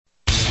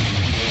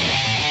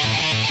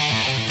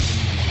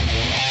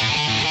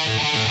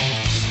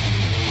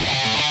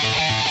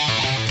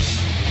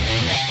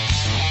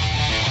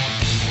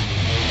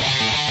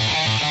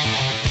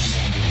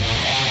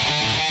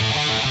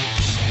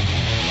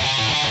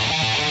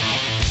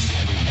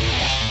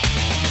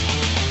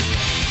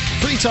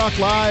Free Talk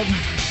Live,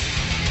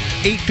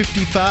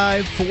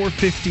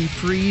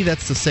 855-450-FREE.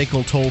 That's the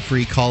SACL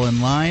toll-free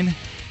call-in line.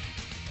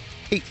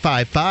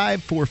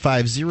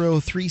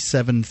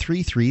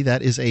 855-450-3733.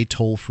 That is a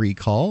toll-free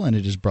call, and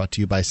it is brought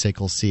to you by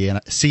SACL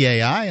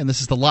CAI. And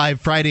this is the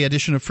live Friday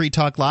edition of Free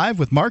Talk Live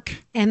with Mark.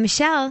 And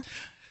Michelle.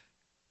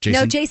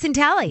 Jason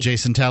Talley.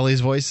 Jason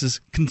Talley's voice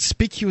is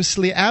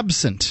conspicuously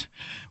absent.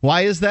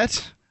 Why is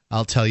that?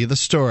 I'll tell you the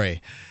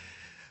story.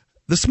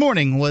 This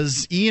morning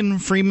was Ian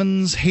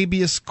Freeman's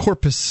habeas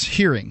corpus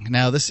hearing.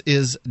 Now, this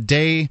is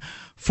day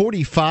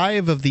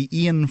 45 of the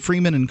Ian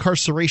Freeman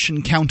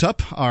incarceration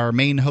count-up. Our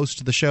main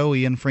host of the show,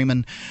 Ian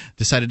Freeman,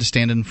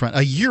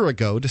 a year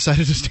ago,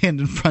 decided to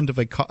stand in front of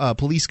a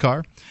police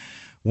car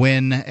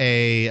when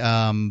I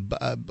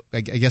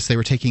guess they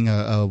were taking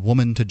a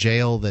woman to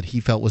jail that he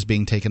felt was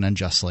being taken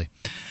unjustly.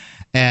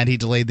 And he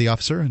delayed the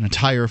officer an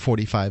entire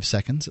 45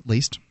 seconds at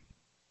least.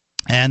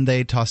 And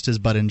they tossed his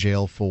butt in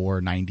jail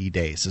for 90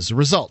 days as a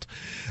result.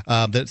 He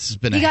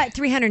got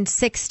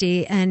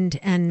 360,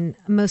 and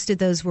most of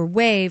those were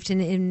waived.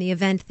 And in the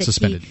event that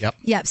suspended,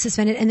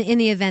 suspended. And in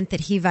the event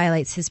that he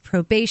violates his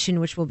probation,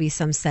 which will be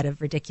some set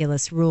of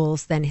ridiculous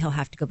rules, then he'll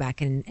have to go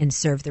back and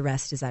serve the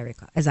rest, as I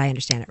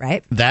understand it.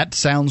 Right? That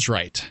sounds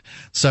right.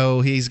 So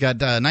he's got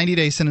a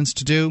 90-day sentence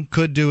to do.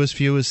 Could do as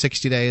few as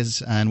 60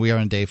 days, and we are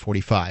on day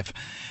 45.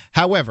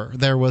 However,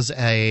 there was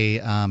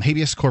a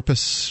habeas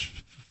corpus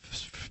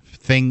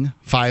thing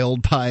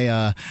filed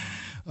by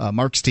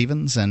Mark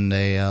Stevens and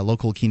a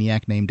local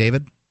Keeniac named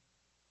David,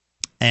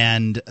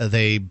 and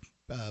they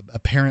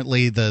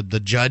apparently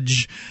the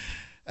judge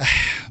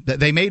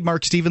they made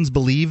Mark Stevens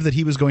believe that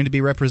he was going to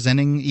be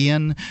representing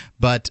Ian,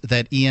 but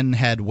that Ian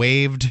had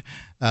waived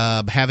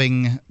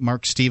having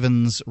Mark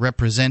Stevens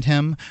represent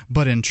him.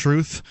 But in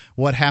truth,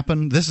 what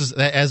happened, this is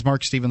as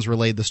Mark Stevens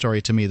relayed the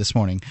story to me this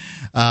morning,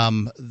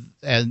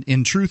 and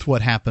in truth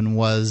what happened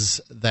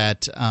was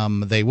that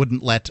they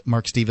wouldn't let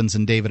Mark Stevens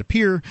and David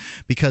appear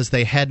because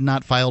they had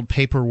not filed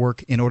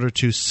paperwork in order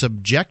to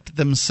subject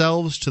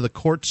themselves to the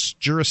court's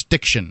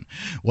jurisdiction,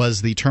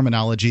 was the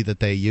terminology that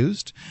they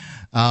used.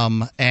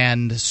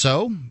 And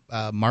so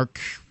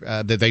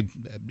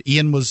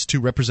Ian was to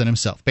represent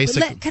himself,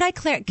 basically. Could I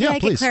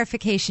get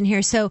clarification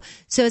here? So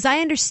as I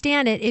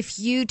understand it, if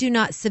you do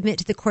not submit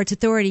to the court's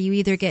authority, you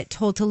either get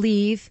told to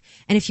leave,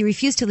 and if you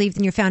refuse to leave,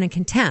 then you're found in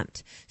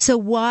contempt. So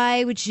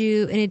why would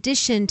you, in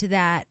addition to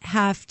that,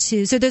 have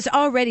to? So there's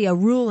already a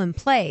rule in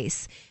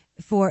place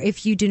for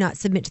if you do not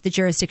submit to the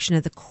jurisdiction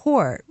of the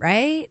court,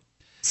 right?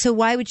 So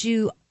why would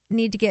you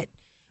need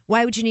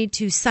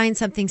to sign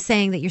something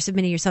saying that you're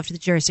submitting yourself to the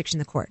jurisdiction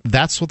of the court?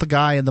 That's what the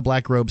guy in the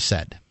black robe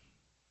said.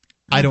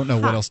 I don't know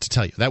what else to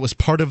tell you. That was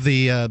part of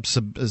the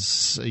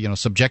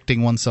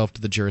subjecting oneself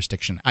to the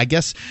jurisdiction. I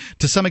guess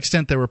to some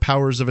extent there were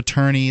powers of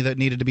attorney that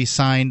needed to be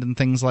signed and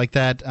things like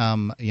that.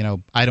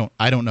 I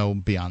don't know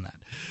beyond that.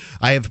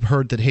 I have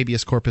heard that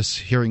habeas corpus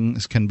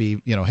hearings can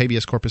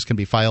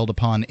be filed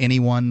upon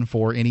anyone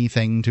for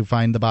anything to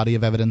find the body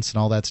of evidence and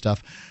all that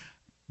stuff.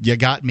 You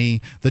got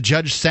me. The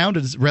judge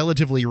sounded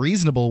relatively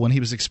reasonable when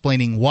he was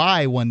explaining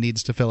why one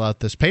needs to fill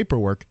out this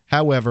paperwork.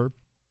 However,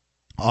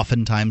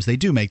 oftentimes they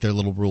do make their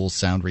little rules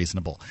sound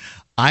reasonable.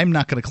 I'm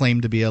not going to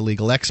claim to be a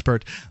legal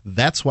expert.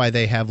 That's why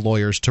they have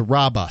lawyers to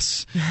rob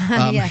us.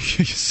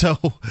 So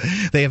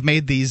they have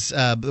made these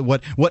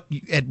what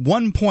at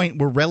one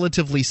point were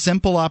relatively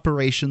simple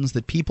operations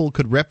that people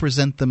could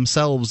represent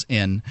themselves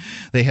in.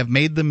 They have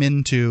made them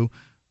into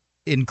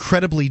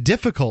incredibly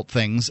difficult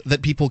things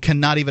that people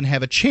cannot even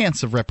have a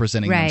chance of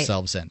representing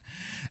themselves in.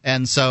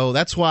 And so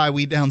that's why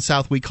we down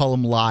south we call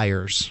them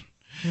liars.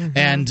 Mm-hmm.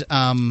 And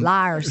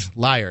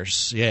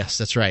liars. Yes,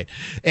 that's right.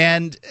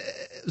 And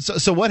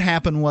so what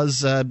happened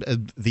was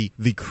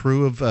the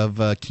crew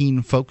of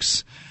Keene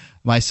folks,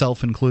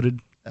 myself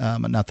included,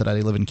 not that I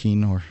live in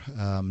Keene or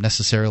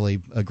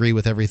necessarily agree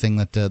with everything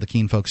that the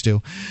Keene folks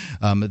do.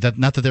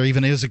 Not that there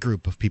even is a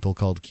group of people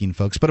called Keene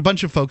folks, but a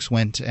bunch of folks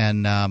went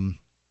and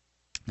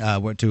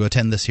were to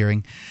attend this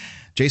hearing.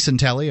 Jason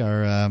Talley,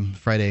 our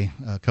Friday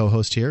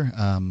co-host here,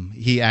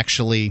 he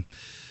actually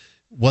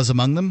was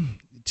among them.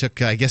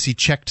 He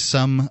checked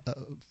some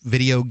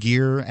video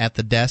gear at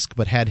the desk,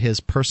 but had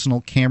his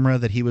personal camera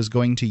that he was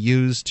going to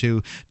use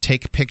to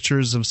take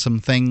pictures of some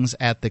things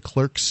at the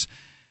clerk's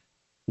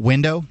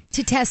window.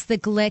 To test the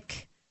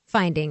Glick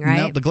finding, right?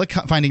 No, the Glick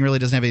finding really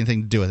doesn't have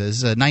anything to do with it.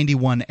 This is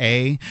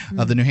 91A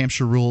of the New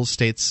Hampshire rules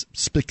states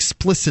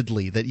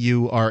explicitly that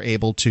you are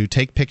able to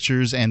take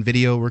pictures and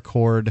video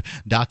record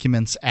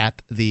documents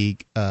at the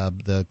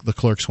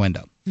clerk's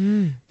window.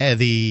 The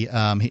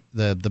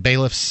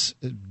bailiffs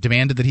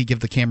demanded that he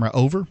give the camera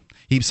over.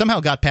 He somehow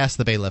got past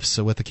the bailiffs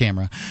with the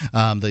camera.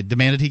 They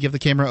demanded he give the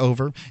camera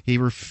over. He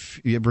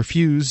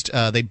refused.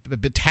 They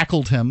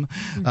tackled him.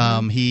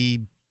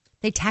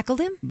 They tackled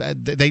him?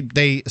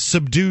 They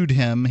subdued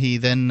him. He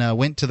then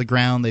went to the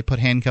ground. They put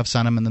handcuffs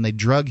on him, and then they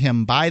drug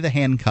him by the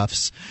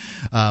handcuffs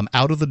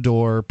out of the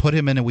door, put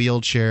him in a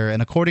wheelchair,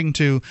 and according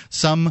to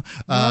some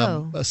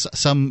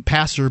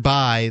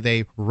passerby,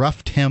 they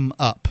roughed him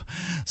up.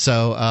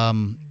 So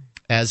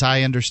As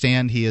I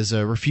understand, he is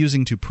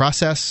refusing to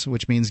process,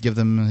 which means give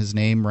them his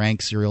name,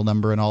 rank, serial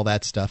number, and all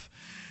that stuff.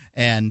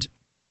 And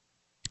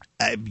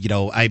I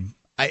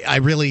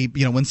really,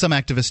 when some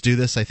activists do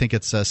this, I think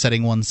it's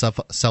setting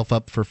oneself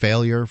up for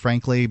failure,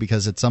 frankly,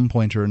 because at some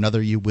point or another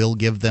you will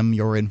give them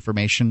your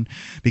information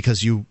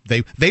because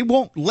they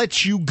won't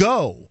let you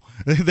go.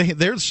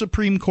 Their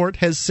Supreme Court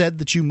has said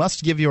that you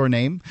must give your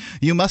name,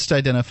 you must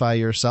identify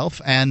yourself,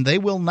 and they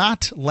will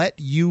not let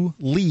you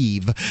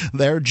leave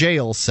their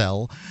jail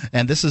cell.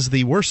 And this is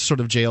the worst sort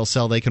of jail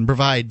cell they can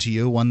provide to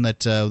you, one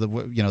that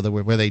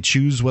where they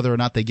choose whether or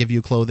not they give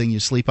you clothing.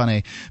 You sleep on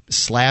a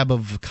slab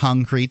of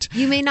concrete.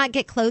 You may not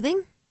get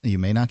clothing? You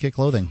may not get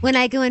clothing. When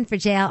I go in for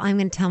jail, I'm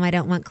going to tell them I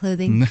don't want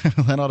clothing.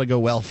 That ought to go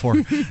well for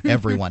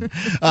everyone.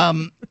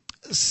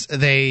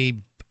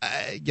 They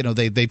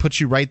put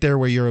you right there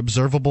where you're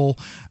observable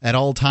at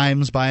all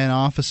times by an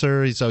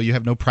officer, so you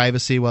have no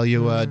privacy while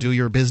you do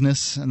your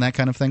business and that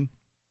kind of thing.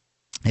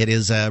 It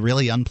is a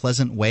really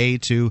unpleasant way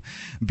to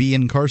be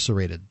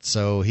incarcerated.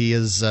 So he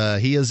is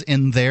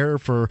in there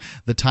for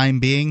the time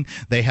being.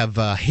 They have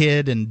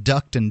hid and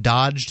ducked and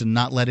dodged and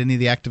not let any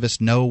of the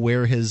activists know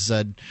where his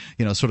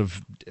sort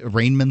of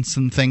arraignments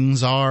and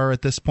things are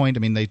at this point. I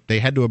mean, they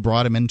had to have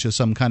brought him into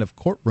some kind of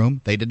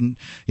courtroom. They didn't.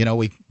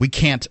 We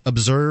can't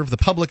observe the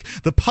public.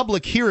 The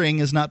public hearing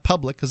is not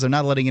public because they're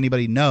not letting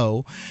anybody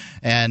know.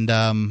 And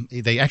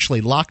they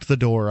actually locked the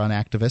door on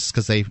activists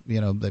because they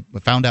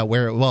found out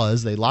where it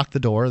was. They locked the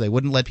door. They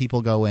wouldn't let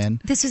people go in.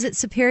 This is at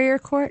Superior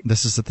Court?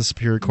 This is at the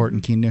Superior Court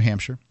in Keene, New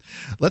Hampshire.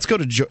 Let's go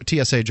to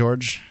TSA,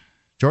 George.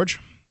 George?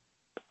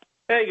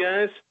 Hey,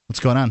 guys. What's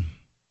going on?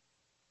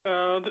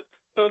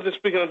 Just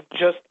speaking of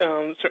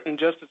certain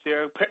justice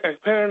here,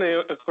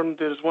 apparently, according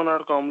to this one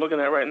article I'm looking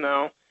at right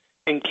now,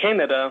 in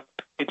Canada,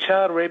 a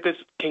child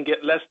rapist can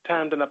get less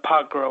time than a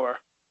pot grower.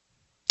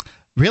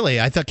 Really?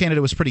 I thought Canada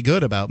was pretty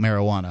good about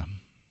marijuana.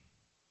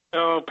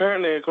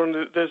 Apparently, according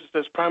to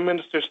this Prime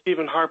Minister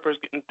Stephen Harper is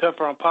getting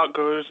tougher on pot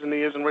growers than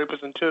he is on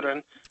rapists and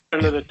children.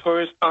 Under the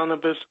Tories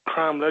omnibus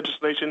crime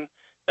legislation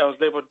that was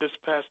labeled this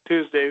past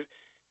Tuesday,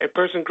 a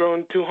person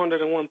growing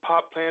 201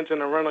 pot plants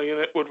in a rental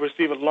unit would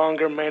receive a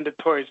longer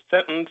mandatory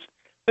sentence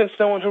than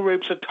someone who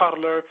rapes a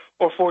toddler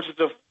or forces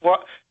a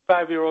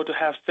 5-year-old to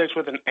have sex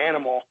with an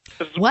animal.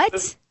 This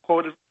is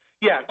quoted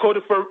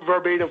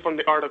verbatim from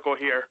the article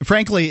here.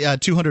 Frankly,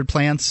 200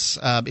 plants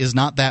is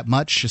not that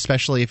much,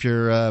 especially if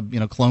you're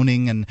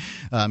cloning and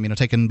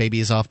taking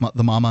babies off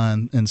the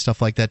mama and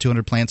stuff like that.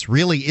 200 plants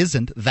really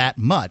isn't that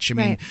much. I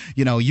mean,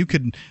 you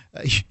could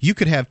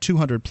have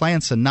 200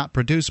 plants and not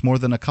produce more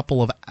than a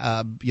couple of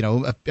a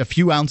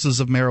few ounces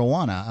of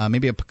marijuana,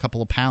 maybe a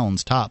couple of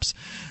pounds tops.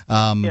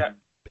 I mean,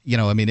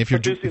 if you're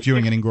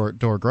doing an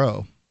indoor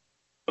grow.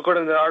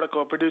 According to the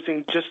article,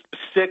 producing just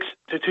 6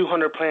 to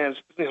 200 plants,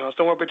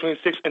 somewhere between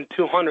 6 and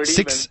 200.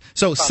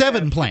 So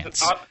 7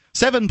 plants.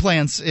 7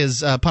 plants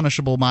is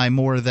punishable by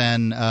more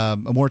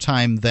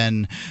time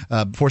than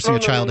forcing a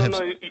child to have.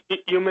 No,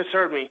 you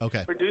misheard me.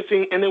 Okay.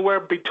 Producing anywhere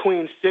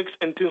between 6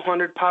 and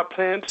 200 pot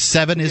plants.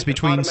 7 is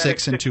between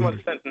 6 and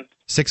 200.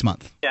 6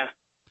 months. Yeah.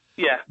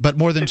 But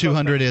more than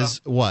 200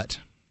 is what?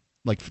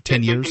 Like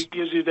 10 years? It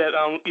gives you that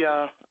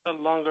a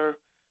longer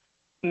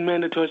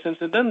mandatory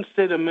sentence. It doesn't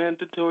say the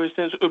mandatory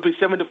sentence. It would be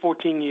 7 to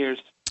 14 years.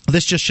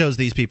 This just shows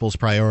these people's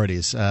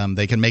priorities.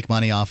 They can make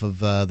money off of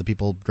the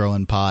people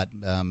growing pot.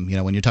 When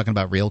you're talking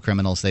about real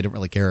criminals, they don't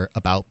really care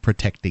about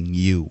protecting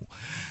you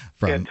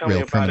from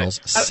real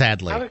criminals,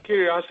 sadly. Out of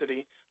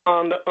curiosity,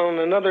 on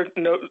another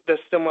note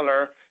that's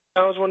similar,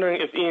 I was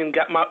wondering if Ian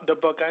got the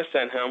book I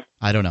sent him.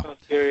 I don't know. I was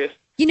curious.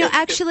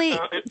 Actually,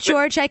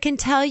 George, I can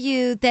tell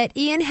you that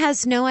Ian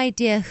has no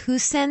idea who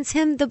sends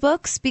him the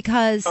books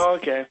because,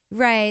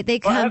 they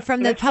come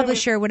from the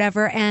publisher or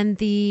whatever, and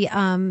the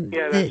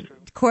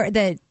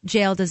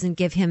jail doesn't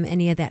give him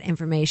any of that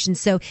information.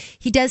 So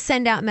he does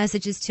send out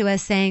messages to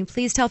us saying,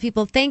 please tell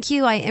people, thank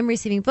you, I am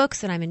receiving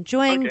books and I'm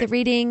enjoying the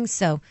reading.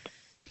 So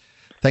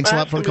thanks a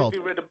lot for the call.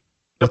 The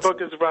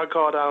book is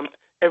called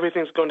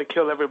Everything's Going to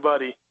Kill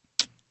Everybody.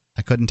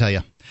 I couldn't tell you.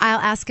 I'll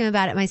ask him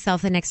about it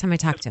myself the next time I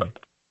talk to him.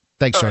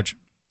 Thanks, George.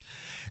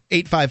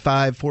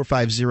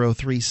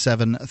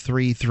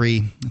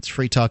 855-450-3733. It's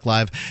Free Talk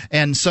Live.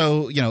 And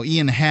so,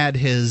 Ian had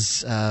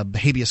his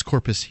habeas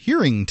corpus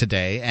hearing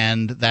today,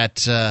 and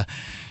that,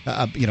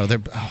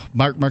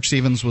 Mark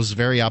Stevens was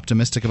very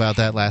optimistic about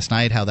that last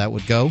night, how that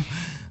would go.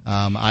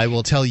 I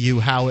will tell you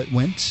how it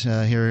went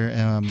here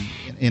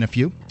in a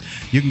few.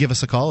 You can give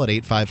us a call at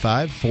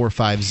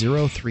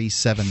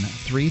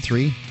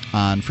 855-450-3733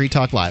 on Free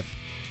Talk Live.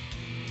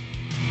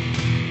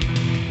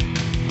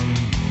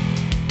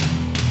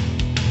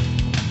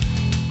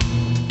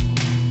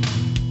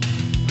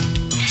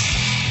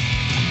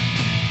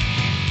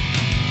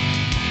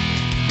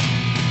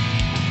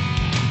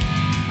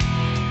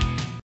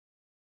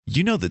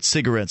 You know that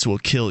cigarettes will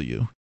kill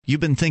you. You've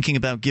been thinking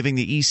about giving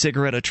the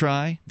e-cigarette a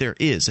try? There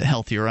is a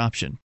healthier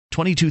option.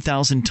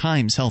 22,000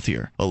 times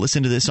healthier. Well,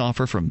 listen to this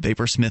offer from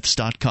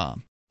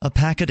Vaporsmiths.com. A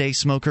pack-a-day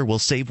smoker will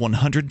save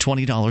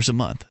 $120 a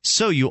month.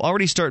 So you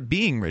already start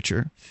being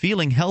richer,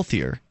 feeling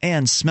healthier,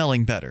 and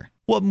smelling better.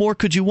 What more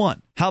could you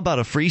want? How about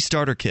a free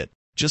starter kit?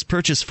 Just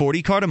purchase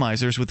 40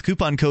 cartomizers with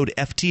coupon code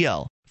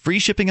FTL. Free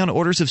shipping on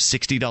orders of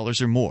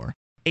 $60 or more.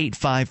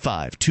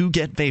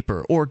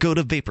 855-2-GET-VAPOR or go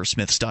to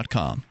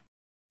vaporsmiths.com.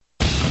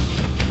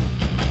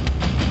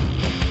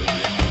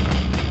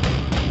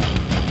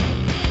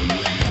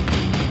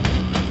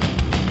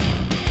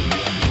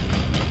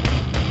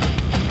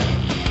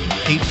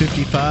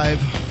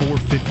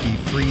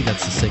 $855-450-FREE.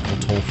 That's the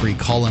SACL toll-free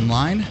call-in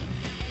line.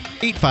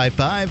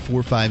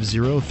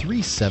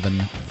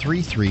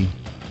 855-450-3733.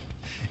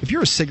 If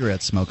you're a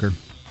cigarette smoker,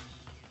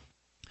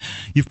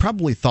 you've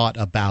probably thought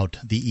about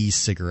the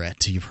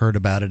e-cigarette. You've heard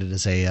about it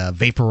as a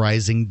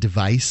vaporizing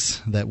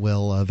device that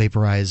will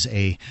vaporize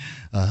a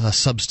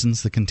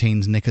substance that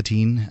contains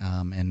nicotine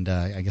and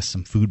I guess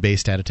some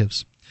food-based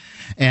additives,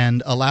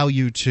 and allow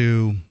you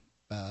to,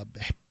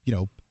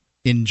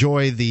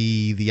 enjoy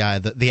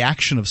the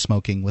action of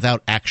smoking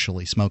without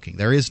actually smoking.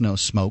 There is no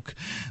smoke.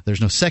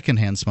 There's no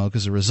secondhand smoke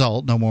as a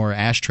result. No more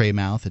ashtray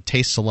mouth. It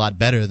tastes a lot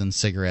better than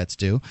cigarettes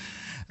do.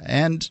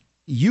 And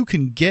you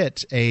can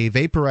get a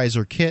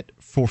vaporizer kit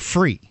for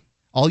free.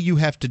 All you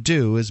have to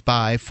do is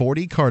buy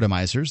 40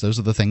 cartomizers. Those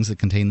are the things that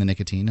contain the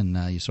nicotine, and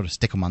you sort of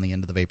stick them on the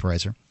end of the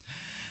vaporizer.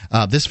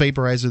 This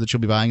vaporizer that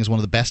you'll be buying is one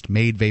of the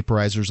best-made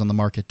vaporizers on the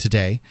market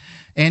today.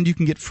 And you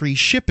can get free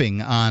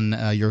shipping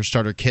on your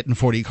starter kit and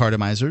 40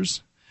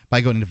 cartomizers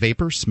by going to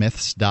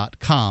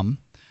vaporsmiths.com.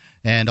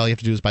 And all you have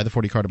to do is buy the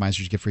 40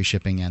 cartomizers, get free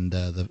shipping and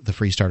the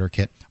free starter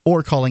kit,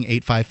 or calling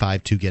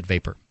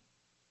 855-2-GET-VAPOR.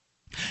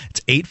 It's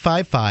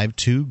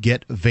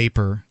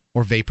 855-2-GET-VAPOR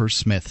or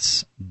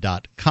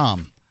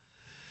vaporsmiths.com.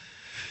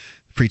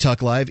 Free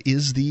Talk Live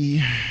is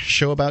the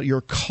show about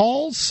your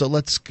calls, so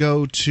let's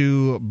go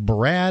to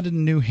Brad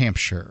in New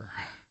Hampshire.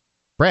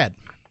 Brad.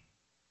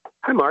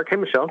 Hi, Mark. Hey,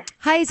 Michelle.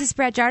 Hi, is this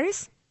Brad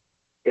Jardis?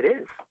 It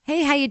is.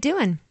 Hey, how you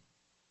doing?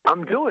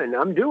 I'm doing.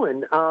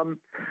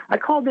 I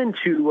called in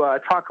to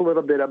talk a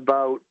little bit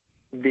about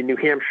the New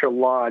Hampshire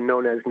law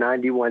known as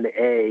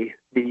 91A,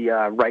 the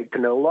right to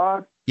know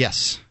law.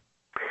 Yes.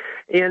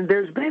 And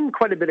there's been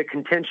quite a bit of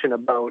contention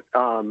about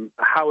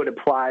how it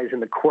applies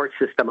in the court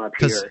system up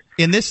here.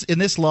 In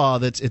this law,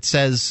 it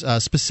says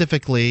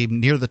specifically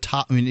near the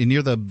top,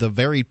 near the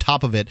very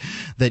top of it,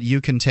 that you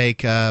can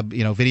take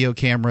video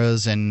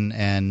cameras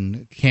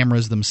and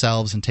cameras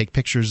themselves and take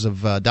pictures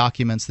of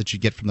documents that you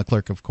get from the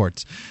clerk of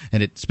courts,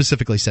 and it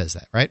specifically says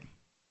that, right?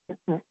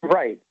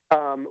 Right.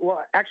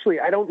 Well, actually,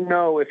 I don't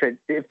know if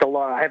the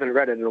law. I haven't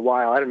read it in a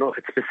while. I don't know if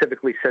it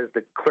specifically says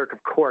the clerk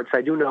of courts.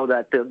 I do know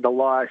that the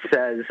law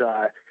says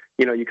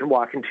you can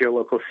walk into your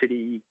local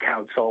city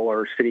council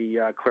or city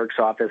clerk's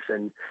office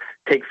and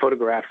take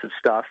photographs of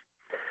stuff.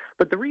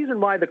 But the reason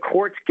why the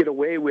courts get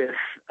away with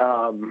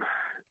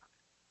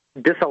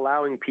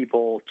disallowing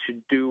people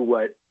to do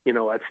what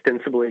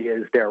ostensibly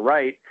is their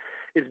right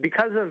is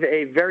because of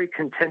a very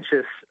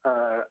contentious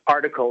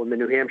article in the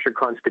New Hampshire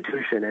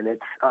Constitution, and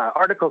it's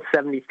Article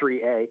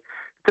 73A. It's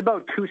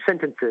about two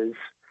sentences.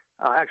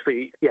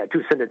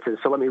 Two sentences,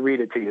 so let me read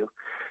it to you.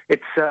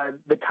 It's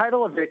the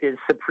title of it is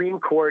Supreme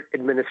Court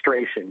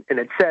Administration, and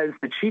it says,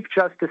 the Chief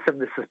Justice of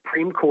the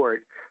Supreme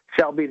Court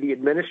shall be the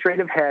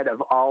administrative head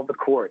of all the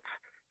courts.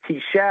 He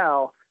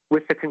shall,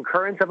 with the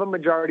concurrence of a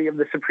majority of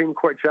the Supreme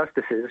Court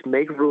justices,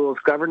 make rules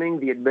governing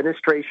the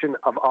administration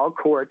of all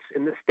courts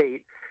in the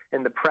state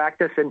and the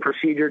practice and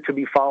procedure to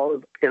be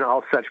followed in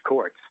all such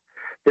courts.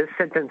 This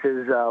sentence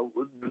is the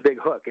big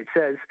hook. It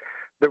says,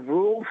 the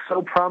rules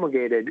so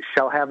promulgated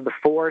shall have the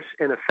force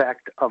and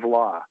effect of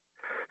law.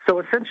 So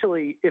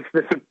essentially, if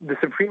the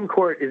Supreme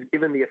Court is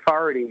given the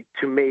authority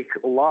to make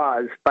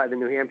laws by the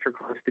New Hampshire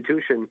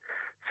Constitution,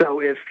 so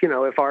if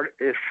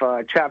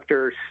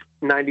Chapter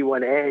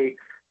 91A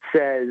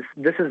says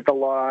this is the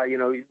law,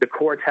 the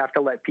courts have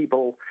to let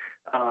people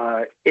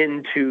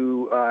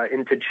into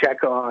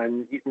check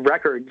on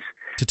records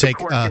to take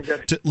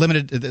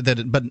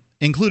but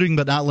including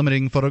but not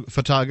limiting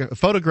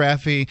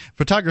photography,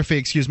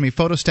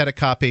 photostatic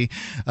copy,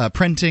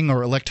 printing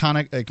or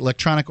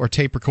electronic or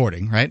tape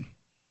recording, right?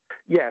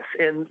 Yes,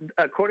 and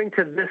according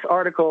to this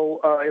article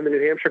in the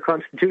New Hampshire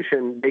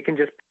Constitution, they can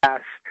just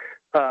pass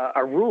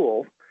a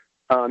rule.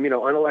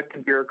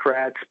 Unelected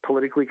bureaucrats,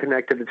 politically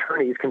connected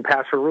attorneys can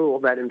pass a rule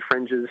that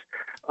infringes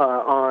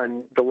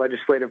on the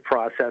legislative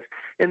process.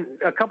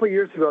 And a couple of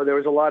years ago, there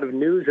was a lot of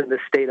news in the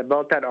state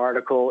about that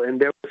article, and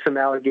there were some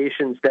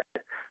allegations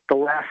that the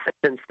last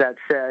sentence that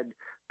said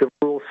the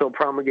rule so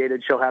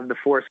promulgated shall have the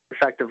force and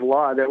effect of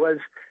law, there was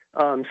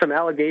some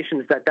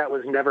allegations that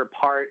was never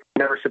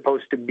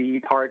supposed to be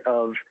part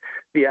of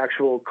the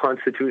actual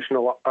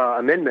constitutional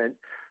amendment.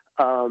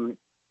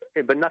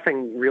 But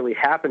nothing really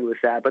happened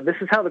with that. But this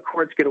is how the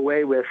courts get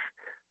away with,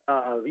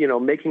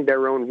 making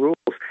their own rules.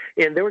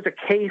 And there was a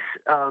case,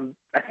 I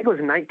think it was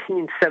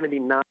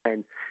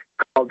 1979,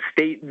 called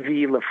State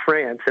v. La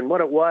France. And what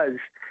it was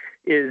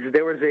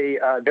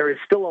there is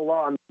still a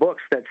law in the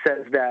books that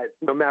says that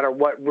no matter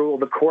what rule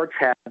the courts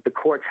have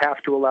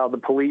to allow the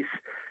police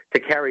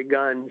to carry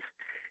guns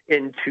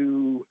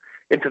into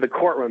the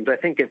courtrooms. I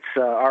think it's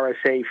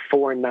RSA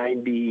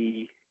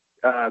 490.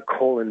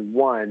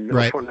 :1 or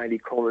right.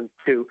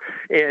 490:2,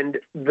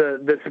 and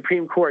the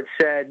Supreme Court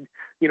said,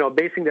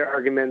 basing their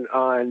argument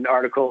on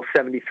Article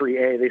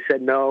 73A, they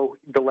said no,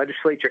 the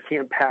legislature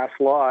can't pass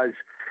laws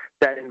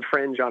that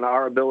infringe on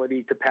our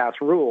ability to pass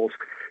rules.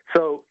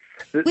 So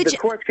the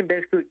courts can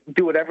basically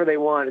do whatever they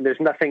want, and there's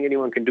nothing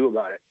anyone can do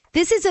about it.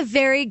 This is a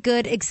very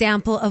good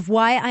example of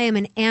why I am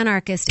an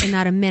anarchist and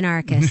not a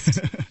minarchist.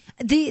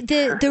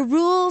 The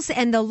rules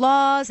and the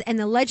laws and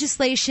the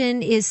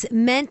legislation is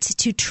meant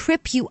to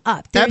trip you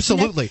up.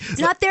 Absolutely. It's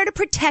not there to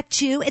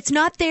protect you. It's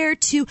not there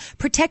to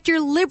protect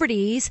your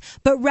liberties,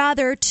 but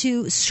rather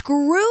to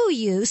screw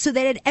you so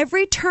that at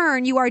every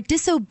turn you are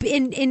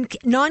in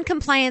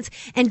non-compliance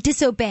and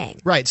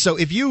disobeying. Right. So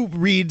if you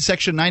read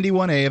Section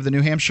 91A of the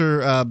New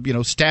Hampshire,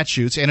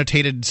 statutes,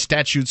 annotated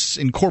statutes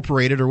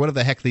incorporated, or whatever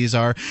the heck these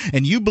are,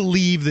 and you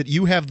believe that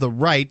you have the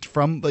right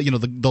from,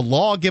 the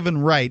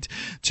law-given right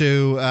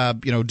to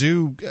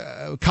do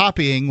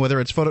copying, whether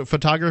it's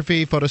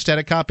photography,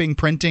 photostatic copying,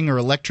 printing, or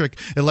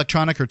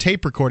electronic or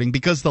tape recording,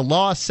 because the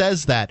law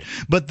says that.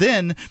 But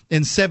then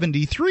in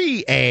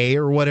 73A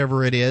or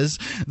whatever it is,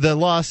 the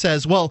law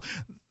says, well,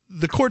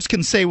 the courts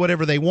can say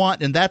whatever they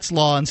want, and that's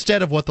law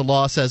instead of what the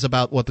law says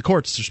about what the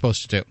courts are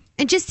supposed to do.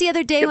 And just the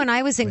other day when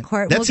I was in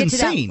court, That's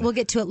insane. We'll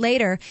get to it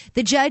later.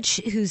 The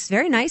judge, who's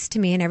very nice to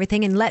me and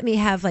everything, and let me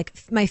have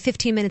my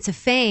 15 minutes of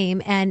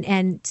fame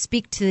and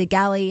speak to the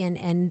galley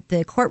and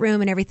the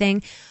courtroom and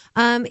everything,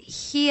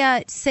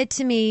 he said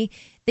to me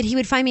that he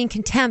would find me in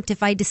contempt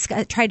if I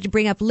tried to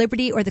bring up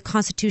liberty or the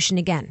Constitution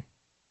again.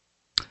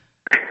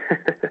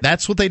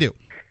 That's what they do.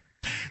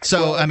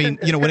 So, when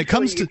it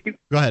comes to...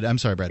 Go ahead. I'm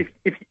sorry, Brad.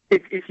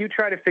 If you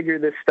try to figure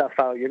this stuff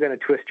out, you're going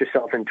to twist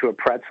yourself into a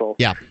pretzel.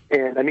 Yeah.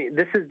 And,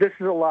 this is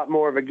a lot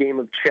more of a game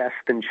of chess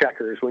than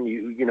checkers when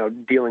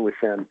dealing with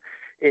them.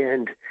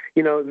 And,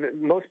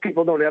 most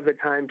people don't have the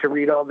time to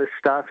read all this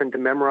stuff and to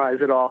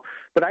memorize it all.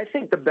 But I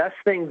think the best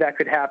thing that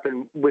could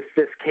happen with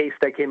this case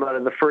that came out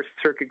of the First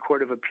Circuit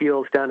Court of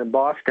Appeals down in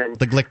Boston...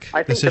 The Glick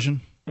decision?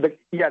 The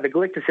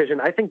Glick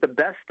decision. I think the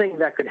best thing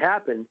that could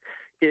happen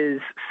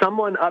is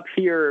someone up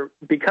here,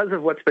 because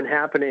of what's been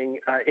happening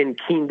in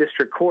Keene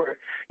District Court.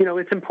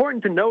 It's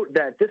important to note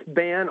that this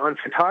ban on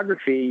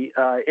photography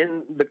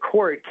in the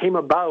court came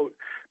about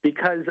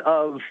because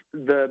of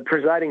the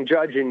presiding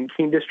judge in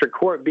Keene District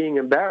Court being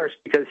embarrassed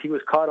because he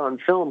was caught on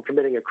film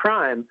committing a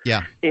crime.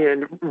 Yeah.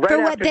 And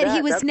for what that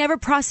he was never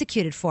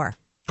prosecuted for.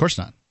 Of course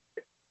not.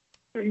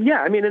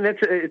 Yeah, and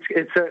it's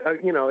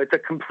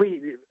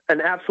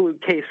an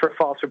absolute case for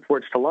false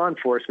reports to law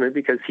enforcement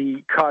because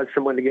he caused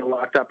someone to get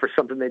locked up for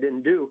something they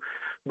didn't do.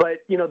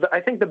 But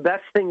I think the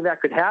best thing that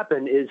could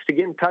happen is to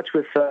get in touch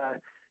with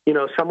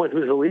someone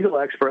who's a legal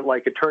expert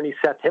like Attorney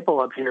Seth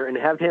Hipple up here and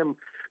have him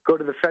go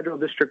to the federal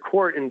district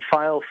court and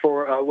file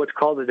for what's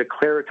called a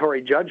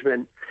declaratory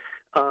judgment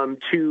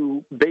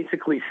to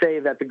basically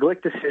say that the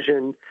Glick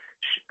decision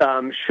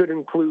should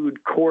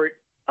include court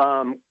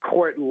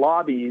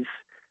lobbies.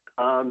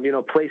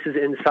 Places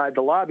inside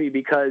the lobby,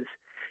 because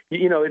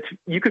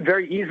you could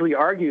very easily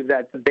argue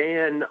that the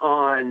ban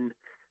on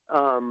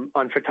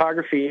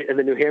photography in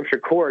the New Hampshire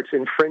courts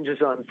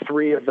infringes on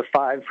 3 of the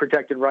 5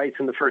 protected rights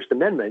in the First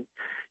Amendment.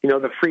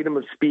 The freedom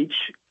of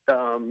speech,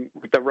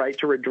 the right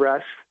to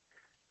redress,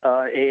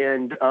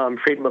 and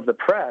freedom of the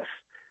press.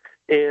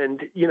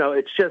 And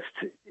it's just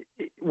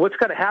what's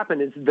got to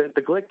happen is that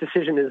the Glick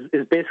decision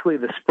is basically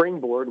the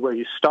springboard where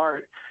you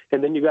start,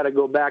 and then you got to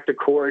go back to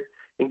court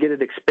and get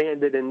it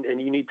expanded, and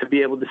you need to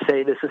be able to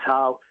say this is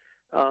how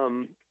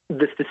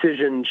this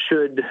decision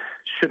should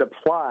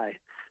apply.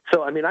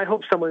 So, I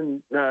hope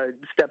someone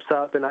steps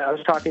up, and I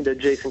was talking to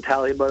Jason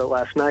Talley about it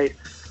last night,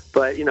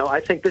 but, I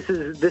think this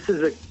is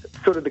a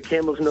sort of the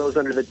camel's nose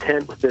under the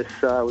tent with this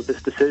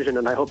decision,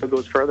 and I hope it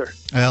goes further.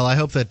 Well, I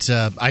hope that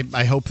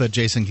I hope that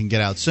Jason can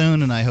get out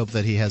soon, and I hope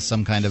that he has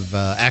some kind of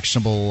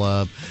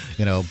actionable,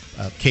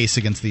 case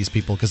against these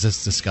people, because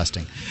it's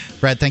disgusting.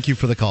 Brad, thank you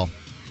for the call.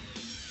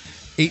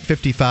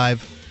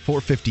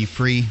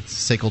 855-450-FREE,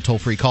 SACL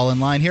toll-free call-in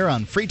line here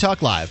on Free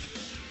Talk Live.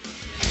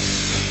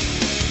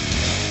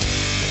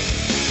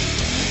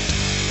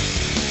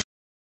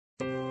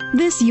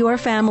 This Your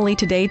Family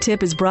Today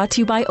tip is brought to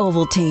you by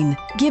Ovaltine.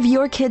 Give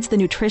your kids the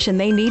nutrition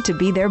they need to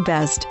be their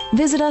best.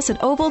 Visit us at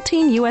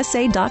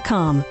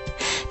ovaltineusa.com.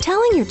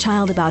 Telling your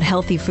child about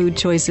healthy food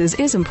choices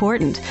is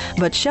important,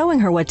 but showing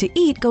her what to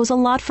eat goes a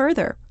lot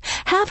further.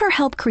 Have her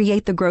help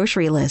create the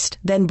grocery list,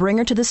 then bring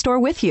her to the store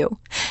with you.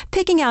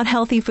 Picking out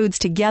healthy foods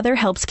together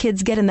helps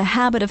kids get in the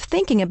habit of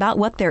thinking about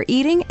what they're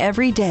eating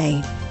every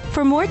day.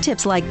 For more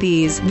tips like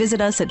these,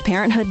 visit us at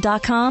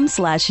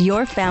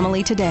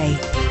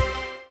parenthood.com/yourfamilytoday.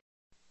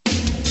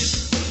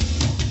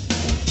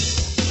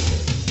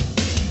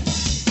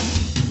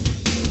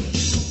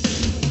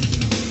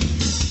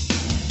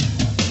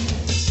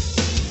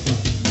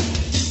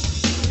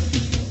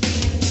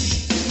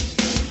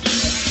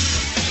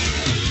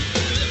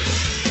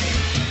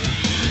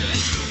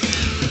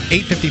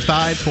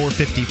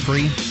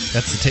 855-450-FREE.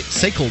 That's the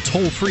SACL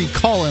toll-free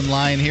call-in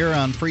line here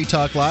on Free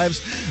Talk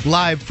Live's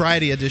Live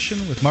Friday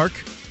edition with Mark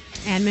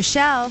and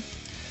Michelle.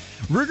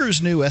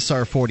 Ruger's new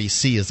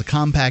SR40C is a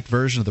compact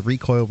version of the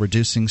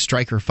recoil-reducing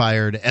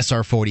striker-fired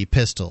SR40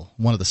 pistol,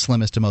 one of the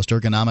slimmest and most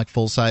ergonomic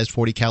full-sized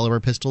 40-caliber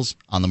pistols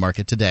on the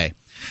market today.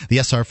 The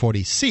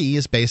SR40C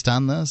is based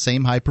on the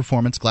same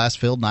high-performance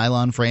glass-filled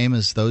nylon frame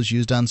as those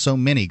used on so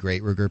many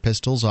great Ruger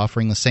pistols,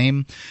 offering the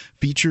same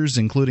features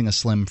including a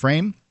slim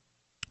frame,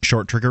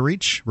 short trigger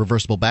reach,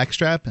 reversible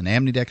backstrap, and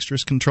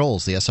ambidextrous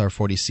controls. The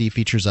SR40C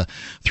features a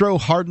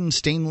throw-hardened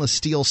stainless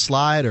steel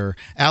slide or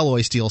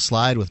alloy steel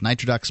slide with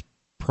Nitrodox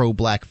Pro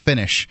Black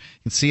finish.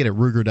 You can see it at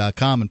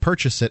Ruger.com and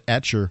purchase it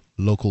at your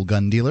local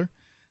gun dealer.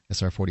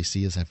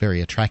 SR40C is a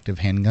very attractive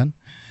handgun.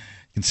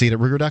 You can see it at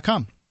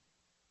Ruger.com.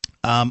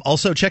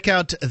 Also, check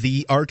out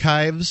the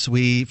archives.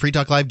 Free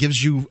Talk Live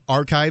gives you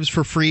archives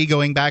for free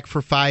going back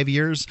for 5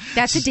 years.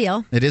 That's a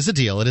deal. It is a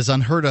deal. It is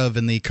unheard of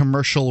in the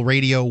commercial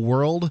radio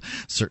world.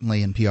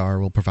 Certainly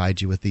NPR will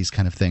provide you with these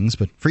kind of things,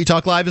 but Free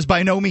Talk Live is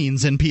by no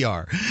means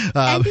NPR.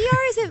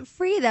 NPR isn't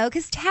free, though,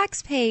 because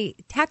tax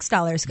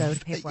dollars go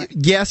to pay for it.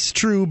 Yes,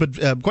 true,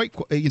 but quite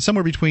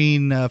somewhere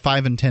between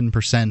 5 and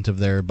 10% of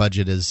their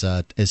budget is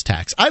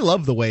tax. I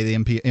love the way the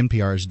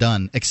NPR is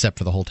done, except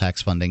for the whole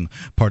tax funding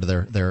part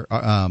of their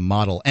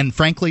model. And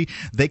frankly,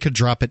 they could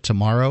drop it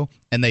tomorrow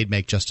and they'd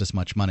make just as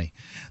much money.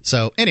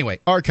 So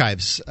anyway,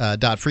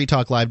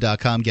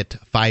 archives.freetalklive.com. Get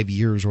 5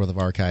 years worth of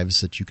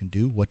archives that you can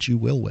do what you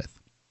will with.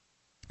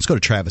 Let's go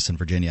to Travis in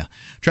Virginia.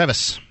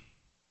 Travis,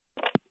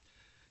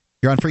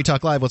 you're on Free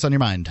Talk Live. What's on your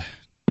mind?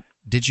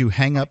 Did you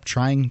hang up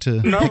trying to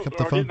pick up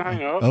the phone? No, I didn't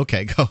hang up.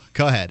 Okay, go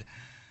ahead.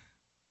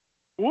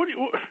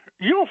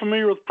 You all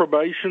familiar with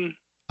probation?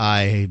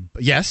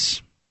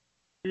 Yes.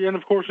 Yeah, and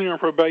of course, when you're on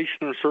probation,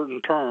 there are certain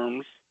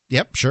terms.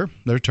 Yep, sure.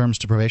 There are terms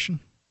to probation.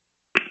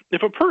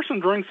 If a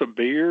person drinks a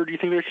beer, do you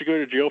think they should go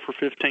to jail for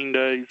 15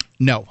 days?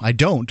 No, I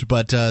don't,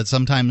 but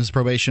sometimes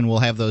probation will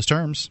have those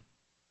terms.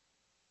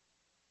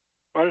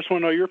 I just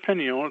want to know your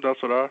opinion on it.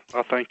 That's what I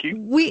thank you.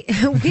 We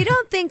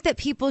don't think that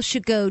people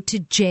should go to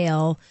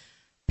jail,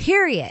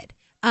 period.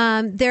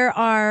 There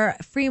are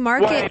free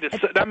market... Wait,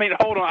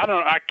 hold on. I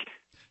don't know.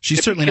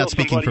 She's certainly not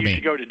speaking for me. You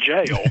should go to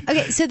jail.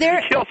 Okay, so if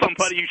you kill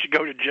somebody, you should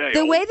go to jail.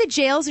 The way the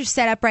jails are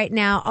set up right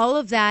now, all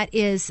of that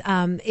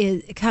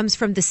comes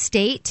from the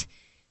state,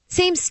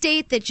 same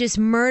state that just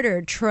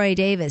murdered Troy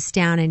Davis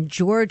down in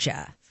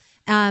Georgia.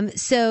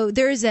 So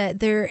there is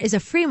a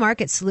free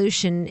market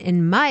solution,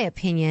 in my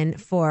opinion,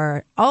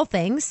 for all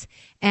things,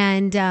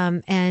 and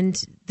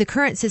the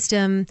current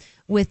system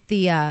with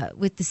the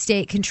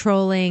state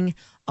controlling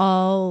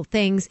all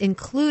things,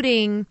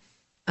 including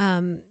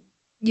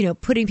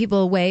putting people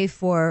away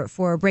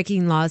for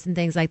breaking laws and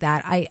things like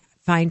that, I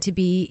find to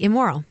be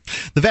immoral.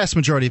 The vast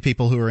majority of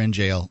people who are in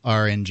jail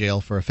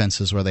for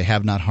offenses where they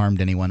have not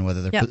harmed anyone,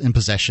 whether they're in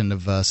possession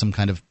of some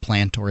kind of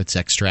plant or its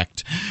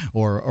extract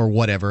or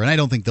whatever. And I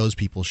don't think those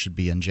people should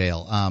be in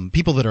jail.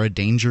 People that are a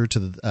danger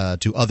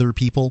to other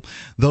people,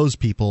 those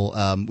people,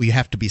 we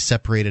have to be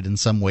separated in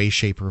some way,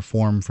 shape, or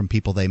form from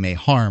people they may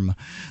harm.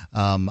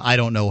 I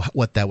don't know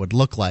what that would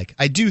look like.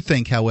 I do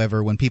think,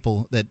 however, when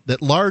people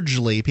that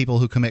largely people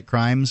who commit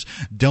crimes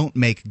don't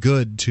make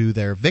good to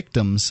their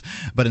victims,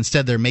 but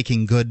instead they're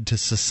making good to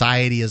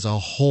society as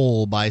a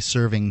whole by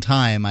serving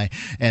time.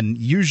 And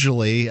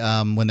usually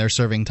when they're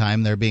serving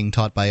time, they're being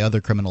taught by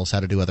other criminals how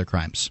to do other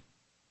crimes.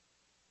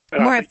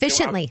 More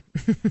efficiently.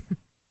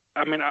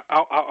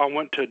 I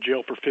went to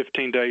jail for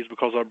 15 days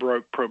because I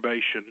broke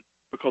probation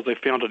because they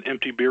found an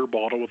empty beer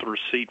bottle with a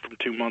receipt from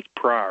 2 months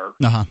prior.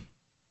 Uh-huh.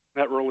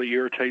 That really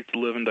irritates the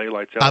living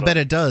daylights out. I bet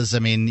it does. I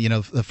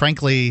mean,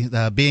 frankly,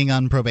 being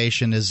on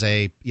probation is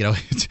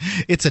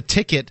it's a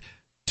ticket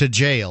to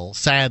jail,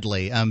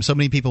 sadly. So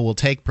many people will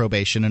take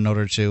probation in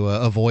order to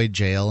avoid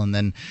jail, and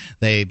then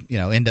they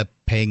end up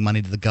paying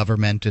money to the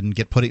government and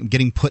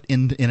getting put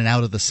in and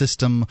out of the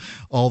system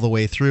all the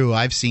way through.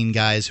 I've seen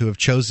guys who have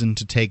chosen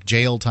to take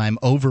jail time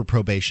over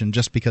probation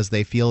just because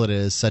they feel it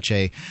is such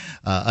a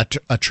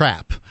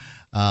trap.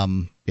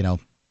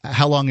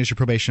 How long is your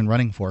probation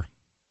running for?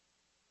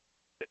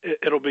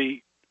 It'll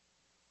be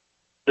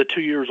the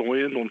 2 years will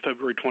end on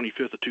February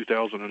 25th of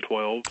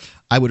 2012.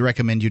 I would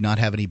recommend you not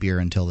have any beer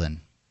until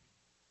then.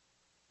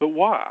 But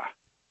why?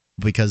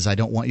 Because I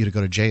don't want you to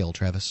go to jail,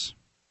 Travis.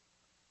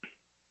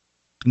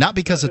 Not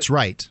because it's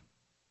right,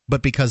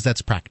 but because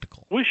that's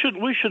practical. We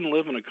shouldn't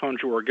live in a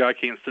country where a guy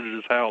can't sit at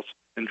his house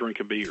and drink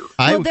a beer.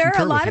 Well, there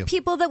are a lot of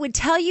people that would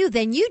tell you,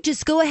 then you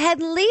just go ahead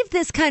and leave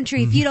this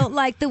country if you don't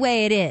like the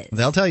way it is.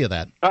 They'll tell you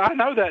that. I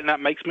know that, and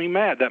that makes me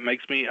mad. That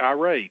makes me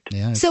irate.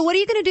 Yeah, so what are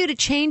you going to do to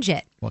change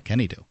it? What can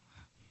he do?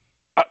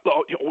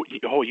 You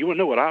want to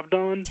know what I've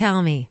done?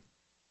 Tell me.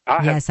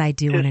 Yes, I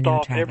do want to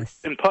know, Travis.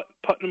 In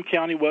Putnam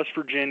County, West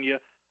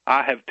Virginia,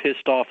 I have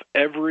pissed off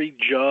every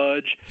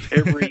judge,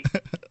 every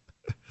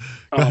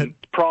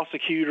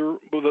prosecutor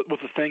with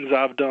the things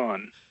I've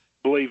done.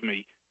 Believe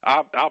me,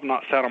 I've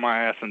not sat on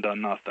my ass and done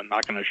nothing.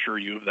 I can assure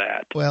you of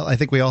that. Well, I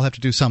think we all have to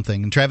do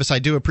something. And Travis, I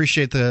do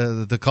appreciate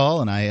the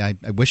call, and I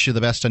wish you the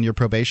best on your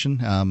probation.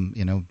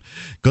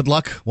 Good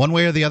luck one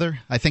way or the other.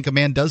 I think a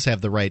man does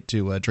have the right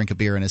to drink a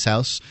beer in his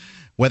house,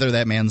 whether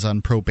that man's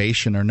on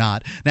probation or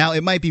not. Now,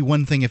 it might be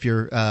one thing if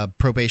your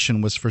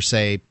probation was for,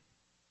 say,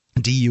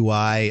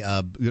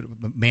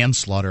 DUI,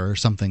 manslaughter, or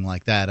something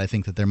like that. I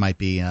think that there might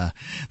be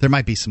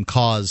some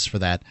cause for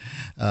that.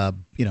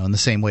 In the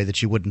same way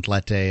that you wouldn't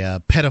let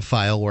a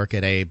pedophile work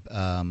at a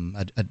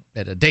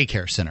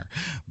daycare center.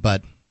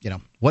 But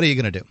what are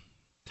you going to do?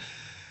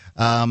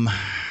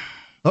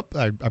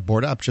 Our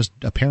board op just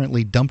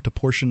apparently dumped a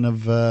portion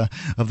of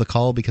the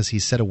call because he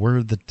said a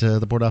word that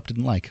the board op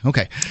didn't like.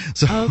 Okay,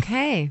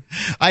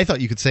 I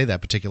thought you could say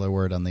that particular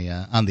word on the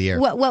air.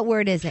 What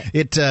word is it?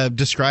 It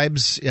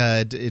describes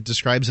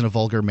in a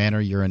vulgar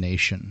manner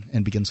urination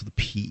and begins with a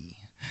P.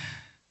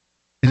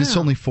 And it's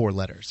only 4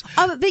 letters.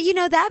 Oh, but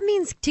that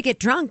means to get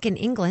drunk in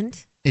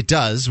England. It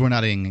does. We're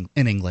not in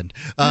England.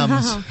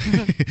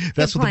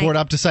 That's what the board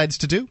op decides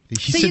to do.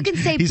 You can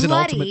say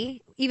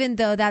bloody, even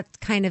though that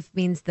kind of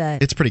means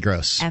it's pretty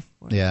gross. F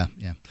word. Yeah.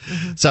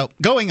 Mm-hmm. So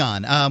going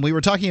on, we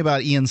were talking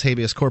about Ian's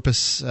habeas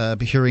corpus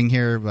hearing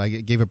here. I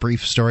gave a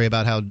brief story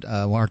about how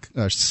our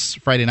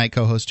Friday night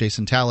co-host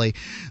Jason Talley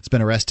has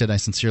been arrested. I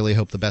sincerely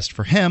hope the best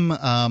for him.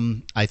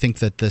 I think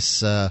that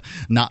this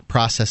not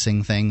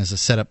processing thing is a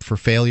setup for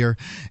failure,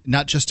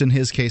 not just in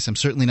his case. I'm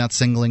certainly not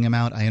singling him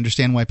out. I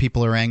understand why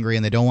people are angry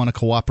and they don't want to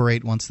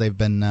cooperate once they've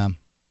been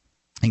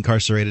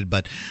incarcerated,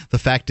 but the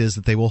fact is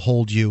that they will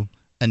hold you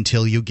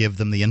until you give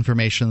them the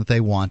information that they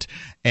want.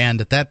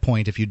 And at that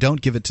point, if you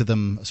don't give it to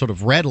them sort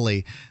of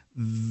readily,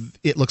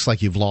 it looks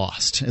like you've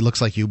lost. It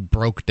looks like you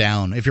broke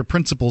down. If your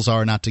principles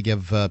are not to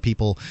give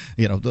people,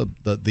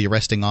 the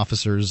arresting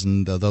officers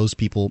and those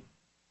people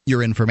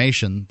your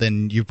information,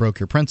 then you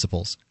broke your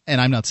principles. And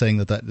I'm not saying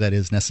that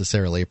is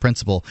necessarily a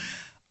principle.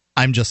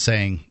 I'm just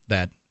saying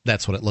that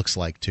that's what it looks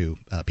like to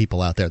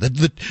people out there.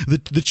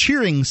 The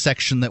cheering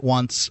section that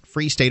wants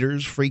free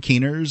staters, free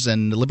keeners,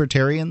 and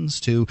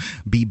libertarians to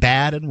be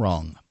bad and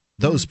wrong.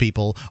 Those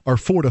people are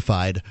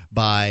fortified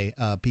by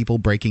people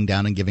breaking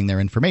down and giving their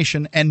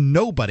information, and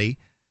nobody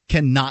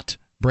cannot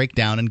break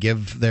down and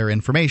give their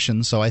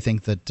information. So I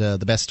think that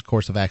the best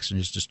course of action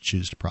is just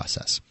choose to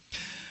process.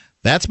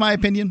 That's my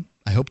opinion.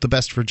 I hope the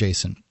best for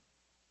Jason.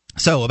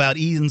 So about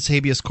Ian's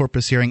habeas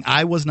corpus hearing,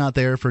 I was not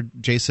there for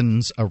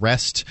Jason's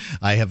arrest.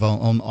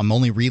 I'm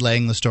only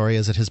relaying the story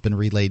as it has been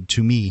relayed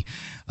to me.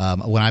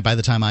 By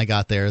the time I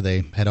got there,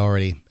 they had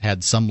already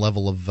had some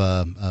level of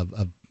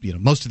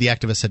most of the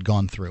activists had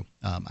gone through.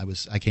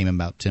 I came in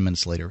about 10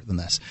 minutes later than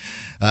this.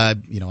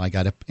 I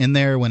got up in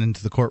there, went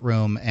into the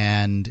courtroom,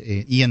 and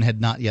Ian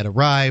had not yet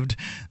arrived.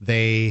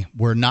 They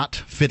were not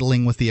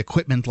fiddling with the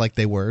equipment like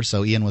they were,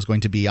 so Ian was going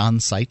to be on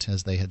site,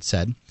 as they had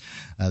said.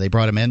 They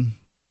brought him in.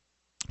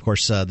 Of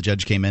course, the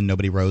judge came in.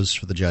 Nobody rose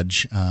for the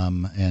judge,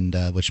 and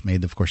which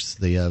made, of course,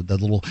 the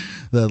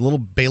little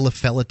bailiff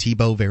fella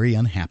Tebow very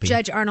unhappy.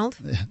 Judge Arnold.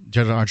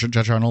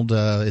 Judge Arnold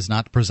is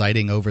not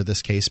presiding over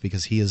this case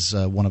because he is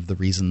one of the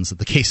reasons that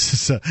the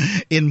case is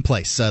in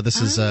place.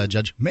 This is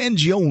Judge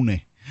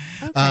Mangione.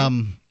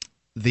 Okay.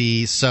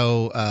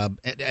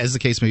 As the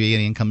case may be,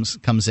 Ian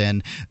comes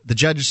in. The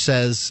judge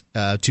says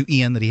to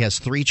Ian that he has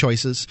 3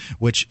 choices,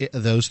 which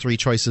those 3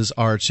 choices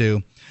are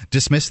to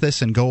dismiss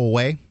this and go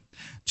away,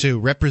 to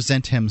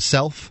represent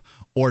himself,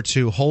 or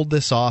to hold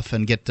this off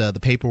and get the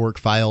paperwork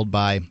filed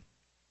by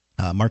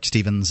Mark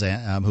Stevens,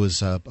 who is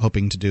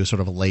hoping to do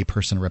sort of a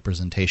layperson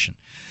representation.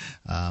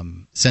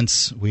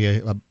 Since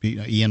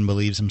Ian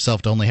believes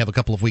himself to only have a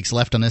couple of weeks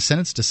left on his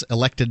sentence, just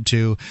elected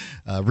to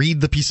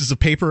read the pieces of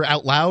paper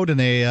out loud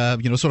in a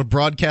sort of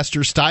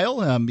broadcaster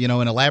style, and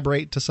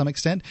elaborate to some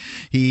extent.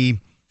 He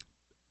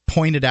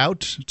pointed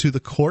out to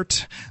the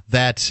court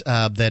that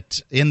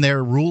in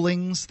their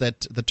rulings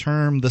that the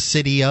term "the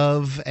city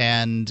of"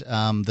 and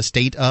the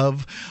state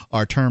of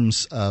are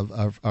terms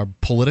are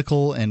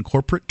political and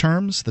corporate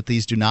terms, that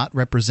these do not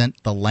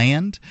represent the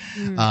land,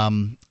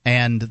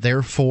 and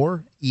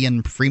therefore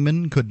Ian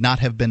Freeman could not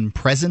have been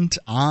present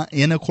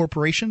in a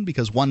corporation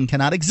because one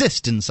cannot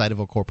exist inside of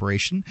a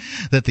corporation,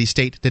 that the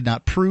state did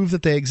not prove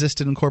that they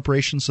existed in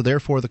corporation, so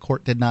therefore the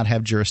court did not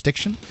have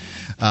jurisdiction.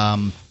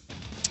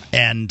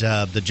 And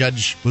the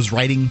judge was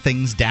writing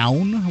things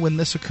down when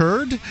this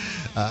occurred.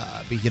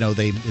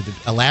 They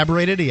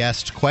elaborated. He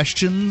asked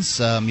questions.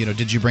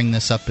 Did you bring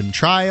this up in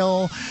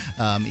trial?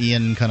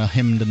 Ian kind of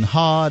hemmed and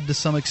hawed to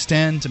some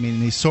extent. I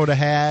mean, he sort of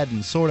had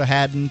and sort of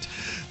hadn't.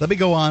 Let me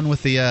go on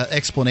with the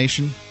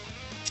explanation.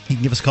 You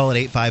can give us a call at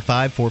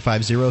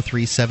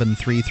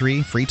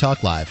 855-450-3733. Free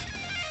Talk Live.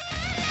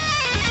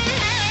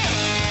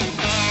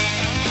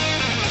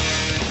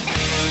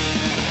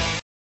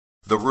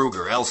 The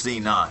Ruger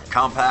LC9.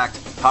 Compact,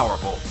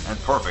 powerful, and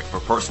perfect for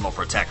personal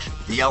protection.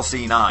 The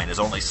LC9 is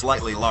only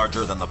slightly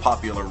larger than the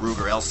popular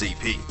Ruger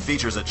LCP,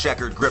 features a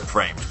checkered grip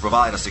frame to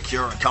provide a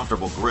secure and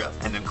comfortable grip,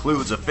 and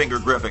includes a finger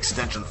grip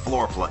extension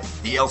floor plate.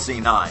 The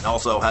LC9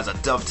 also has a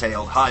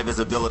dovetailed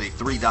high-visibility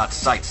 3-dot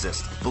sight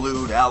system,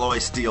 blued alloy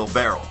steel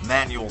barrel,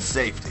 manual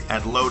safety,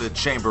 and loaded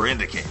chamber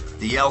indicator.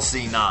 The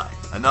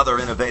LC9, another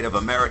innovative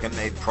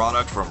American-made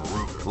product from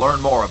Ruger.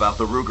 Learn more about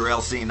the Ruger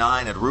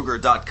LC9 at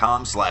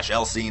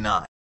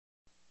Ruger.com/LC9.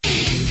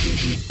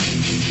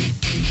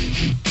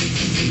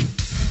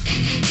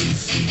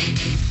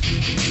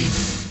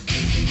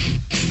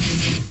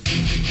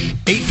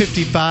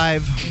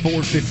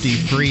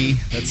 855-450-FREE.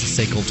 That's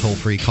the SACL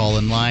toll-free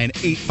call-in line,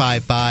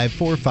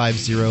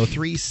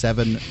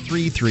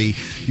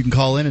 855-450-3733. You can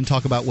call in and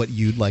talk about what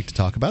you'd like to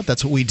talk about.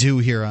 That's what we do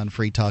here on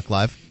Free Talk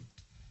Live.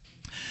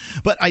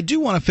 But I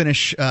do want to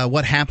finish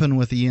what happened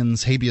with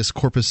Ian's habeas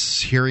corpus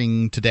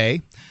hearing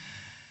today.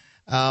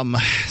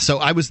 So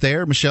I was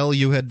there. Michelle,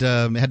 you had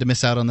to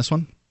miss out on this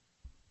one.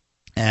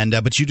 And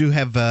but you do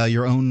have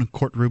your own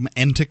courtroom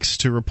antics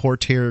to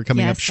report here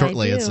coming up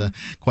shortly. It's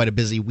quite a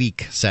busy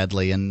week,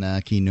 sadly, in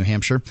Keene, New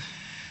Hampshire.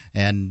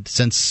 And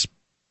since,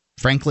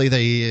 frankly,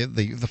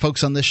 the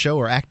folks on this show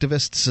are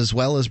activists as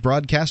well as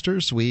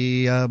broadcasters,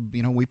 we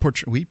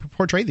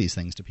portray these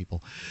things to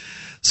people.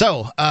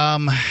 So,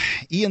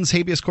 Ian's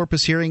habeas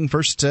corpus hearing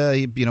first,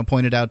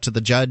 pointed out to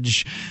the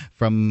judge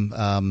from,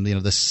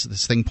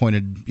 this thing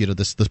pointed,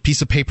 this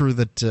piece of paper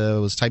that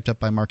was typed up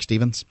by Mark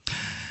Stevens,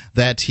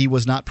 that he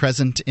was not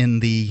present in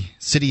the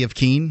city of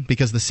Keene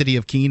because the city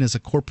of Keene is a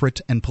corporate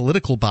and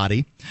political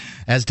body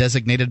as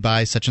designated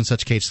by such and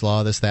such case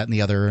law, this, that, and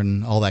the other,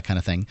 and all that kind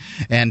of thing.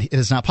 And it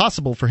is not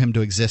possible for him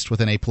to exist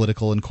within a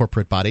political and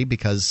corporate body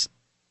because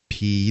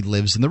he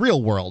lives in the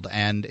real world.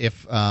 And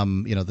if,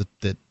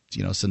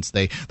 since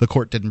the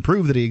court didn't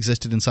prove that he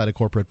existed inside a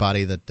corporate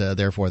body, that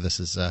therefore this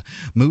is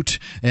moot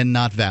and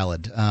not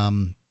valid.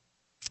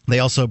 They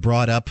also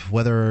brought up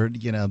whether,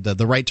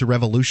 the right to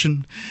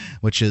revolution,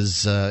 which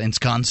is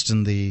ensconced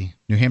in the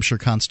New Hampshire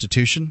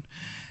Constitution,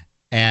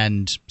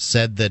 and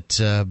said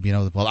that,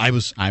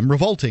 I'm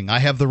revolting. I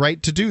have the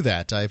right to do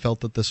that. I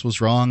felt that this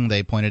was wrong.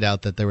 They pointed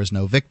out that there was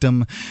no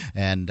victim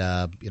and,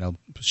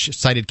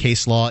 cited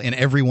case law in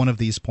every one of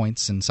these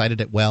points and cited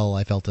it well.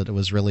 I felt that it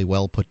was really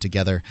well put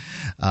together.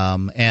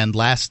 And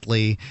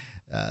lastly,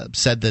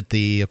 said that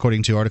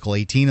according to Article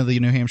 18 of the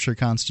New Hampshire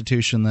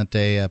Constitution, that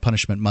a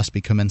punishment must be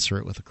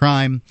commensurate with a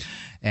crime,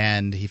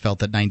 and he felt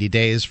that 90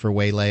 days for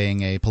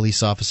waylaying a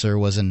police officer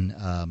was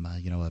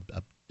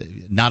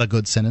not a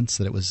good sentence,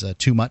 that it was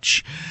too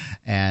much,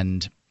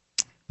 and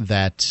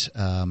that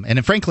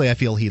and frankly I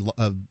feel he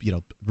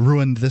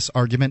ruined this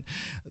argument.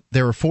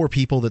 There were 4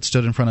 people that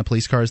stood in front of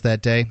police cars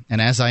that day, and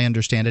as I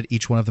understand it,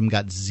 each one of them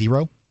got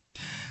 0,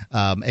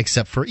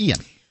 except for Ian.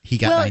 He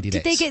got 90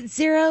 days. Did they get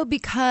 0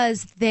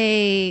 because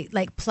they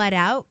pled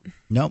out?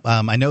 No,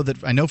 I know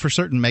for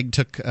certain Meg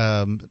took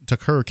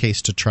her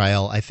case to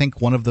trial. I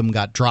think one of them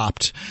got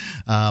dropped,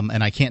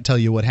 and I can't tell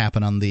you what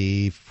happened on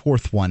the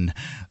 4th one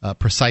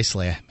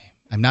precisely.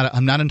 I'm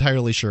not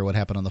entirely sure what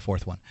happened on the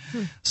 4th one.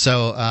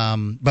 So,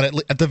 but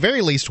at the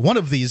very least, one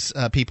of these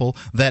people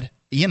that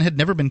Ian had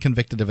never been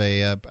convicted of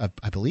I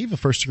believe, a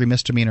first-degree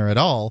misdemeanor at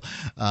all.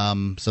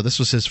 So this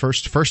was his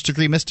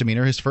first-degree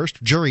misdemeanor, his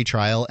first jury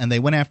trial, and they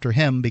went after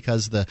him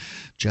because the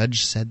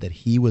judge said that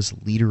he was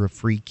leader of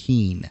Free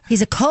Keene.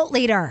 He's a cult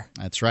leader.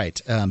 That's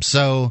right.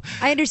 So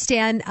I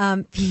understand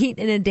Pete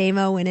and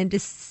Ademo went in to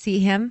see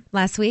him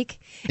last week,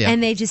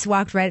 and they just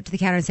walked right up to the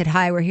counter and said,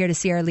 "Hi, we're here to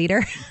see our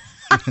leader."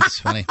 It's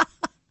funny.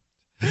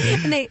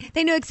 And they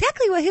knew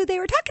exactly who they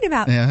were talking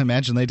about. Yeah, I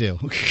imagine they do.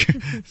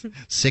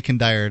 Sick and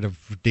tired of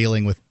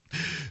dealing with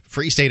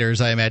Free Staters,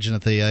 I imagine,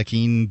 at the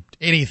Keene,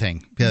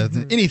 anything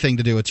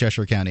to do with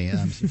Cheshire County.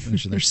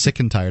 They're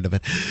sick and tired of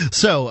it.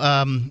 So,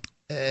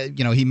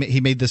 he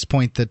made this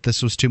point that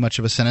this was too much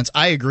of a sentence.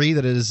 I agree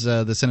that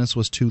the sentence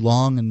was too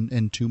long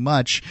and too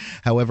much.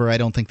 However, I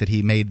don't think that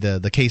he made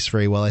the case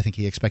very well. I think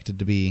he expected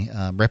to be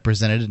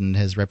represented, and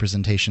his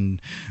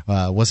representation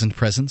wasn't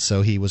present,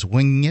 so he was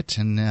winging it.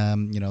 And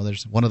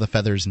there's one of the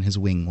feathers in his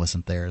wing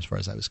wasn't there, as far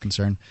as I was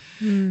concerned.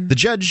 The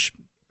judge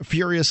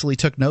furiously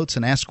took notes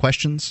and asked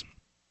questions.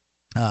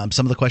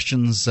 Some of the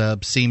questions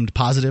seemed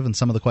positive, and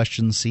some of the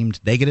questions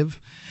seemed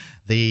negative.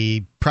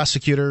 The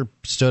prosecutor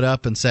stood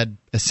up and said,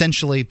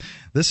 essentially,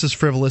 "This is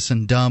frivolous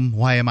and dumb.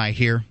 Why am I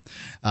here?"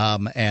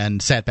 And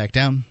sat back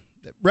down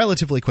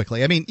relatively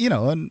quickly. I mean,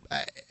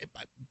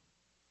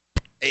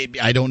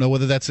 I don't know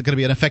whether that's going to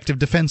be an effective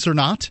defense or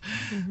not,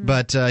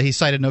 but he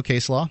cited no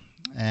case law,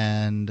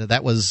 and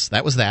that was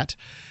that.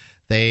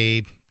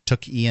 They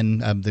took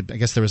Ian. I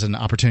guess there was an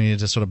opportunity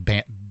to sort of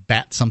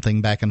bat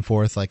something back and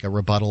forth, like a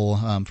rebuttal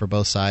for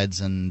both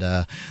sides, and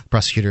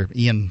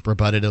Ian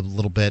rebutted a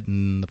little bit,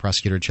 and the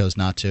prosecutor chose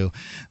not to.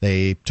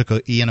 They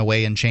took Ian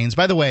away in chains.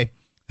 By the way,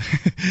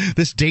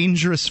 this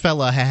dangerous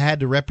fella had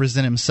to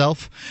represent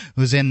himself,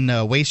 who's in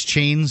waist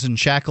chains and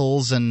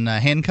shackles and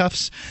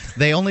handcuffs.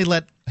 They only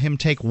let him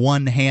take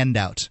one hand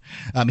out.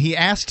 He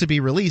asked to be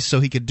released so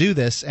he could do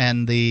this,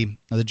 and the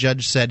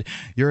judge said,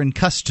 "You're in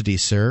custody,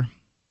 sir."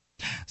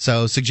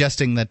 So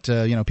suggesting that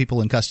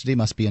people in custody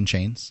must be in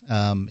chains,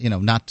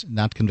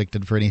 not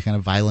convicted for any kind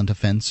of violent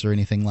offense or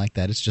anything like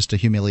that. It's just a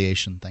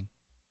humiliation thing.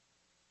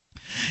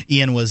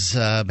 Ian was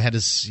had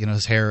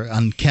his hair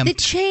unkempt. The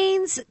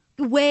chains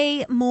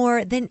weigh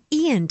more than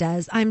Ian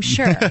does, I'm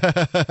sure.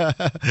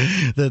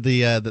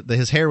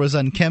 His hair was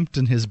unkempt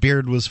and his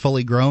beard was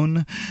fully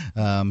grown.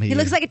 He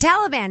looks like a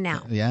Taliban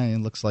now. Yeah, he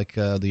looks like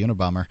the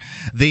Unabomber.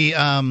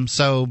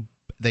 So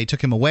they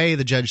took him away.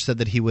 The judge said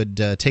that he would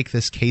take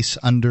this case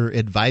under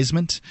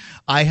advisement.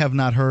 I have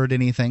not heard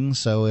anything,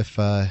 so if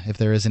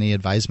there is any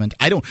advisement,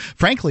 I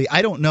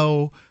don't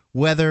know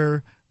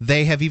whether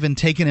they have even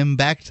taken him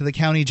back to the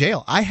county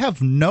jail. I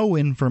have no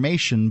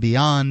information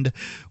beyond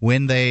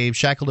when they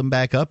shackled him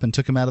back up and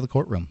took him out of the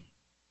courtroom.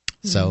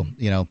 So,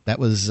 that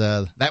was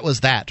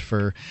that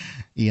for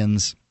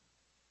Ian's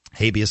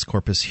habeas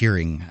corpus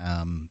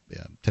hearing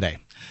today.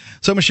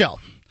 So, Michelle.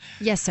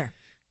 Yes, sir.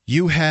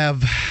 You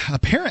have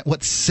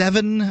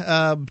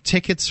 7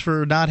 tickets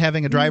for not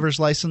having a driver's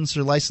license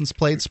or license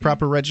plates,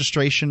 proper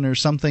registration or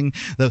something,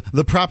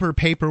 the proper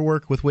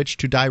paperwork with which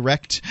to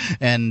direct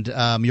and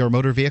your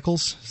motor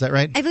vehicles. Is that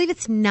right? I believe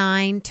it's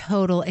 9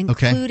 total,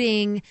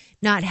 including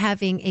not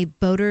having a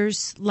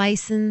boater's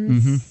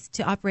license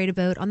to operate a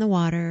boat on the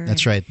water.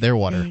 That's right. Their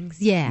water.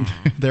 Things. Yeah.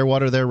 Their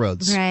water, their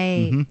roads.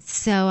 Right.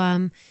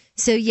 Mm-hmm.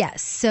 So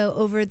yes. So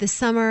over the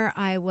summer,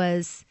 I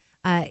was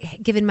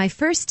given my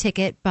first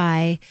ticket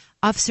by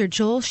Officer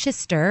Joel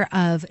Schister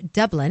of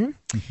Dublin,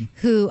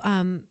 who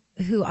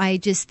I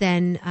just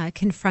then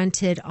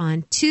confronted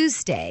on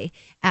Tuesday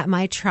at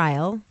my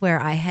trial,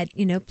 where I had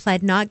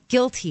pled not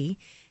guilty,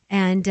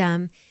 and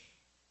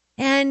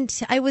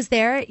I was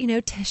there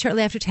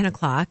shortly after 10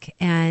 o'clock,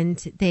 and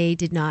they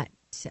did not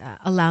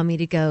allow me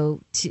to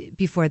go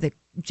before the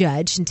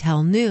judge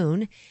until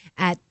noon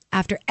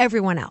after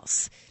everyone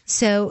else.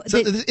 So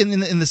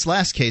in this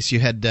last case, you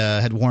had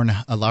worn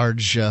a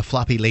large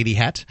floppy lady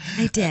hat.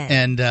 I did.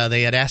 And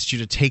they had asked you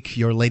to take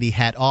your lady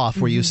hat off.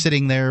 Were you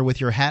sitting there with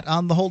your hat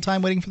on the whole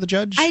time waiting for the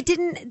judge? I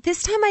didn't.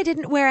 This time I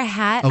didn't wear a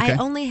hat. Okay. I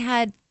only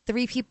had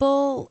 3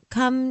 people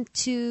come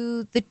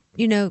to the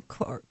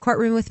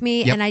courtroom with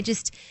me, and I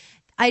just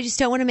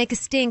don't want to make a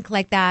stink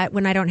like that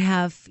when I don't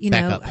have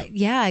Backup.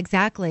 Yeah,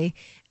 exactly.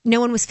 No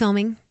one was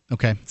filming.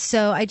 Okay.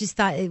 So I just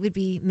thought it would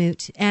be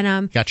moot.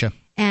 And Gotcha.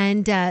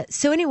 And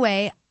so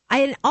anyway,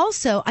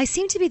 I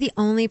seem to be the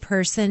only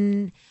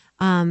person,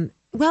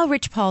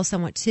 Rich Paul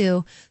somewhat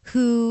too,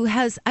 who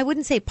has, I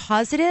wouldn't say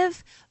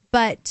positive,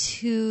 but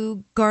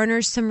who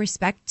garners some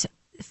respect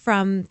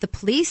from the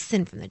police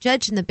and from the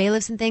judge and the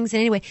bailiffs and things. And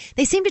anyway,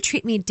 they seem to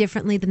treat me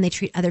differently than they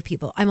treat other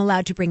people. I'm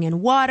allowed to bring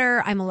in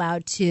water. I'm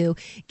allowed to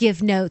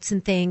give notes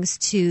and things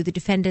to the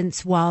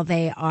defendants while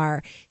they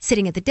are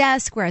sitting at the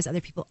desk, whereas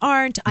other people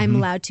aren't. I'm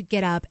allowed to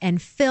get up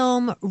and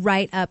film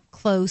right up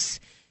close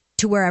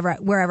to wherever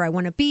I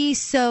want to be.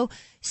 So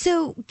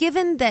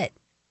given that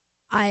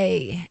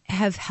I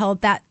have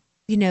held that,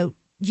 unique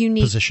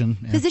position,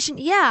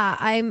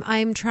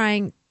 I'm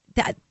trying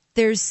that.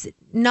 There's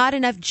not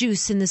enough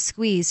juice in the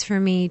squeeze for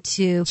me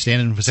to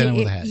stand with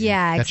a hat.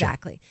 Yeah, Gotcha.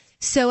 exactly.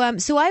 So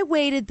I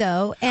waited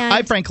though, and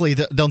I frankly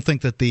don't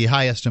think that the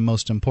highest and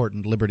most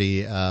important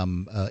liberty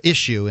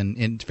issue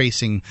in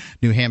facing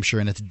New Hampshire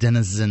and its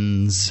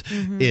denizens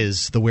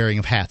is the wearing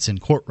of hats in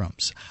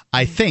courtrooms.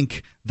 I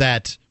think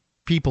that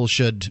people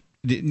should.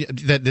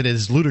 That it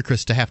is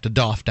ludicrous to have to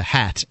doff a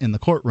hat in the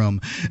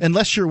courtroom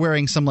unless you're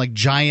wearing some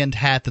giant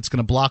hat that's going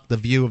to block the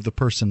view of the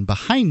person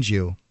behind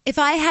you. If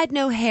I had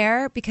no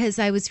hair because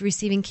I was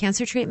receiving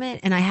cancer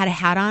treatment and I had a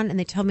hat on and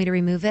they told me to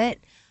remove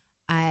it,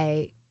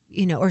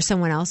 or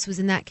someone else was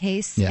in that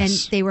case, yes,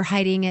 and they were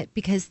hiding it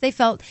because they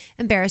felt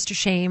embarrassed or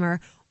shame or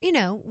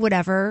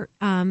whatever,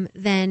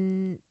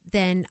 then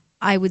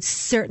I would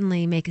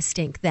certainly make a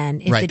stink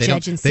then if the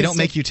judge insisted. They don't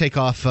make you take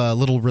off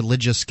little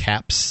religious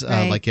caps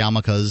like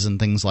yarmulkes and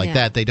things like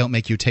that. They don't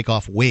make you take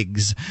off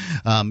wigs.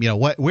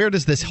 Where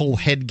does this whole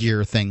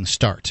headgear thing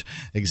start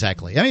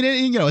exactly? I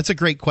mean, it's a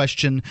great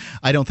question.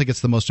 I don't think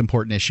it's the most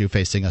important issue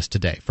facing us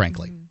today,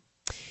 frankly.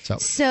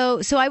 So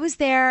I was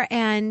there,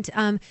 and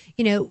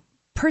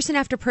person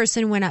after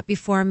person went up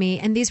before me,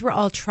 and these were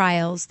all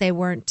trials. They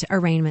weren't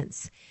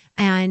arraignments,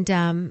 and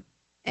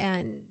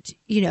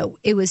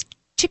it was.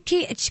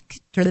 Cha-ching,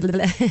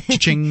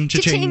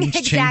 cha-ching,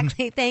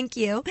 exactly. Thank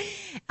you.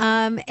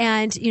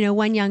 And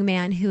one young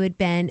man who had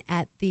been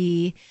at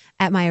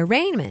my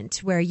arraignment,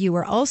 where you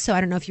were also,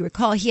 I don't know if you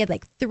recall, he had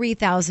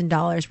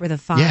 $3,000 worth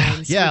of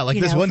fines. Yeah.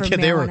 This one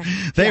kid,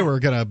 they were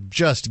gonna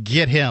just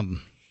get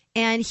him.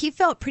 And he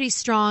felt pretty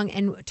strong,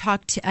 and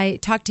I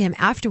talked to him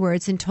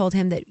afterwards and told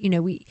him that,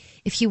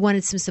 if he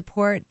wanted some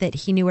support, that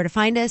he knew where to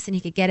find us and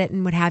he could get it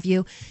and what have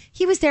you.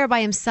 He was there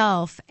by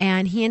himself,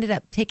 and he ended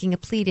up taking a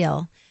plea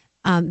deal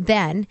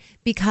then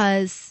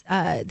because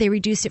they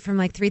reduced it from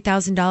like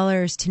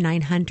 $3,000 to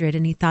 $900,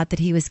 and he thought that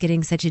he was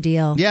getting such a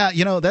deal. Yeah,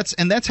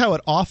 that's how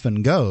it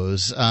often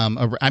goes.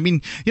 I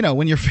mean,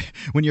 when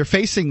you're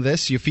facing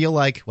this, you feel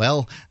like,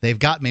 well, they've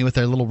got me with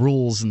their little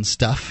rules and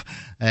stuff.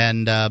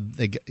 And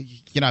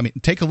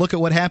take a look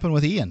at what happened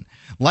with Ian.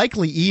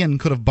 Likely, Ian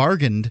could have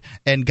bargained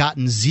and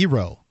gotten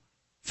 0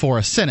 for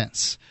a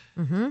sentence,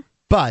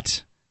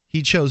 but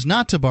he chose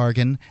not to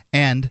bargain,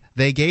 and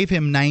they gave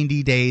him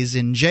 90 days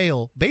in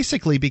jail,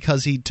 basically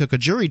because he took a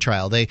jury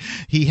trial.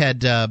 He had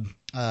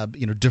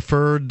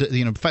deferred,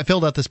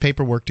 filled out this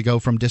paperwork to go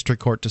from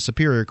district court to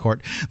superior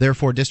court.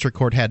 Therefore, district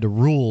court had to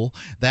rule.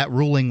 That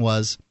ruling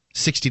was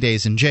 60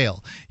 days in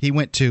jail. He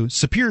went to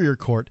superior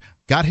court,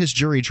 got his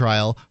jury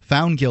trial,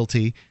 found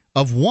guilty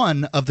of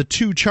one of the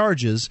 2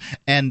 charges,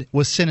 and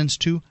was sentenced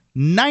to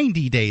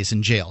 90 days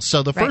in jail.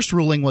 So the first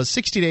ruling was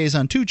 60 days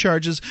on 2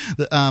 charges.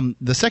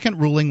 The second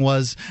ruling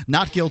was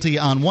not guilty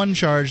on 1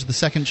 charge. The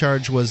second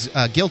charge was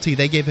guilty.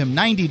 They gave him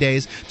 90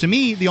 days. To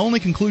me, the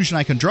only conclusion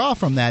I can draw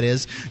from that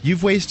is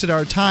you've wasted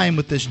our time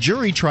with this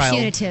jury trial.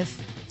 Punitive.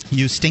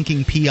 You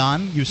stinking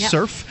peon, you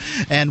serf,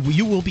 and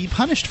you will be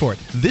punished for it.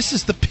 This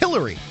is the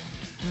pillory.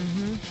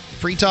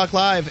 Free Talk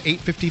Live,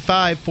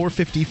 855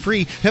 450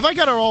 free. Have I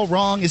got it all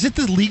wrong? Is it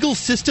the legal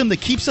system that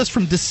keeps us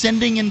from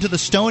descending into the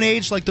Stone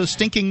Age like those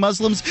stinking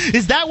Muslims?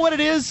 Is that what it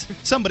is?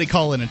 Somebody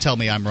call in and tell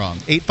me I'm wrong.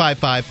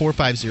 855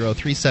 450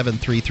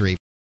 3733.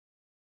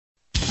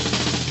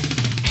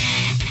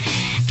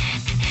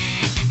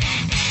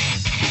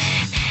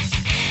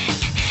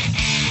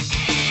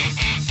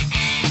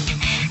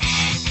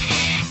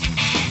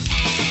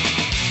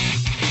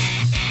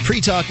 Free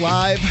Talk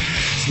Live.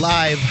 It's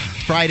live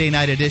Friday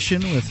night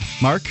edition with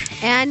Mark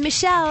and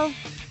Michelle.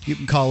 You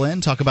can call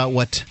in, talk about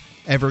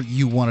whatever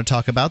you want to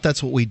talk about.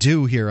 That's what we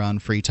do here on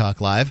Free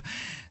Talk Live.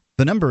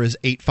 The number is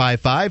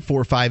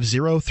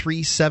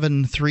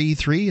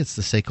 855-450-3733. It's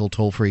the SACL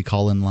toll-free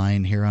call-in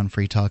line here on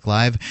Free Talk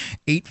Live.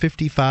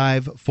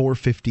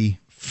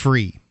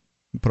 855-450-FREE.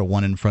 Put a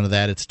 1 in front of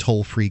that. It's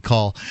toll-free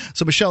call.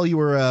 So, Michelle, you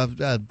were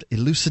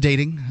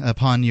elucidating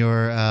upon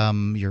your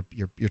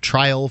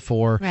trial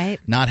for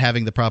not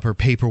having the proper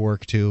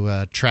paperwork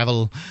to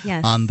travel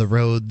on the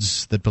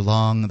roads that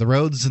belong, the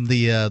roads and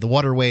the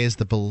waterways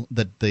that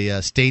the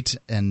state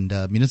and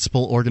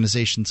municipal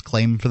organizations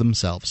claim for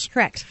themselves.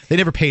 Correct. They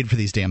never paid for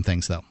these damn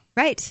things, though.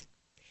 Right.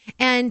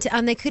 And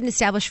they couldn't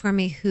establish for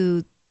me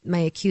who my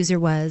accuser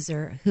was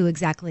or who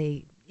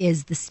exactly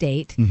is the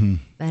state.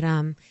 But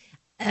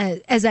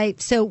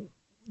so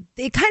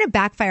it kind of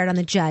backfired on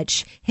the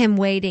judge, him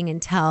waiting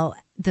until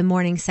the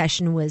morning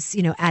session was,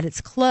 at its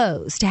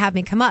close to have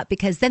me come up,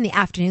 because then the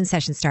afternoon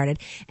session started.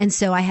 And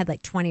so I had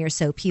like 20 or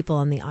so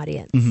people in the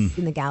audience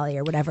in the galley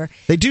or whatever.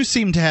 They do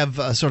seem to have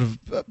sort of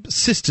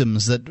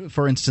systems that,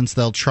 for instance,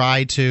 they'll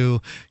try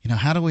to,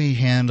 how do we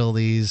handle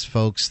these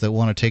folks that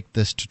want to take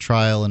this to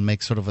trial and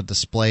make sort of a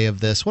display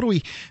of this? What do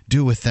we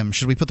do with them?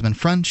 Should we put them in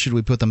front? Should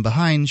we put them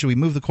behind? Should we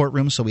move the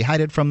courtroom so we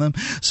hide it from them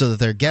so that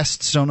their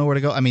guests don't know where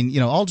to go? I mean,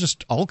 all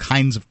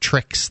kinds of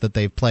tricks that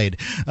they've played.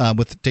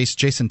 With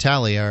Jason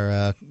Talley,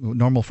 our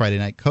normal Friday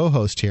night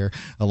co-host here,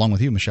 along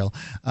with you, Michelle,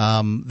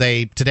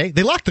 they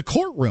locked the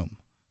courtroom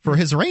for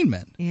his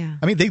arraignment. Yeah.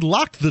 I mean, they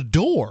locked the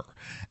door,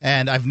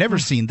 and I've never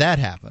seen that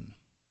happen.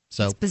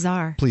 So it's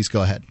bizarre. Please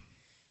go ahead.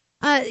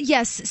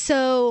 Yes.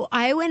 So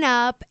I went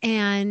up,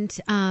 and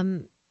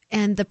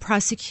the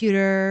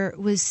prosecutor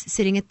was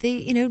sitting at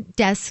the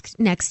desk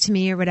next to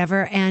me or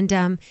whatever,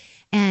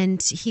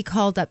 and he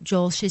called up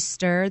Joel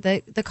Schuster,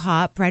 the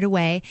cop, right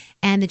away,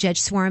 and the judge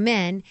swore him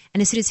in.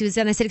 And as soon as he was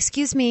done, I said,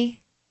 "Excuse me.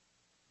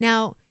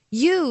 Now,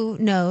 you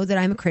know that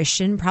I'm a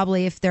Christian.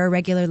 Probably if they're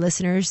regular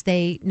listeners,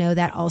 they know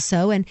that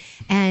also. And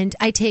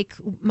I take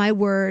my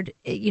word,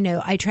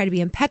 I try to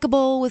be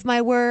impeccable with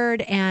my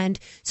word. And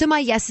so my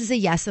yes is a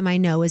yes and my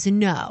no is a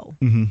no.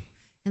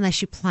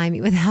 Unless you ply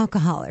me with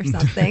alcohol or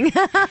something.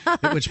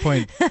 At which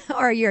point?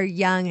 Or you're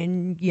young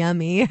and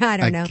yummy. I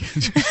don't know.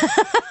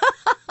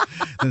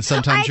 Then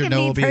sometimes your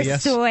no will be a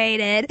yes.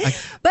 Persuaded.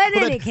 But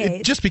in any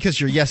case. Just because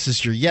your yes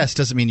is your yes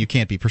doesn't mean you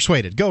can't be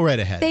persuaded. Go right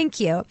ahead. Thank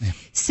you. Yeah.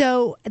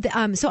 So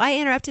I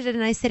interrupted it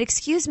and I said,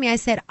 "Excuse me." I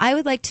said, "I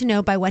would like to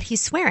know by what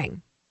he's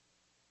swearing."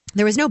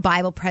 There was no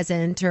Bible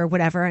present or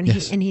whatever. And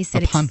he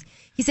said,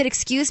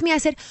 "Excuse me." I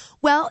said,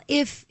 "Well,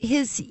 if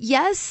his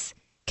yes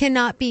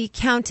cannot be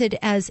counted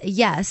as a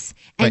yes,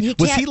 and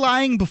was he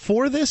lying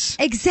before this?"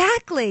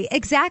 Exactly.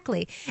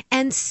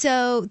 And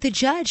so the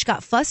judge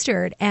got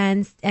flustered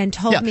and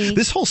told me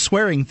this whole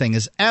swearing thing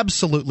is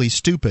absolutely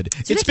stupid.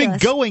 It's been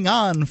going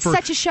on for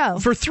such a show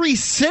for 3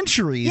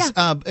 centuries.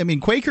 Yeah. I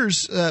mean,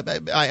 Quakers.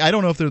 I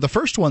don't know if they're the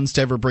first ones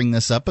to ever bring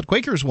this up, but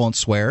Quakers won't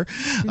swear,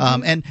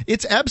 and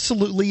it's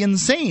absolutely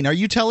insane. Are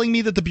you telling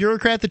me that the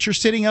bureaucrat that you're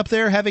sitting up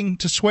there having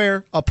to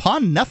swear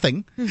upon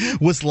nothing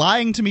was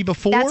lying to me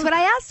before? That's what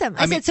I asked him.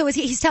 I said, so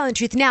he's telling the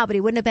truth now, but he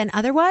wouldn't have been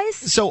otherwise?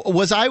 So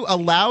was I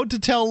allowed to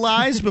tell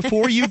lies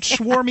before you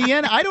swore me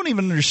in? I don't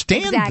even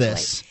understand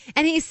this.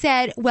 And he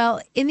said,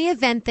 well, in the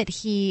event that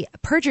he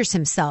perjures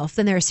himself,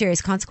 then there are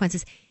serious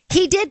consequences.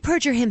 He did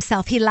perjure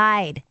himself. He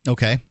lied.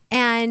 Okay.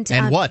 And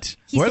what?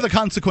 Where are the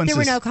consequences?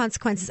 There were no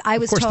consequences. I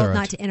was told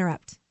not to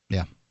interrupt.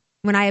 Yeah.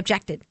 When I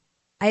objected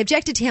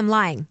to him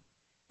lying,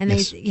 and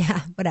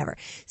whatever.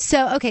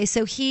 So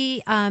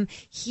he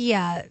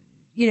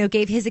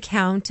gave his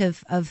account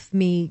of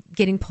me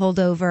getting pulled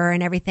over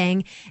and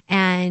everything,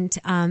 and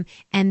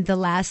the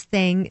last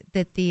thing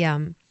that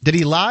did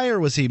he lie or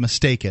was he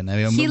mistaken? I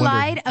mean, he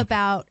lied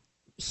about.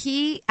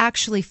 He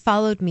actually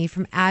followed me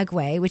from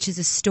Agway, which is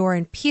a store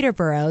in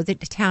Peterborough, the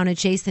town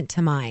adjacent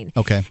to mine.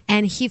 Okay.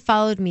 And he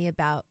followed me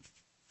about,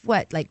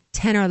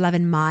 10 or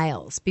 11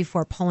 miles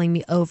before pulling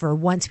me over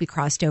once we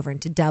crossed over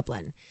into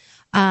Dublin.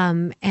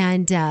 And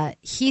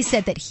he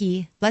said that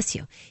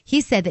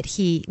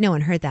no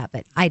one heard that,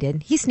 but I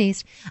did. He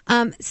sneezed.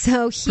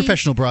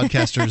 Professional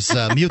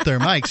broadcasters mute their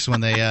mics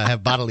when they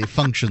have bodily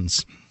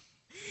functions.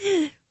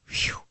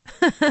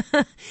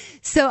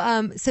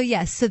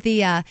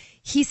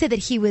 He said that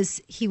he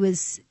was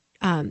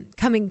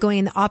going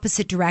in the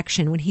opposite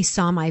direction when he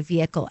saw my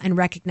vehicle and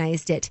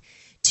recognized it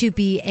to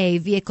be a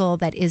vehicle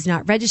that is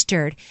not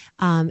registered,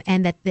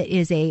 and that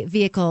is a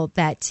vehicle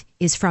that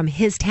is from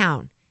his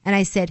town. And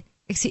I said,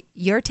 "Excuse,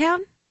 your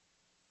town?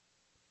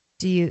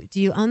 Do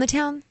you own the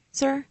town,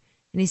 sir?"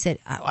 And he said,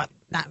 I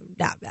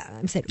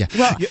said,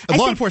 well,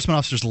 law enforcement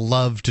officers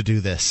love to do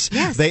this.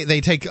 Yes.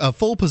 They take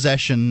full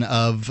possession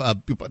of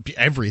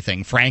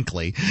everything,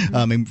 frankly.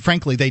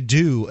 Frankly, they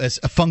do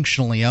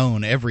functionally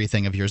own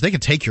everything of yours. They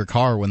can take your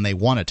car when they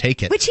want to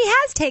take it. Which he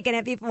has taken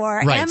it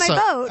before, right. and my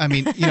boat. I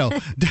mean,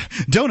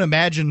 don't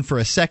imagine for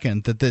a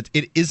second that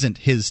it isn't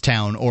his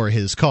town or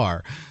his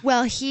car.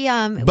 Well,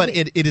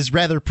 it is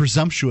rather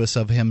presumptuous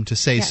of him to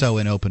say so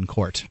in open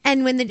court.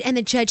 And when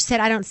the judge said,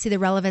 "I don't see the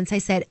relevance," I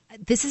said,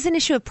 "This is an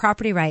issue of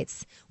property rights.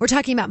 We're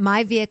talking about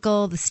my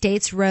vehicle, the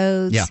state's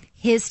roads,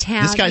 his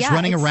town." This guy's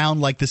running around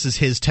like this is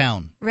his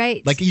town.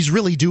 Right. Like he's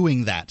really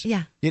doing that.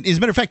 Yeah. As a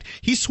matter of fact,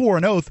 he swore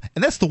an oath,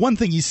 and that's the one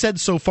thing he said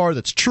so far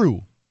that's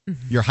true.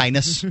 Your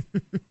Highness,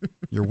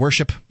 Your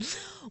Worship.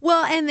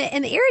 Well, and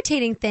the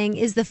irritating thing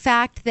is the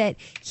fact that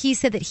he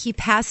said that he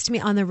passed me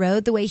on the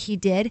road the way he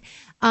did.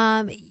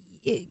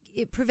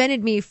 It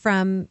prevented me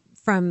from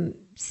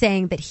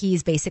saying that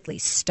he's basically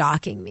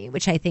stalking me,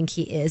 which I think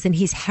he is, and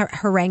he's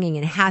haranguing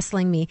and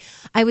hassling me.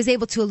 I was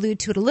able to allude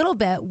to it a little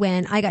bit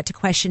when I got to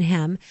question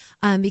him,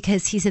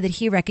 because he said that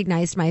he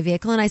recognized my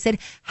vehicle, and I said,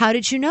 "How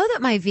did you know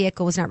that my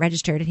vehicle was not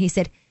registered?" And he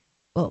said,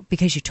 "Well,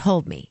 because you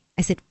told me."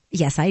 I said,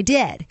 "Yes, I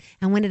did."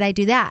 "And when did I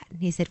do that?"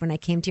 And he said, "When I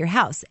came to your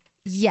house."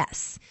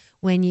 "Yes,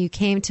 when you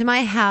came to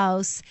my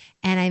house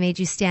and I made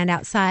you stand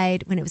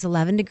outside when it was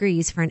 11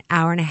 degrees for an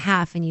hour and a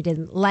half, and you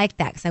didn't like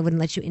that because I wouldn't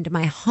let you into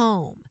my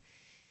home."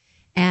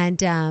 And,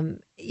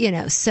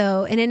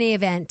 so in any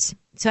event,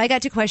 so I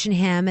got to question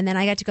him, and then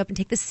I got to go up and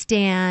take the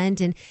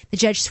stand, and the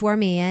judge swore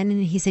me in,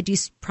 and he said, "Do you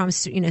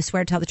promise,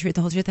 swear to tell the truth,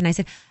 the whole truth?" And I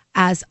said,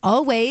 "As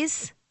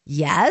always,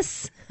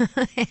 yes,"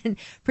 and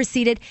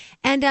proceeded.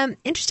 And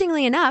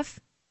interestingly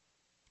enough,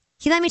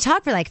 he let me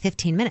talk for like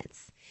 15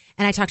 minutes.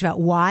 And I talked about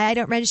why I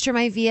don't register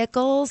my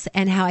vehicles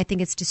and how I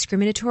think it's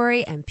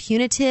discriminatory and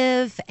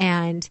punitive.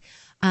 And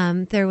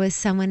there was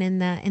someone in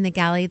the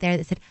galley there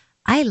that said,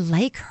 "I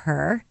like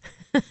her."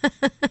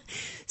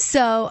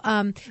 So,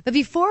 but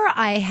before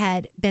I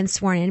had been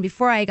sworn in,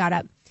 before I got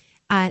up,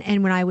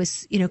 and when I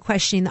was,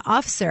 questioning the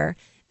officer,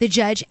 the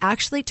judge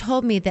actually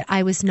told me that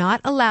I was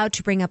not allowed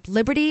to bring up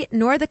liberty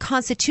nor the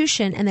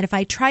Constitution, and that if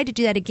I tried to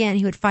do that again,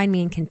 he would find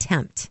me in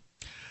contempt.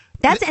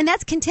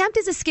 That's contempt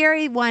is a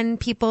scary one,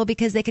 people,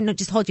 because they can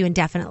just hold you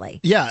indefinitely.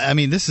 Yeah, I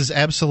mean, this is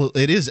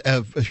absolutely, it is,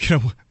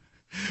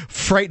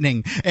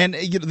 frightening. And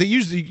they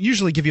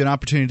usually give you an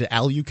opportunity to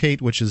allocate,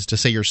 which is to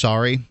say you're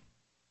sorry.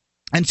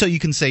 And so you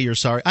can say you're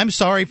sorry. "I'm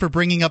sorry for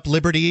bringing up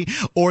liberty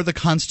or the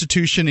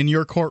Constitution in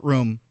your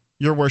courtroom,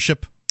 Your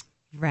Worship."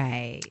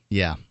 Right.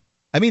 Yeah.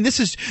 I mean,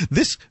 this,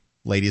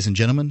 ladies and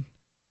gentlemen,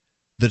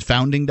 the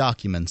founding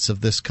documents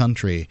of this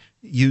country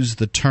use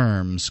the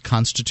terms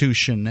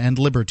Constitution and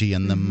liberty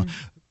in them,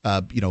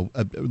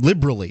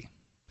 liberally.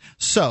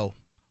 So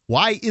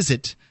why is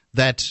it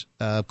that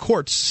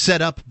courts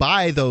set up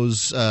by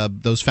those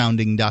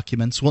founding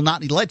documents will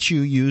not let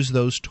you use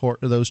those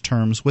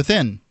terms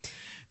within?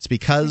 It's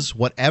because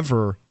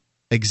whatever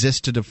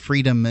existed of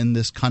freedom in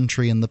this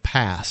country in the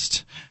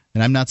past,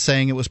 and I'm not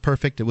saying it was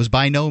perfect. It was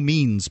by no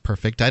means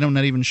perfect. I'm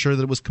not even sure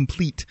that it was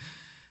complete.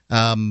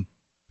 It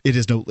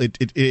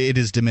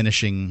is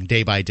diminishing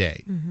day by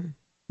day. Mm-hmm.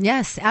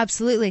 Yes,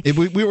 absolutely.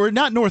 We were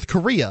not North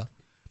Korea,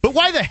 but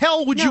why the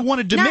hell would you want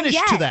to diminish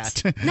to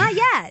that? Not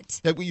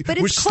yet. But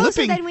it's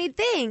closer than we'd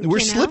think.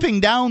 We're slipping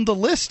down the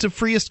list of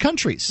freest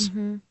countries.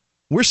 Mm-hmm.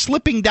 We're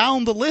slipping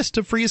down the list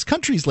of freest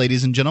countries,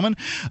 ladies and gentlemen.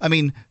 I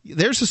mean,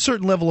 there's a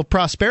certain level of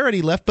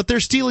prosperity left, but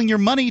they're stealing your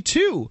money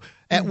too.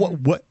 At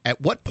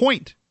what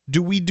point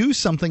do we do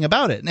something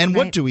about it? And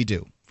what do we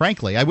do?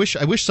 Frankly, I wish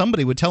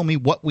somebody would tell me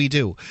what we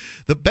do.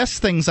 The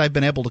best things I've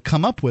been able to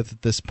come up with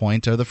at this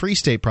point are the Free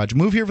State Project.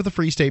 Move here for the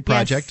Free State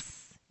Project. Yes.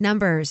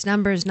 Numbers.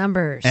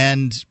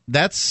 And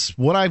that's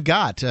what I've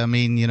got. I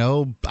mean,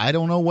 I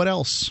don't know what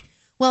else.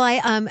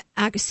 Well,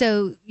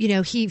 so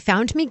he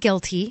found me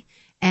guilty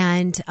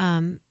and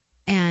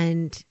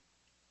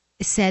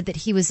said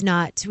that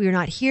we were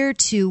not here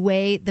to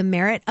weigh the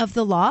merit of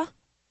the law,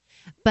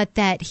 but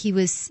that he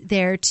was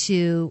there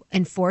to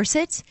enforce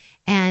it,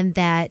 and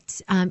that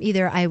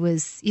either I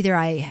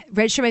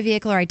registered my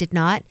vehicle or I did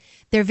not.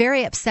 They're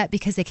very upset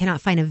because they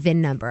cannot find a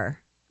VIN number.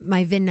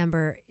 My VIN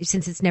number,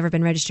 since it's never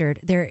been registered,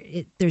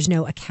 there's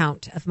no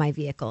account of my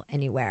vehicle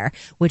anywhere,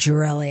 which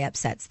really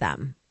upsets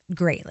them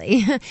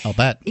greatly. I'll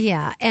bet.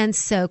 Yeah. And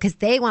so, because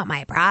they want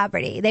my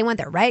property, they want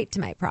the right to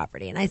my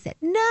property. And I said,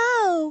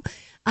 no.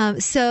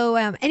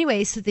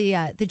 Anyway, so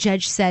the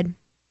judge said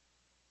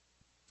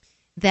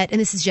that,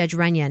 and this is Judge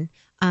Runyon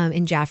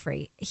in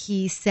Jaffrey,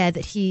 he said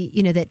that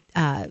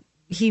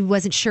he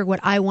wasn't sure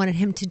what I wanted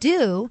him to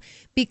do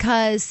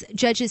because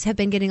judges have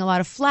been getting a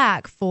lot of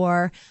flack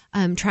for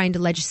trying to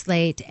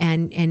legislate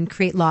and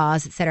create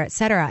laws, et cetera, et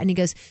cetera. And he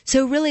goes,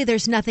 so really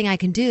there's nothing I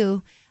can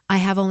do. I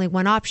have only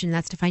one option, and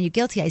that's to find you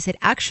guilty. I said,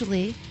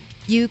 actually,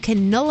 you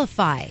can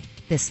nullify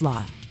this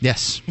law.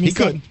 Yes, and he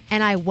said, could.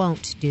 And I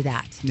won't do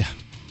that. Yeah.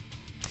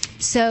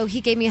 So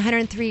he gave me a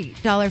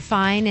 $103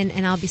 fine,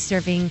 and I'll be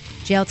serving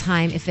jail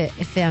time if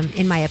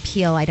in my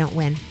appeal I don't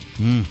win.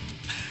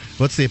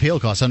 What's the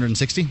appeal cost?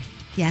 $160?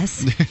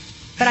 Yes.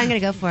 But I'm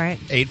going to go for it.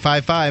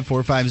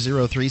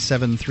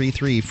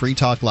 855-450-3733. Free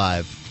Talk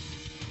Live.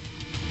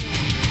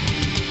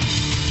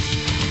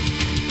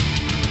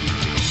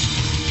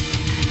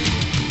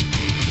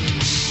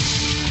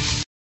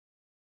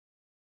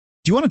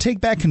 Do you want to take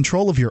back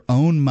control of your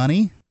own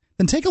money?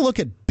 Then take a look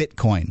at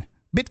Bitcoin.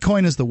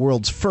 Bitcoin is the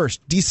world's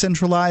first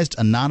decentralized,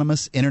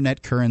 anonymous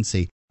internet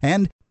currency,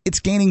 and it's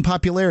gaining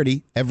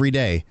popularity every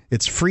day.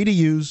 It's free to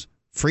use,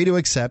 free to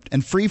accept,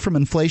 and free from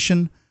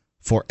inflation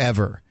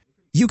forever.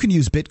 You can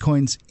use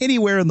Bitcoins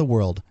anywhere in the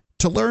world.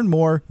 To learn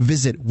more,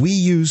 visit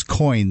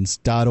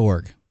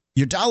weusecoins.org.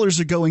 Your dollars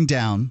are going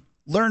down.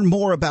 Learn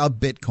more about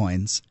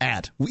Bitcoins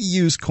at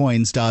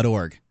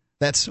weusecoins.org.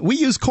 That's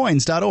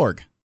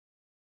weusecoins.org.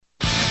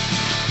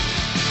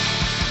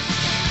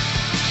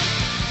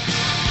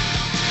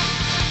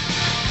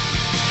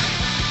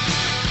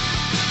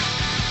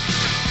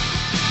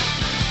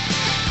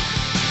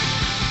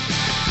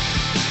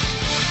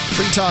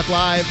 Free Talk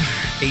Live,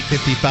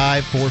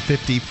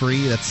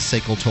 855-450-FREE. That's the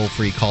SACL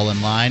toll-free call-in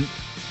line.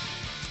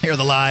 Here,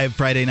 the live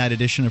Friday night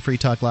edition of Free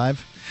Talk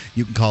Live.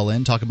 You can call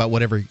in, talk about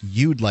whatever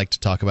you'd like to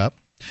talk about.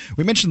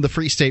 We mentioned the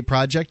Free State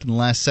Project in the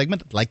last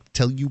segment. I'd like to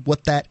tell you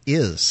what that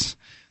is.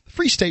 The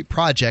Free State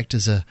Project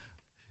is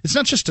it's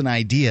not just an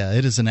idea,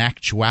 it is an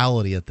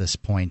actuality at this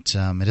point.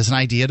 It is an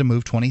idea to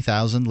move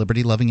 20,000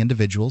 liberty-loving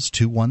individuals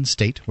to one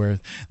state where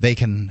they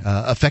can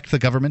affect the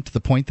government to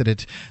the point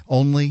that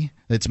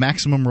its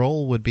maximum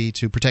role would be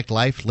to protect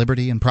life,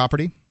 liberty, and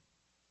property.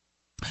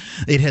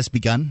 It has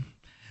begun.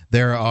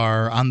 There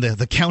are, on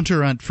the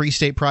counter on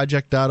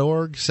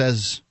freestateproject.org,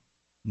 says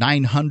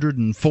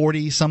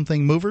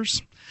 940-something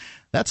movers.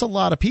 That's a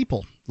lot of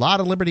people, a lot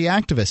of liberty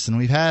activists, and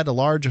we've had a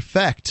large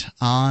effect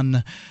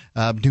on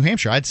New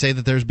Hampshire. I'd say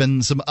that there's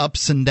been some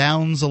ups and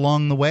downs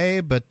along the way,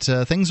 but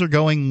things are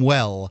going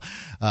well.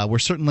 We're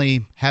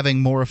certainly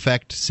having more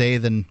effect, say,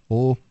 than,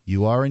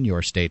 you are in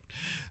your state.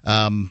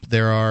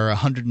 There are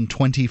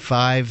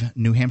 125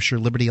 New Hampshire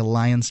Liberty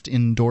Alliance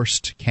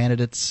endorsed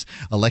candidates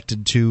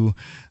elected to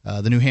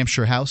the New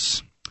Hampshire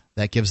House.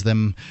 That gives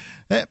them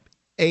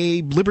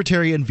a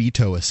libertarian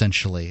veto,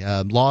 essentially.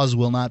 Laws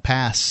will not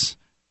pass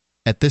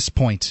at this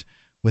point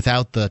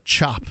without the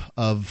chop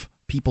of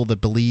people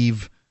that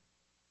believe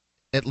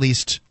at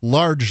least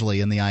largely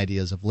in the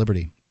ideas of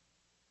liberty.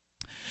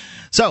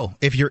 So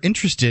if you're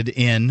interested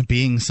in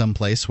being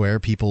someplace where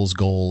people's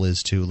goal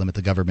is to limit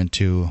the government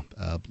to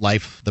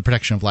the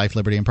protection of life,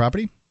 liberty, and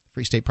property,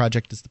 Free State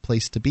Project is the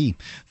place to be.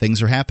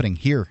 Things are happening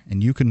here,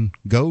 and you can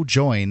go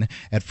join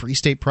at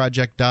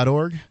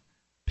freestateproject.org.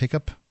 Pick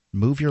up,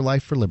 move your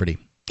life for liberty.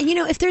 And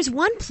if there's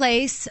one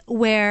place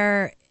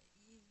where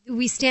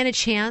we stand a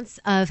chance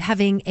of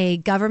having a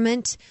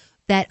government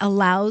that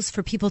allows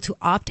for people to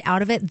opt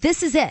out of it,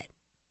 this is it.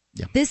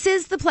 Yeah. This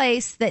is the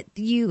place that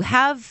you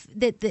have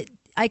that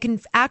I can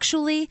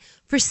actually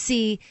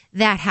foresee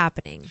that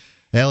happening.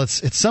 Well,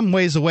 it's some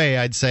ways away,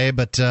 I'd say,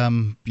 but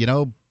if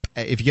you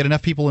get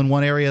enough people in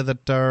one area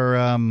that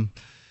are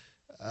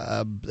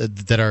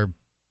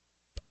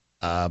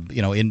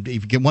if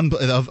you get one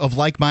of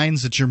like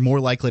minds, that you're more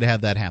likely to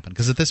have that happen.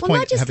 Because at this point,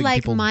 not just having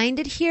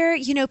like-minded here.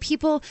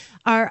 People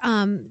are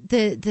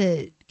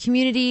the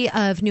community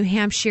of New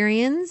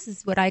Hampshireans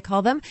is what I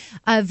call them,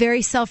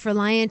 very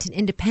self-reliant and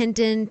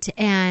independent,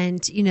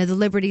 and the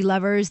liberty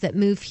lovers that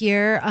move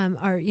here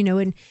are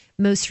in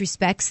most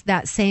respects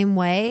that same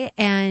way.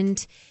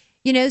 And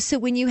so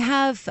when you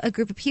have a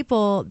group of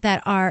people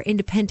that are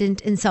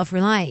independent and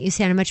self-reliant, you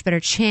stand a much better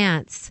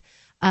chance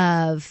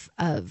of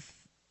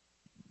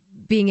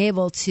being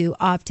able to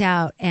opt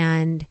out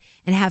and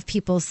have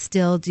people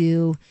still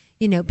do,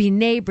 be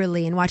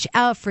neighborly and watch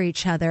out for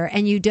each other.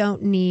 And you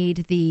don't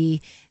need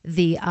the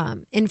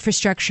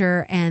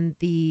infrastructure and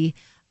the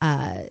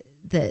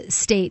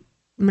state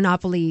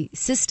monopoly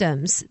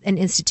systems and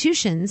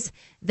institutions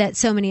that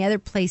so many other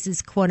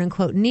places, quote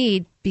unquote,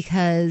 need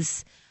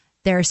because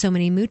there are so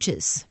many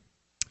mooches.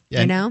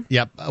 You know?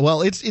 Yep.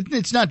 Well,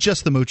 it's not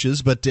just the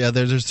mooches, but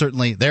there's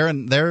certainly they're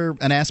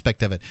an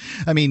aspect of it.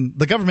 I mean,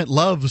 the government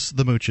loves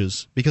the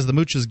mooches because the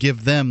mooches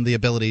give them the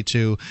ability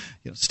to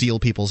steal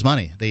people's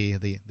money,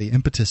 the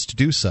impetus to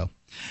do so.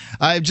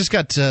 I've just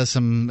got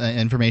some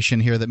information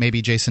here that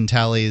maybe Jason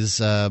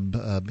Talley's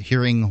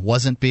hearing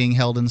wasn't being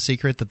held in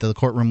secret, that the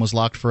courtroom was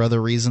locked for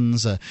other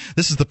reasons.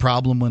 This is the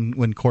problem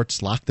when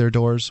courts lock their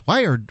doors.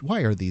 Why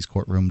are these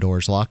courtroom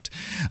doors locked?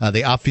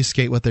 They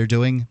obfuscate what they're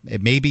doing.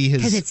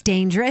 Because it's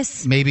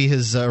dangerous. Maybe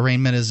his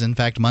arraignment is in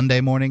fact Monday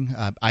morning.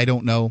 I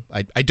don't know.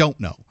 I don't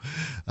know.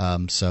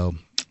 So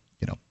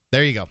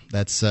there you go.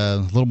 That's a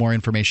little more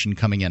information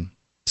coming in.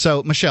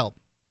 So Michelle.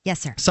 Yes,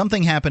 sir.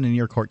 Something happened in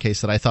your court case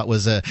that I thought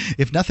was,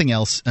 if nothing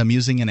else,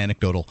 amusing and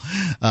anecdotal.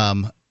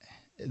 There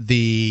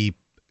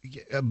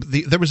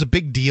was a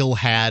big deal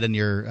had in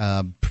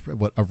your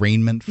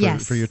arraignment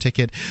for your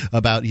ticket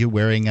about you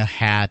wearing a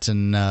hat,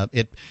 and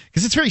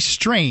because it's very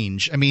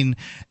strange. I mean,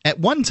 at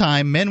one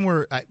time, men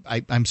were.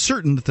 I'm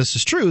certain that this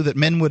is true, that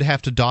men would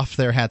have to doff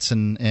their hats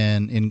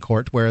in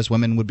court, whereas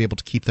women would be able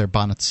to keep their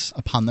bonnets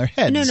upon their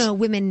heads. No,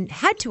 women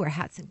had to wear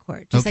hats in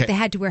court, just like they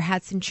had to wear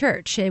hats in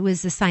church. It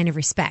was a sign of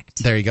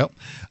respect. There you go.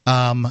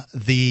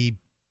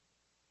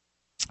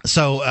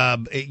 So,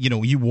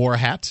 you wore a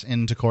hat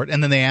into court,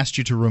 and then they asked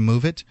you to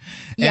remove it.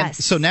 Yes.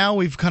 And so now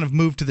we've kind of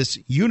moved to this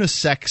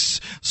unisex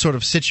sort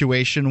of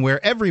situation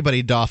where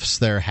everybody doffs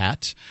their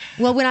hat.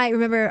 Well, when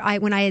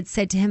I had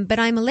said to him, "But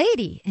I'm a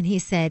lady," and he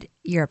said,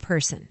 "You're a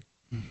person."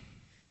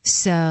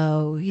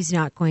 So he's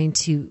not going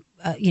to,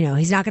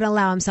 he's not going to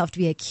allow himself to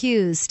be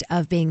accused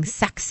of being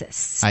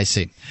sexist. I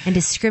see. And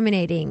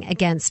discriminating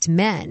against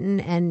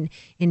men and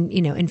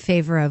in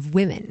favor of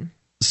women.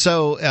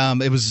 So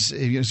it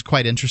was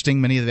quite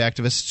interesting. Many of the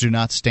activists do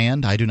not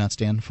stand. I do not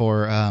stand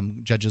for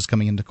judges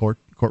coming into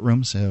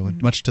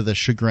courtrooms, much to the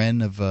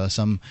chagrin of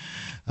some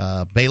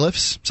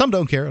bailiffs. Some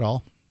don't care at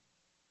all.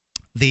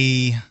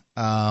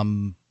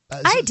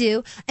 I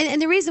do.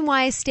 And the reason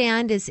why I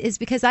stand is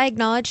because I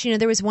acknowledge,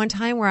 there was one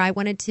time where I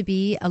wanted to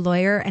be a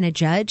lawyer and a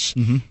judge.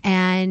 Mm-hmm.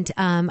 And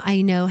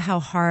I know how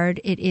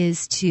hard it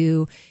is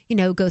to,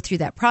 go through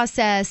that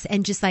process.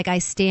 And just like I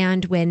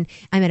stand when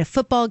I'm at a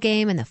football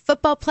game and the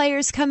football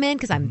players come in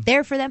because I'm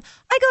there for them,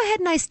 I go ahead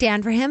and I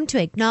stand for him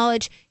to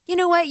acknowledge, you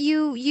know what,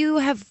 you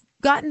have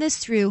gotten this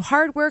through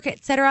hard work,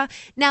 etc.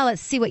 Now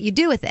let's see what you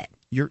do with it.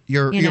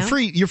 You're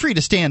free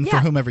to stand for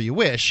whomever you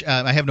wish.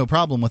 I have no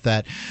problem with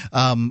that.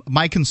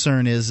 My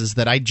concern is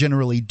that I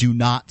generally do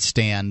not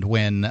stand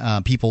when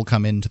people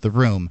come into the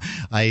room.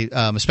 I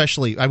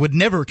would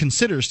never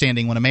consider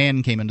standing when a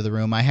man came into the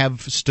room. I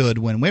have stood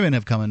when women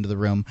have come into the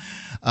room,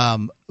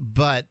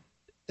 but.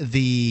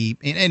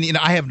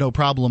 I have no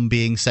problem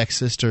being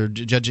sexist or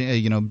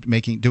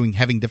judging,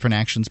 having different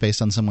actions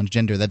based on someone's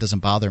gender. That doesn't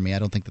bother me. I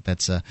don't think that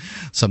that's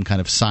some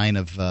kind of sign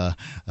of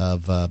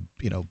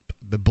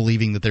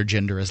believing that their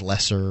gender is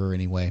lesser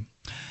anyway.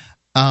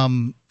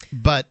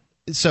 But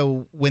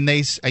so when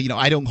they,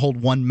 I don't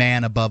hold one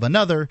man above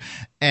another,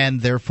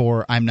 and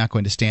therefore I'm not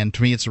going to stand.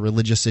 To me, it's a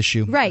religious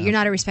issue. Right, you're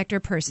not a respecter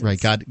of persons.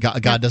 Right,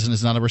 God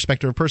is not a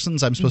respecter of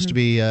persons. I'm supposed to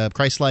be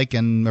Christ-like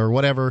or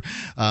whatever.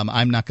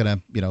 I'm not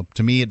going to.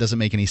 To me, it doesn't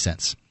make any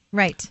sense.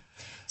 Right.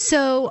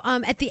 So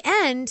at the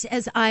end,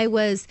 as I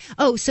was,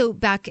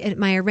 back at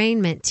my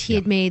arraignment, he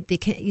had made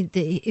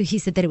he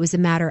said that it was a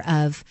matter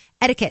of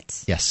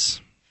etiquette. Yes.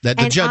 The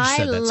judge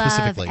said that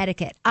specifically. I love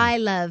etiquette. I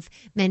love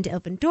men to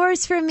open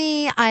doors for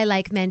me. I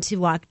like men to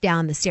walk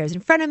down the stairs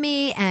in front of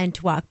me and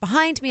to walk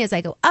behind me as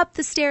I go up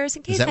the stairs.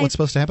 In case is that what's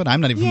supposed to happen? I'm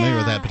not even familiar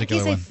with that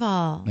particular one. In case I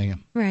fall. There you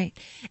go. Right.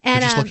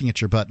 And just looking at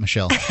your butt,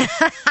 Michelle.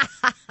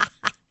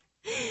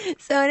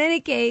 So in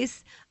any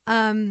case,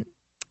 so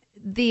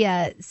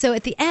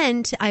at the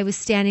end, I was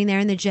standing there,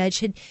 and the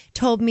judge had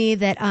told me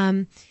that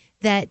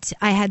that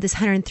I had this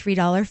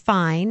 $103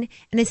 fine,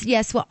 and I said,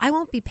 "Yes, well, I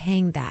won't be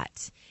paying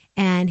that."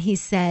 And he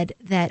said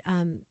that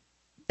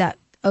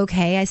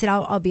okay. I said,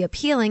 I'll be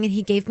appealing, and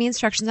he gave me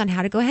instructions on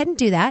how to go ahead and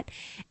do that.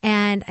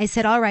 And I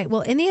said, all right, well,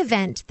 in the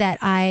event that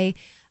I,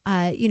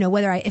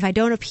 if I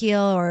don't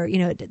appeal or,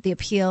 the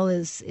appeal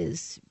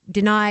is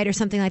denied or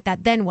something like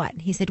that, then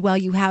what? He said, well,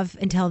 you have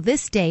until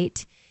this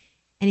date.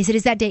 And he said,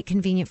 is that date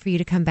convenient for you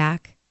to come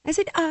back? I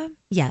said,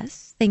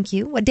 yes, thank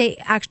you. What day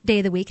of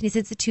the week? And he said,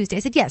 it's a Tuesday. I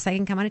said, yes, I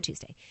can come on a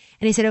Tuesday.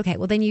 And he said, okay,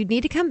 well, then you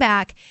need to come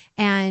back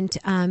and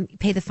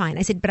pay the fine.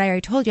 I said, but I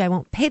already told you I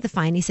won't pay the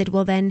fine. He said,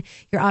 well, then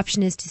your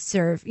option is to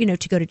serve,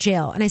 to go to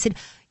jail. And I said,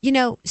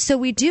 so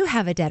we do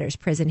have a debtor's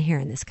prison here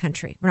in this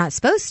country. We're not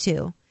supposed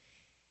to.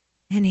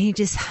 And he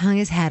just hung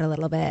his head a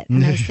little bit.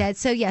 And I said,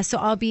 so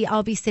I'll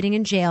be sitting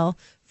in jail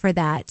for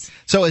that.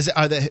 So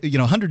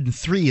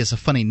 103 is a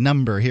funny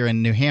number. Here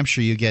in New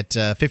Hampshire, you get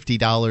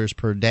 $50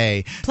 per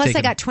day. Plus,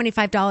 I got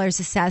 $25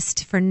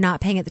 assessed for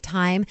not paying at the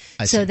time.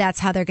 So that's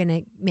how they're going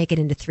to make it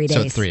into 3 days.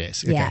 So it's 3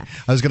 days. Okay. Yeah.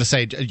 I was going to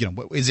say,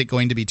 is it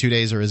going to be 2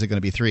 days or is it going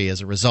to be 3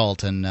 as a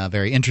result? And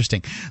very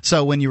interesting.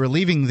 So when you were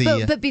leaving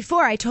the... But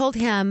before I told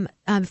him,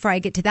 before I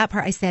get to that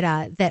part, I said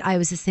that I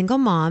was a single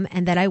mom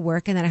and that I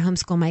work and that I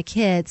homeschool my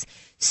kids.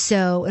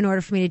 So in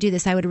order for me to do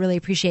this, I would really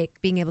appreciate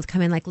being able to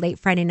come in like late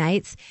Friday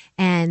nights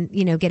and,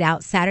 get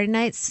out Saturday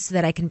nights so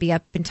that I can be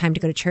up in time to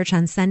go to church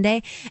on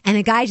Sunday. And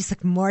the guy just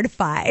looked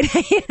mortified.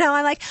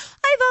 I'm like,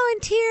 I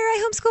volunteer,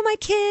 I homeschool my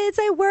kids,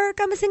 I work,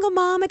 I'm a single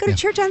mom, I go to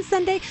church on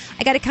Sunday.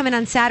 I got to come in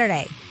on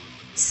Saturday.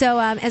 So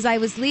as I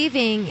was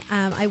leaving,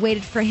 I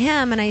waited for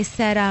him and I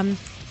said,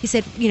 he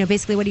said,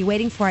 basically, what are you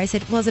waiting for? I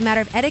said, well, as a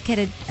matter of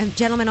etiquette, a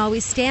gentleman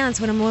always stands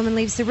when a woman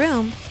leaves the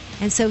room.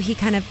 And so he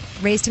kind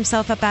of raised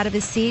himself up out of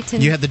his seat.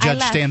 And you had the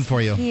judge stand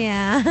for you.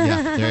 Yeah.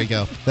 Yeah, there you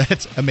go.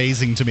 That's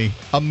amazing to me.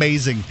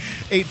 Amazing.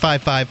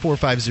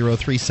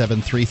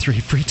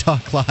 855-450-3733. Free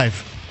Talk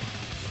Live.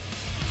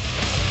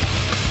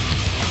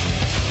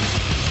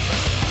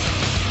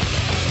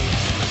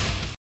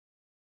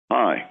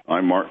 Hi,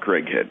 I'm Mark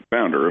Craighead,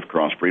 founder of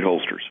Crossbreed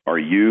Holsters. Are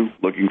you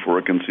looking for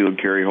a concealed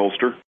carry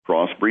holster?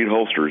 Crossbreed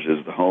Holsters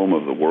is the home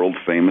of the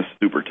world-famous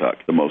Super Tuck,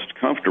 the most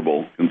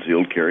comfortable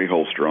concealed carry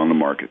holster on the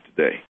market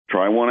today.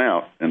 Try one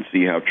out and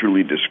see how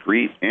truly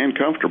discreet and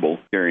comfortable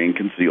carrying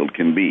concealed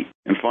can be,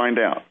 and find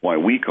out why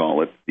we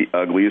call it the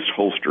ugliest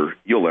holster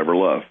you'll ever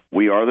love.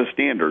 We are the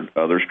standard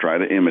others try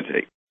to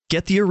imitate.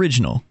 Get the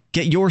original.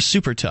 Get your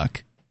Super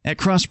Tuck at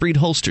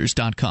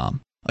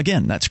crossbreedholsters.com.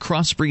 Again, that's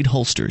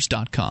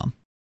crossbreedholsters.com.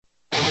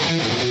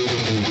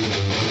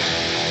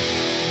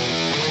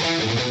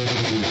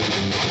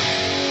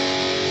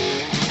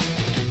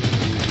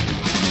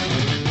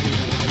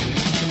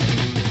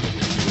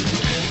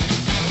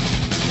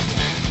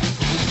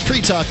 Free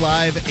Talk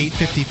Live,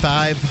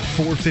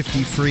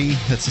 855-450-FREE.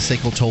 That's the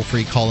SACL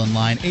toll-free call-in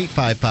line,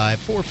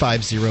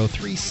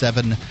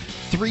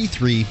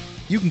 855-450-3733.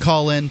 You can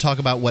call in, talk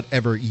about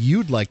whatever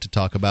you'd like to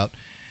talk about.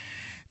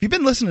 If you've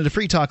been listening to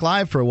Free Talk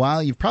Live for a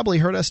while, you've probably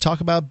heard us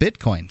talk about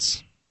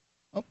Bitcoins.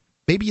 Well,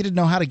 maybe you didn't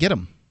know how to get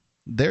them.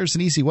 There's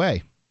an easy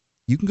way.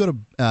 You can go to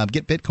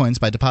get Bitcoins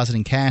by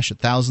depositing cash at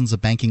thousands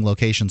of banking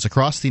locations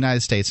across the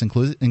United States,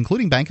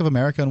 including Bank of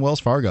America and Wells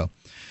Fargo.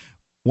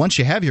 Once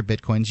you have your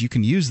Bitcoins, you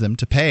can use them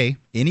to pay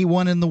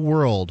anyone in the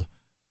world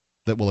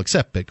that will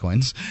accept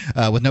Bitcoins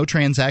with no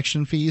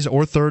transaction fees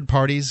or third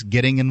parties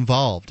getting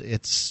involved.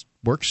 It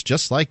works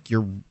just like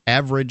your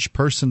average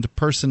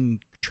person-to-person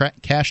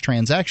cash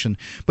transaction,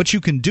 but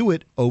you can do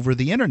it over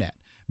the Internet.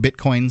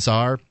 Bitcoins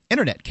are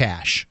Internet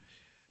cash.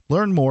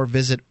 Learn more,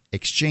 visit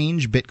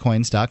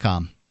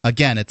exchangebitcoins.com.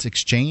 Again, it's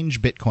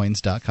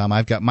exchangebitcoins.com.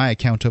 I've got my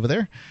account over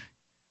there.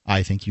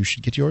 I think you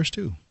should get yours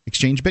too.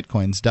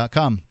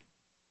 exchangebitcoins.com.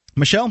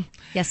 Michelle?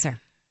 Yes,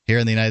 sir. Here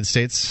in the United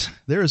States,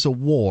 there is a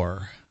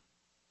war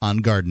on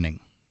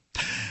gardening.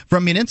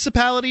 From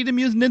municipality to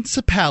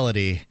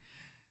municipality,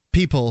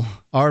 people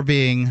are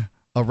being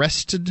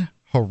arrested,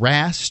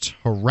 harassed,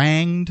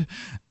 harangued,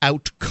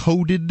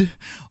 outcoded,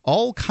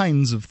 all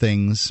kinds of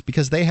things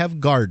because they have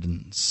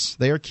gardens.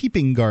 They are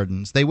keeping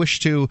gardens. They wish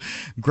to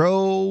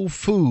grow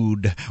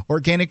food,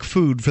 organic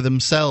food for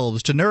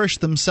themselves, to nourish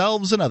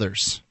themselves and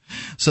others,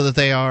 so that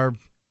they are,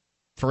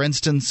 for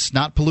instance,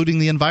 not polluting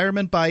the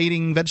environment by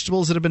eating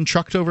vegetables that have been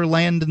trucked over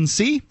land and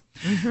sea.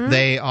 Mm-hmm.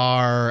 They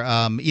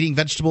are eating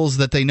vegetables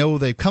that they know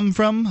they've come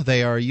from.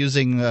 They are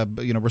using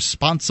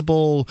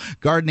responsible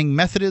gardening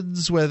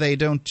methods where they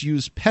don't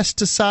use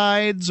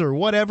pesticides or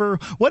whatever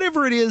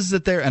it is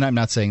that they're. And I'm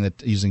not saying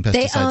that using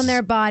pesticides. They own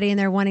their body and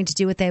they're wanting to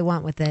do what they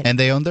want with it. And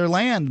they own their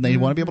land and they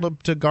want to be able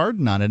to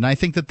garden on it. And I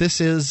think that this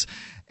is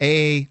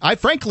I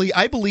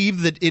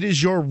believe that it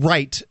is your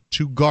right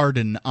to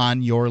garden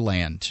on your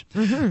land.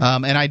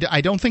 Mm-hmm. And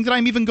I don't think that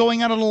I'm even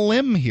going out on a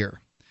limb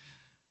here.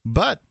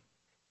 But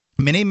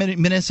many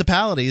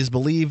municipalities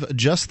believe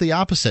just the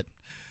opposite.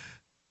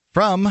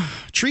 From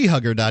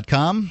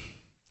treehugger.com,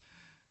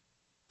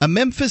 a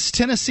Memphis,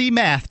 Tennessee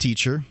math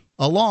teacher,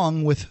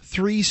 along with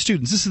 3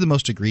 students, this is the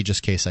most egregious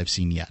case I've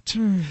seen yet,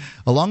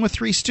 along with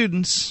 3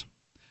 students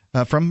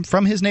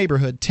from his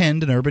neighborhood,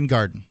 tend an urban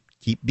garden,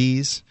 keep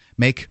bees,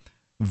 make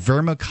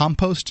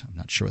vermicompost, I'm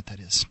not sure what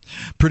that is,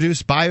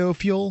 produce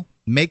biofuel,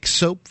 make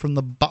soap from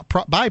the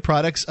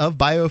byproducts of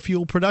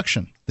biofuel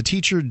production. The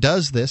teacher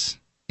does this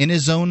in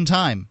his own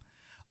time,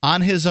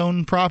 on his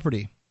own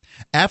property,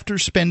 after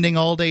spending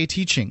all day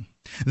teaching.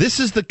 This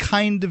is the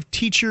kind of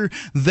teacher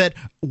that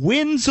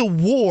wins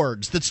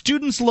awards that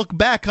students look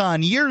back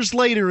on years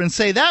later and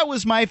say, that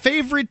was my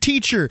favorite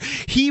teacher.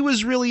 He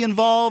was really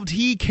involved.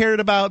 He cared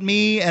about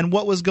me and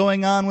what was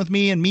going on with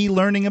me and me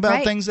learning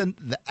about things.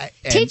 And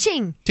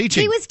teaching.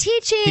 He was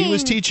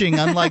teaching,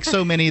 unlike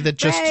so many that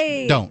just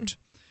don't.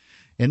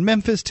 In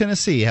Memphis,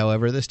 Tennessee,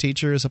 however, this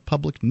teacher is a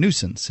public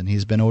nuisance, and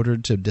he's been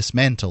ordered to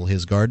dismantle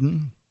his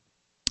garden.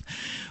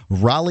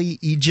 Raleigh,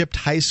 Egypt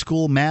High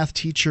School math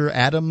teacher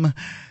Adam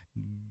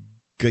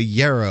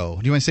Guerrero.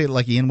 Do you want to say it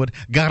like Ian would?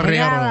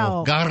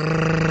 Guerrero.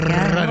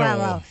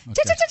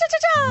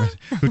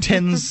 Who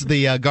tends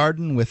the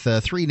garden with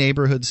 3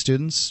 neighborhood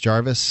students,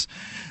 Jarvis,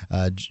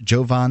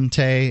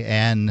 Jovante,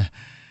 and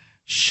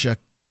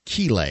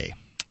Shaquille.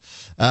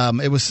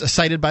 It was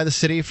cited by the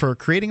city for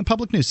creating a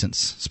public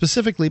nuisance,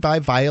 specifically by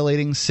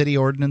violating City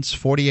Ordinance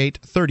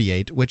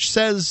 4838, which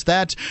says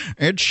that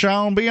it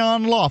shall be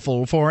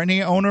unlawful for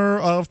any owner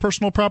of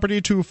personal property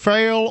to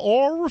fail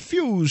or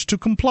refuse to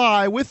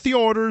comply with the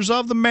orders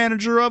of the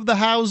manager of the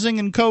housing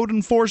and code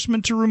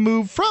enforcement to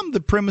remove from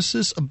the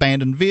premises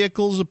abandoned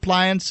vehicles,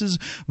 appliances,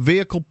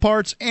 vehicle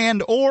parts,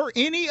 and or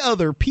any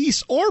other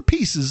piece or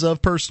pieces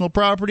of personal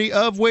property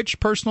of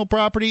which personal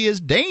property is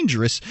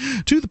dangerous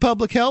to the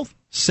public health,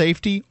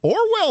 safety, or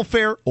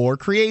welfare, or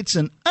creates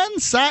an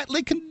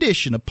unsightly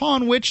condition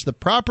upon which the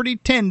property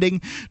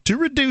tending to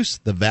reduce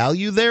the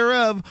value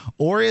thereof,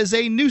 or is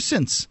a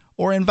nuisance,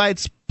 or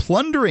invites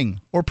plundering,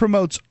 or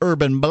promotes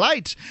urban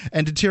blight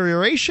and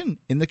deterioration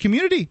in the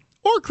community,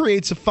 or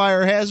creates a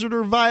fire hazard,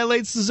 or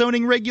violates the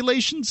zoning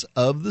regulations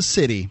of the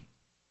city.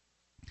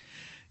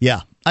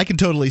 Yeah, I can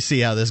totally see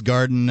how this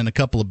garden and a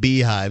couple of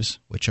beehives,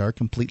 which are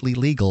completely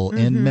legal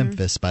in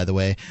Memphis, by the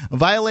way,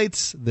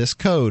 violates this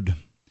code.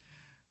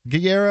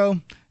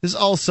 Guerrero is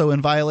also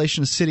in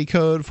violation of City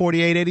Code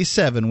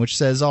 4887, which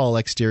says all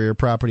exterior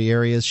property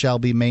areas shall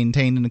be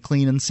maintained in a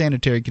clean and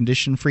sanitary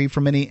condition, free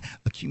from any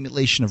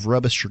accumulation of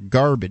rubbish or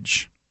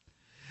garbage.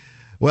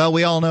 Well,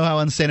 we all know how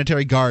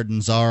unsanitary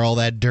gardens are, all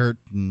that dirt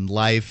and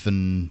life,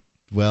 and,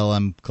 well,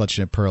 I'm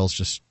clutching at pearls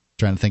just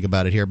trying to think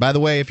about it here. By the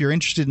way, if you're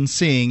interested in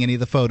seeing any of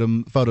the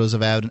photos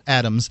of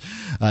Adams,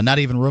 not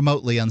even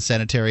remotely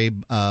unsanitary,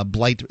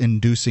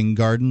 blight-inducing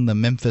garden, the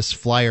Memphis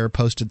Flyer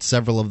posted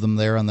several of them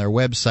there on their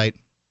website.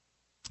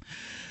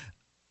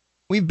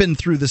 We've been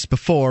through this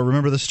before.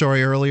 Remember the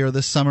story earlier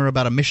this summer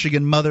about a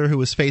Michigan mother who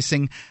was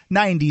facing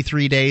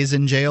 93 days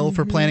in jail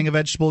for planting a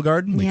vegetable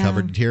garden? We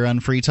covered it here on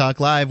Free Talk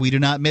Live. We do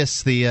not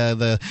miss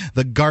the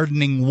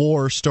gardening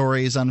war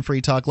stories on Free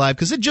Talk Live,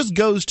 because it just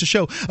goes to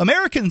show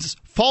Americans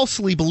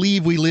falsely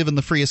believe we live in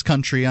the freest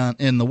country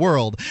in the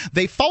world.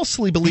 They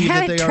falsely believe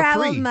that they are free. Haven't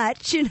traveled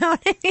much, you know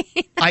what I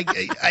mean?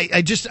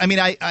 I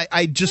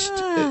just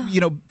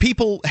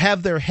people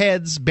have their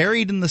heads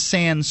buried in the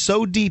sand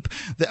so deep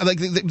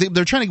that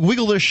they're trying to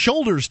wiggle their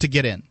shoulders to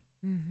get in.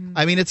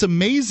 I mean, it's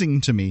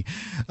amazing to me.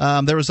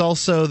 There was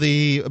also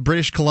the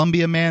British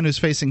Columbia man who's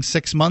facing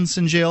 6 months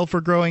in jail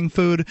for growing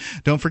food.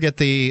 Don't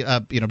forget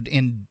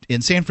in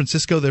San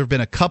Francisco, there have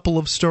been a couple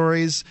of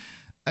stories.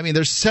 I mean,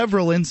 there's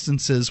several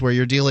instances where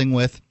you're dealing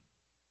with,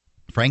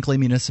 frankly,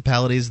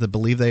 municipalities that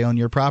believe they own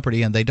your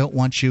property and they don't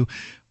want you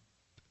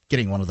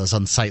getting one of those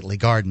unsightly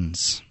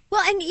gardens.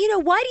 Well, and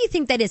why do you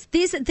think that is?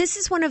 This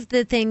is one of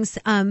the things,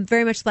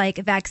 very much like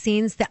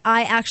vaccines, that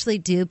I actually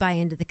do buy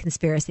into the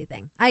conspiracy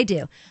thing. I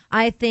do.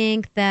 I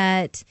think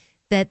that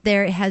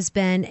there has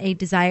been a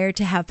desire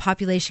to have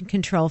population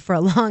control for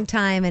a long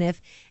time, and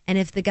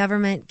if the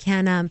government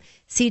can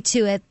see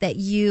to it that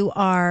you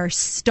are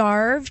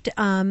starved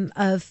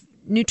of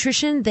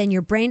nutrition, then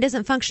your brain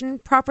doesn't function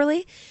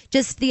properly.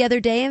 Just the other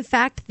day, in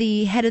fact,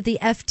 the head of the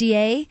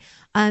FDA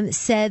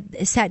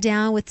sat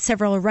down with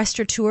several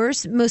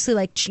restaurateurs, mostly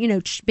like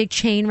big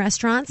chain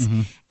restaurants,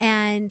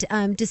 and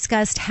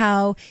discussed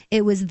how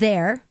it was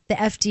the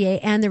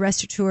FDA and the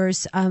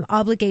restaurateurs'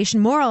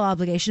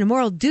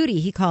 moral duty,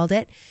 he called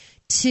it,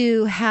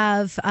 to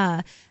have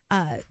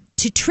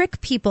to trick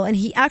people, and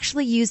he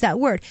actually used that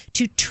word,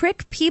 to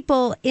trick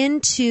people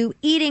into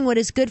eating what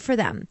is good for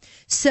them.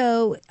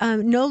 So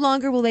no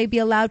longer will they be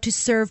allowed to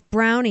serve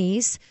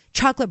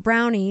chocolate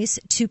brownies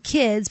to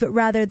kids, but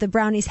rather the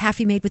brownies have to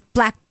be made with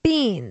black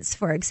beans,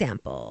 for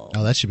example.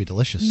 Oh, that should be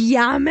delicious.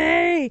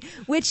 Yummy!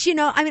 Which,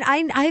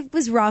 I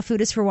was raw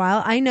foodist for a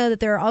while. I know that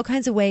there are all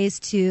kinds of ways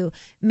to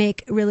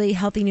make really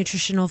healthy,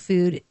 nutritional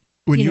food.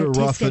 When you were a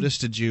raw foodist,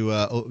 did you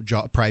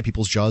pry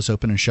people's jaws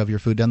open and shove your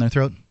food down their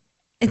throat?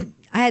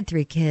 I had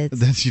 3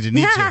 kids. You didn't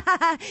need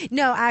to.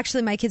 No,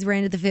 actually, my kids were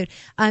into the food.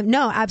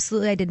 No,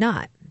 absolutely, I did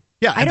not.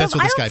 Yeah, and that's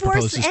what this guy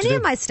proposes to do. I don't force any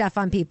of my stuff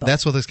on people.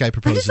 That's what this guy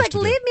proposes to do. I'm just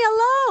like, leave me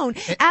alone.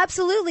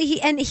 Absolutely.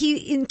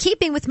 He, in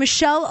keeping with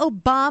Michelle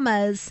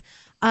Obama's,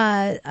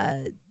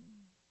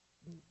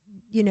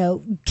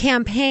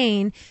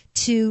 campaign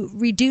to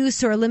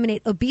reduce or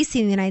eliminate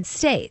obesity in the United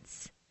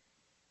States.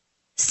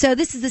 So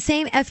this is the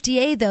same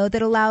FDA, though,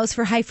 that allows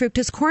for high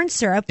fructose corn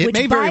syrup, which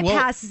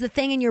bypasses the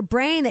thing in your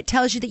brain that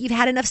tells you that you've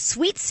had enough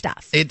sweet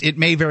stuff. It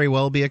may very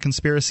well be a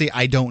conspiracy.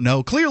 I don't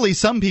know. Clearly,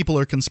 some people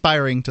are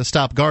conspiring to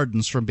stop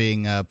gardens from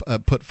being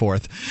put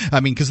forth.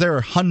 I mean, because there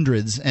are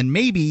hundreds and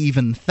maybe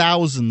even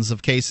thousands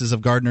of cases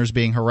of gardeners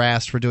being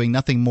harassed for doing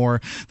nothing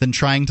more than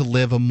trying to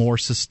live a more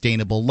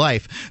sustainable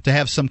life, to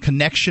have some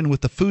connection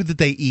with the food that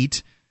they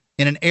eat,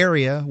 in an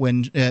area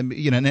when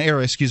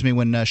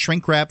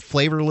shrink-wrapped,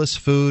 flavorless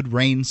food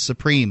reigns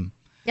supreme.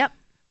 Yep.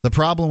 The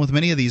problem with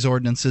many of these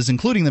ordinances,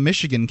 including the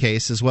Michigan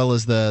case as well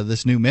as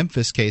this new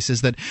Memphis case,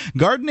 is that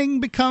gardening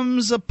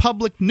becomes a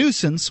public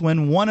nuisance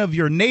when one of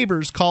your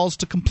neighbors calls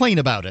to complain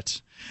about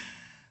it.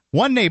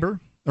 One neighbor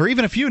or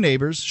even a few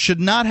neighbors, should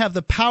not have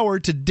the power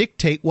to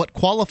dictate what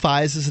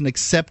qualifies as an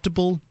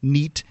acceptable,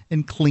 neat,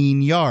 and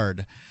clean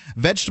yard.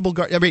 Vegetable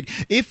garden. I mean,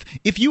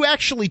 if you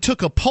actually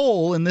took a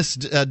poll in this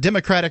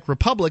democratic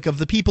republic of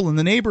the people in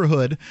the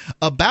neighborhood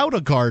about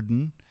a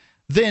garden,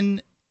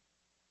 then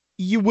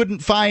you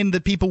wouldn't find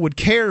that people would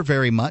care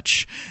very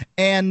much.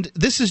 And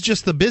this is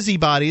just the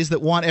busybodies that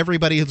want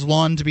everybody's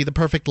lawn to be the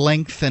perfect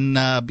length and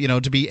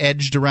to be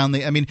edged around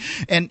the. I mean,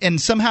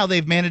 and somehow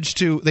they've managed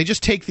to. They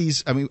just take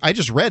these. I mean, I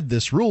just read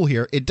this rule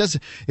here.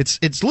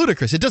 It's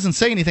ludicrous. It doesn't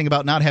say anything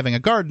about not having a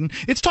garden.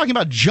 It's talking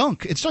about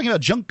junk. It's talking about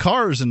junk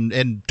cars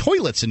and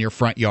toilets in your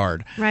front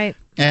yard. Right.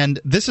 And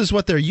this is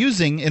what they're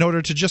using in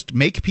order to just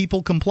make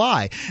people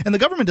comply. And the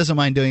government doesn't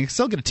mind doing it.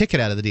 They'll get a ticket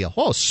out of the deal.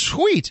 Oh,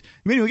 sweet.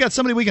 I mean, we got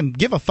somebody we can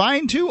give a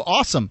fine to?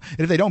 Awesome.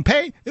 And if they don't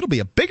pay, it'll be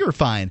a bigger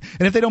fine.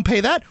 And if they don't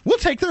pay that, we'll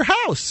take their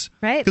house.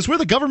 Right. Because we're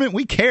the government.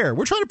 We care.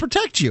 We're trying to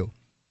protect you.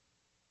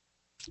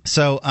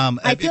 So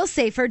I feel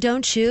safer,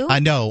 don't you? I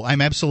know.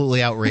 I'm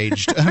absolutely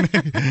outraged.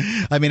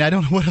 I mean, I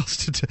don't know what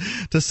else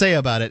to say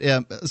about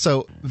it.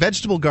 So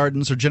vegetable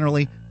gardens are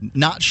generally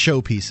not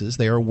showpieces.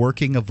 They are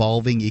working,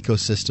 evolving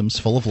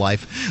ecosystems full of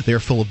life. They are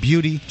full of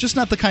beauty, just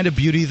not the kind of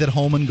beauty that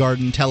Home and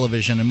Garden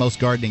Television and most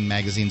gardening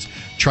magazines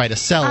try to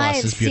sell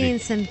us as beauty.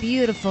 I've seen some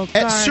beautiful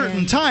gardens. At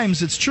certain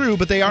times, it's true,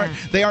 but they aren't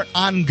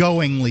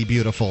ongoingly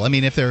beautiful. I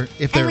mean, if they're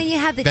and when you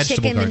have the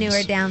chicken gardens,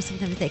 manure down,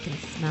 sometimes they can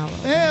smell.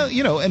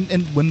 Well,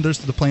 and when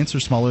the plants are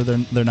smaller,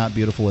 they're not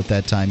beautiful at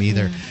that time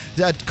either.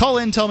 Call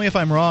in, tell me if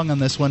I'm wrong on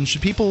this one.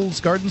 Should people's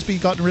gardens be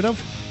gotten rid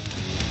of?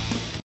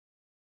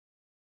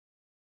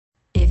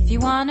 If you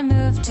want to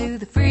move to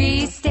the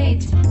Free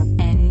State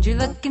and you're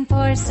looking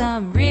for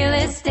some real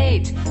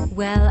estate,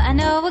 well, I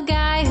know a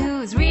guy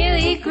who's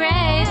really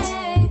great.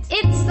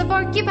 It's the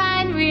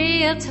Porcupine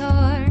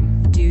Realtor.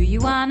 Do you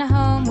want a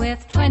home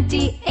with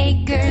 20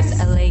 acres,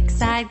 a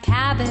lakeside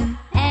cabin,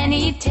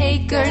 any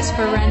takers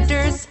for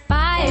renters,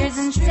 buyers,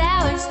 and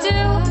sellers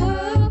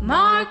too?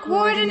 Mark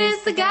Warden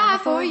is the guy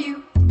for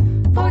you.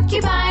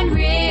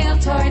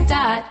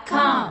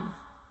 PorcupineRealtor.com.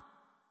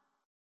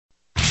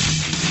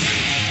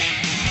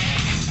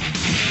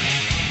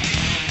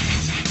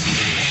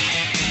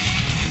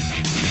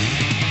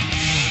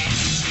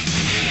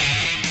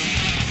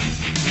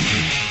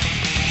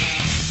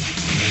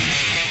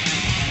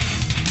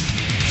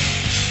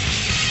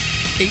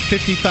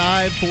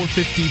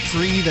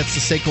 $855-453. That's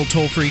the SACL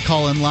toll-free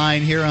call-in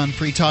line here on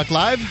Free Talk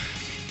Live.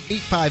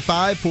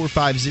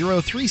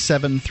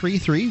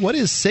 855-450-3733. What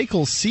is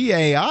SACL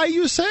CAI,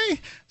 you say?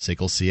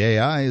 SACL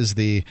CAI is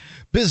the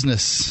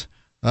business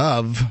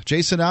of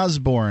Jason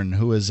Osborne,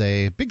 who is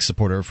a big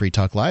supporter of Free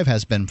Talk Live,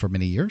 has been for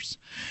many years.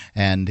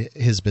 And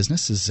his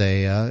business is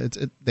they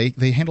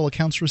handle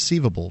accounts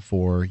receivable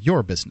for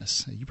your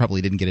business. You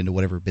probably didn't get into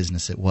whatever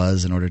business it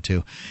was in order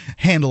to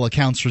handle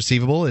accounts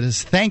receivable. It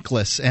is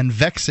thankless and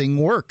vexing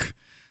work.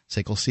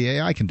 SACL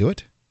CAI can do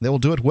it. They will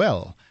do it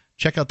well.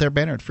 Check out their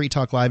banner at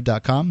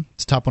freetalklive.com.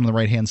 It's top one on the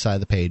right-hand side of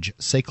the page,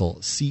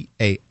 SACL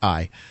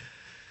CAI.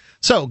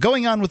 So,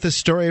 going on with this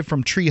story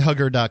from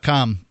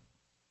treehugger.com.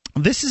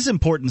 This is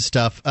important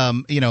stuff. A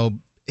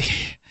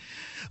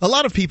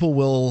lot of people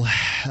will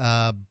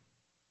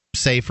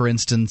say, for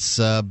instance,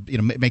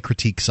 make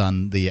critiques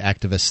on the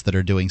activists that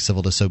are doing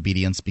civil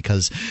disobedience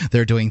because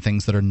they're doing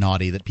things that are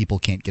naughty that people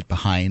can't get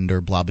behind or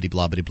blah, blah,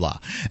 blah, blah, blah.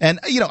 And,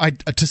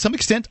 to some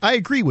extent, I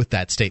agree with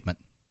that statement.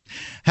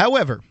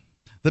 However,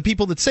 the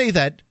people that say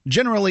that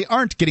generally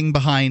aren't getting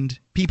behind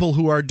people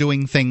who are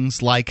doing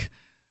things like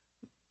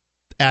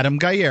Adam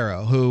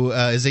Gallero, who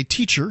is a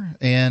teacher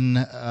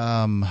in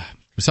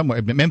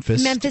somewhere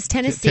Memphis,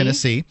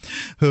 Tennessee,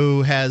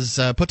 who has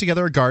put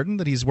together a garden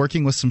that he's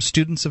working with some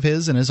students of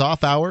his in his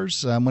off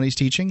hours when he's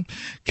teaching,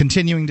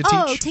 continuing to teach.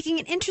 Oh, taking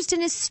an interest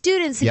in his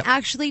students and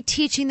actually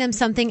teaching them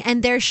something,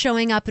 and they're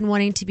showing up and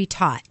wanting to be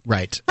taught.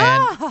 Right.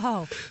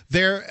 And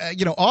they're,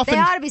 often... They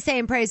ought to be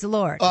saying, praise the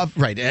Lord.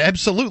 Right.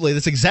 Absolutely.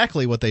 That's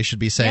exactly what they should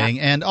be saying.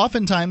 Yeah. And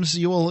oftentimes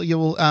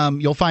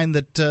you'll find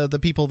that the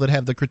people that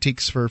have the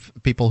critiques for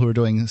people who are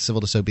doing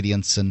civil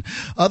disobedience and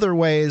other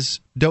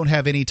ways don't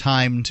have any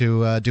time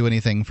to do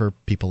anything for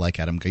people like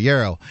Adam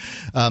Gallero.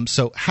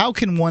 So how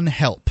can one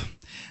help?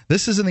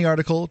 This is in the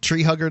article,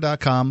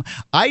 treehugger.com.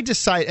 I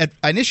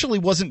initially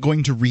wasn't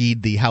going to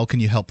read the how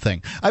can you help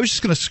thing. I was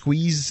just going to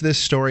squeeze this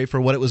story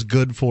for what it was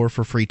good for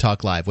Free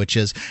Talk Live, which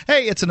is,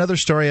 hey, it's another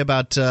story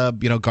about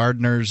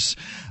gardeners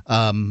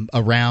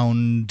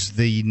around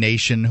the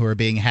nation who are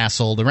being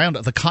hassled, around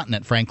the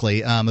continent,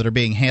 frankly, that are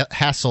being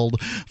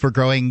hassled for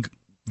growing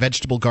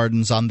vegetable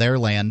gardens on their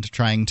land,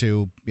 trying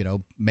to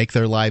make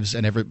their lives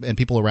and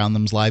people around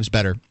them's lives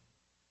better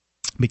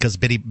because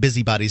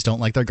busybodies don't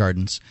like their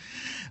gardens.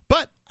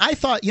 But I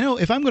thought,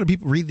 if I'm going to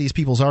read these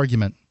people's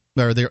argument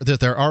or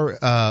their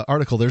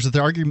article, there's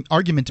the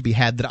argument to be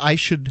had that I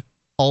should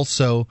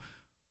also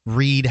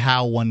read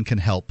how one can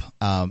help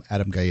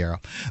Adam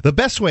Gallero. The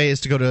best way is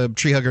to go to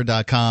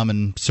treehugger.com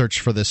and search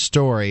for this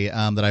story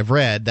that I've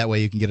read. That way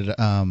you can get it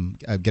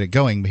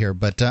going here.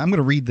 But I'm going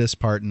to read this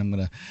part, and I'm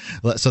going to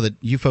so that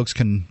you folks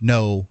can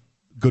know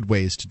good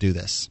ways to do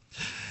this.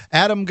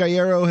 Adam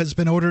Guerrero has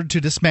been ordered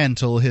to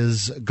dismantle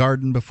his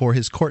garden before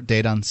his court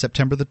date on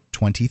September the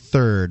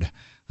 23rd.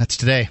 That's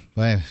today.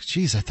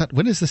 Geez, I thought,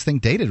 when is this thing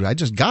dated? I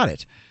just got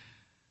it.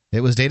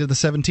 It was dated the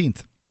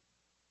 17th.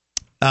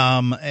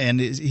 And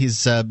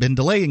he's been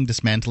delaying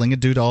dismantling it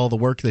due to all the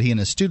work that he and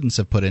his students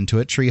have put into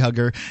it. Tree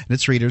Hugger and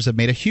its readers have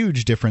made a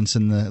huge difference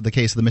in the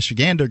case of the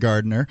Michigander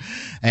gardener.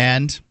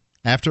 And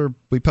after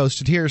we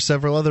posted here,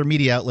 several other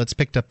media outlets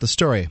picked up the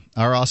story.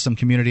 Our awesome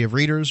community of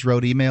readers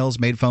wrote emails,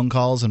 made phone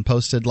calls, and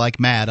posted like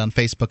mad on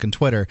Facebook and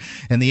Twitter.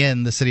 In the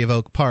end, the city of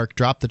Oak Park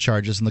dropped the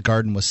charges and the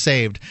garden was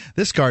saved.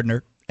 This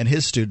gardener and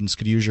his students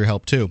could use your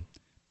help too.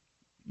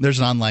 There's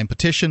an online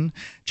petition,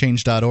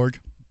 change.org.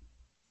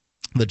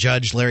 The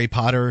judge, Larry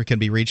Potter, can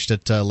be reached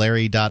at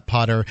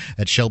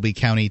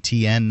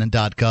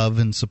larry.potter@shelbycountytn.gov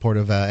in support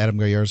of Adam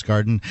Guerrero's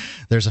garden.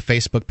 There's a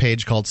Facebook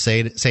page called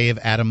Save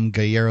Adam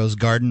Guerrero's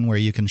Garden where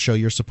you can show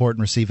your support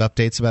and receive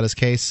updates about his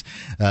case.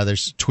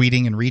 There's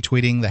tweeting and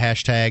retweeting. The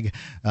hashtag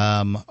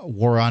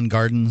War on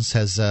Gardens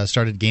has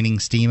started gaining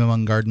steam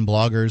among garden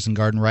bloggers and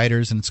garden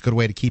writers, and it's a good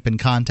way to keep in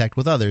contact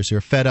with others who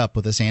are fed up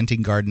with this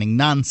anti-gardening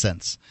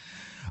nonsense.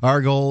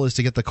 Our goal is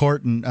to get the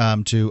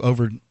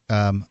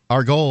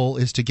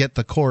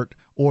court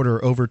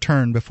order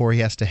overturned before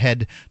he has to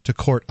head to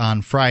court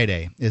on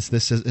Friday.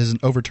 This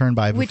isn't overturned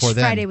by Which before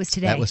then. Friday was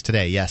today? That was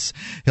today. Yes,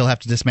 he'll have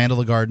to dismantle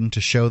the garden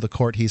to show the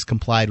court he's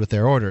complied with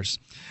their orders.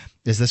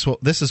 This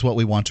is what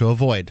we want to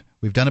avoid.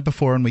 We've done it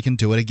before and we can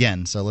do it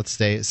again. So let's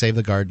save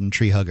the garden,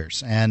 tree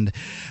huggers. And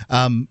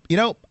I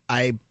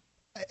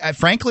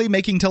frankly,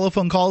 making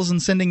telephone calls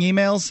and sending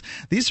emails,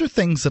 these are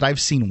things that I've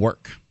seen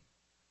work.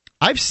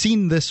 I've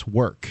seen this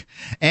work,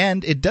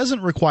 and it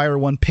doesn't require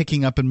one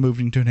picking up and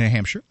moving to New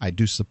Hampshire. I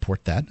do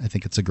support that. I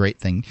think it's a great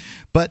thing.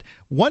 But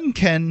one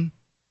can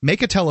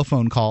make a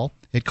telephone call.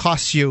 It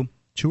costs you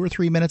 2 or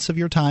 3 minutes of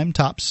your time,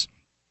 tops.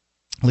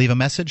 Leave a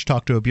message,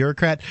 talk to a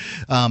bureaucrat,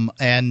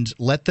 and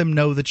let them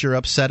know that you're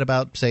upset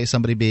about, say,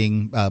 somebody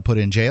being put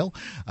in jail.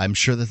 I'm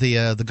sure that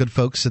the good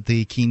folks at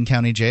the Keene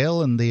County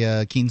Jail and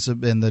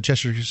the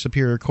Cheshire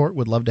Superior Court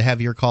would love to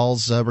have your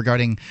calls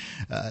regarding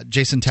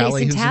Jason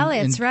Talley, who's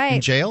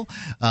in jail.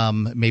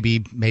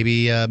 Maybe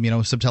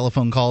some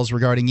telephone calls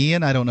regarding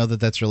Ian. I don't know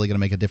that that's really going to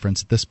make a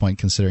difference at this point,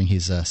 considering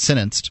he's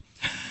sentenced.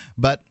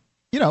 But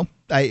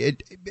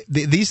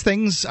these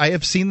things, I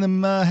have seen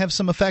them have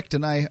some effect,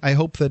 and I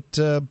hope that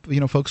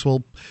folks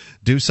will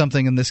do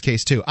something in this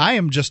case too. I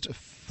am just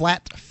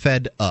flat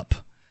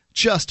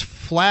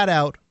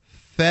out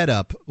fed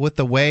up with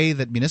the way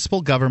that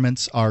municipal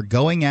governments are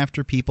going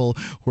after people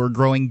who are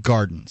growing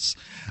gardens.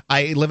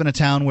 I live in a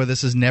town where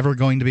this is never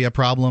going to be a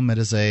problem. It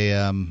is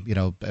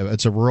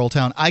it's a rural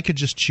town. I could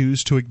just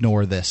choose to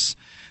ignore this,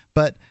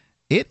 but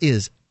it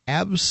is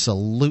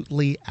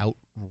absolutely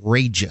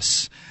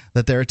outrageous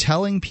that they're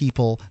telling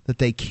people that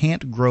they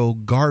can't grow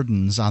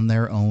gardens on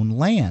their own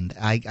land.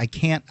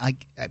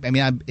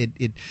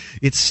 It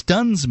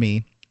stuns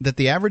me that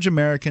the average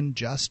American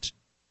just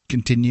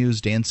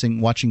continues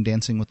watching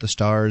Dancing with the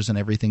Stars and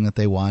everything that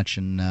they watch,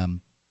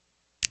 and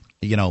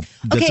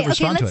doesn't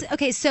respond to it.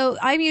 Okay, so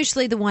I'm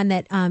usually the one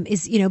that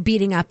is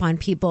beating up on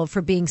people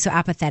for being so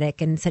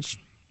apathetic and such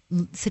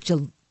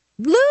a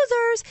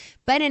losers.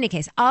 But in any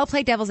case, I'll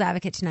play devil's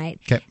advocate tonight,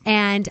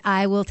 and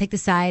I will take the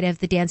side of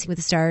the Dancing with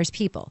the Stars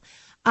people.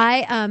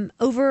 I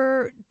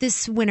over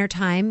this winter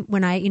time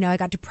when I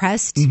got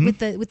depressed with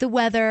the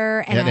weather,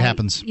 and it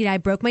happens. I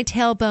broke my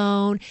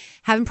tailbone,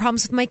 having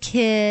problems with my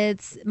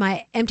kids,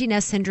 my empty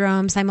nest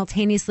syndrome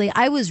simultaneously.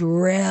 I was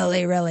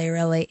really, really,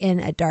 really in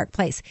a dark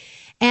place,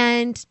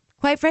 and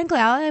quite frankly,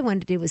 all I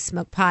wanted to do was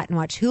smoke pot and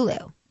watch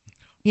Hulu.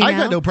 I've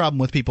got no problem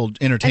with people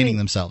entertaining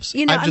themselves.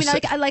 I just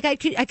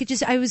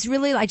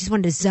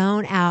wanted to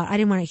zone out. I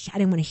didn't want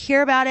to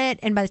hear about it.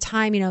 And by the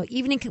time,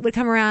 evening would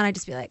come around, I'd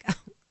just be like, oh,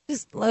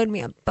 just load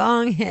me a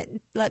bong hit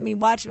and let me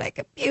watch my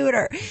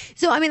computer.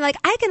 So, I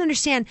can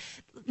understand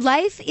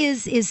life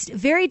is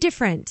very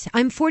different.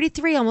 I'm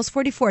 43, almost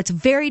 44. It's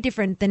very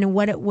different than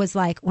what it was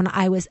like when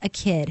I was a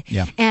kid.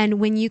 Yeah. And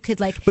when you could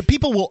But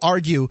people will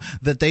argue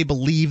that they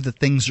believe that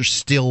things are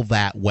still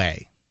that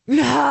way.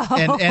 No,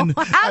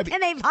 how can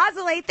they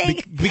possibly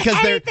think because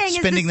they're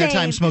spending their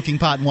time same? smoking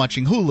pot and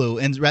watching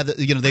Hulu, and rather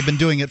they've been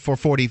doing it for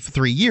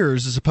 43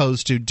 years as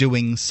opposed to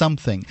doing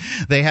something.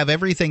 They have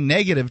everything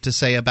negative to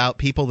say about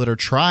people that are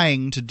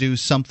trying to do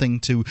something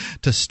to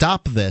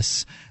stop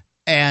this,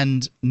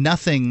 and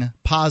nothing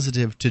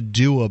positive to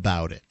do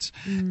about it.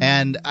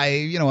 And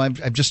I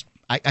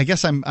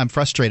guess I'm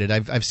frustrated.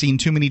 I've seen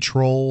too many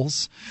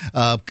trolls,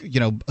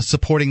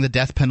 supporting the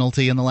death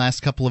penalty in the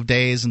last couple of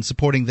days, and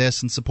supporting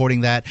this and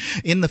supporting that.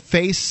 In the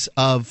face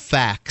of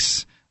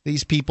facts,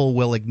 these people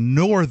will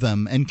ignore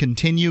them and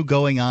continue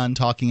going on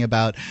talking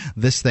about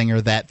this thing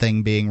or that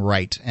thing being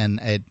right.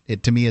 And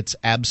to me, it's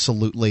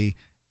absolutely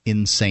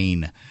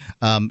insane.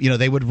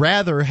 They would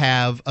rather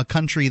have a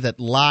country that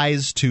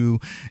lies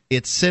to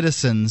its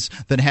citizens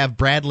than have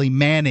Bradley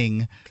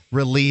Manning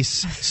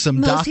release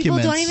some Most documents. people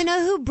don't even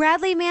know who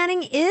Bradley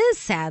Manning is,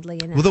 sadly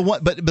enough. Well,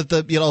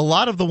 a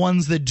lot of the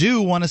ones that do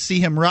want to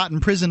see him rot in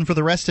prison for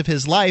the rest of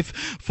his life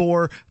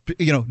for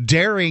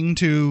daring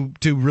to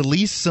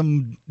release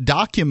some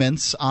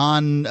documents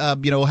on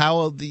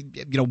how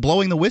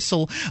blowing the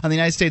whistle on the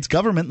United States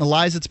government and the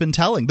lies it's been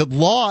telling, the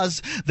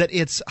laws that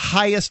its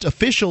highest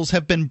officials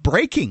have been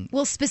breaking.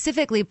 Well,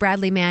 specifically,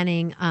 Bradley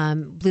Manning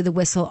blew the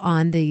whistle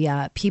on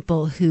the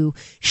people who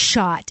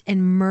shot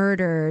and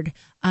murdered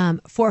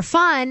for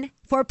fun,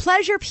 for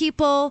pleasure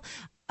people,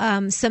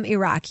 some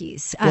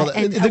Iraqis,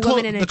 and a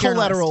woman and a the journalist.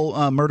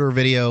 collateral murder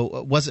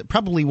video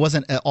probably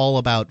wasn't all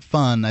about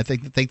fun. I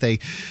think they,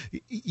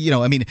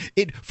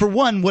 for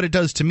one, what it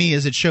does to me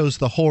is it shows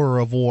the horror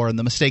of war and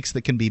the mistakes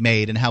that can be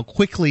made and how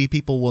quickly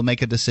people will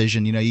make a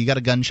decision. You got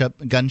a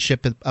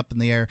gunship up in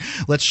the air.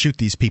 Let's shoot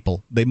these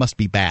people. They must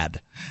be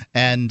bad.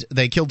 And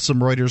they killed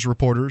some Reuters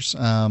reporters.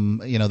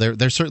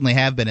 There certainly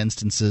have been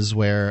instances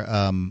where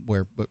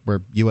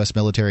U.S.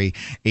 military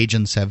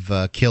agents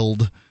have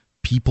killed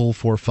people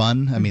for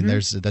fun. I mean,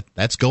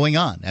 that's going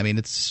on. I mean,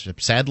 it's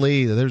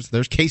sadly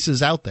there's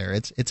cases out there.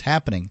 It's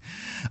happening.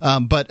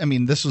 But I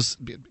mean, this was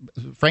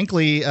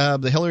frankly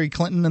the Hillary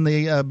Clinton and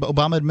the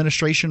Obama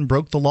administration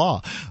broke the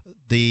law.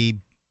 The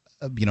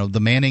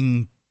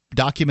Manning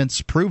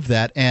documents prove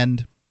that,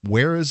 and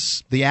where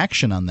is the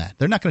action on that?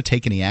 They're not going to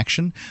take any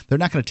action. They're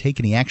not going to take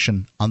any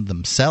action on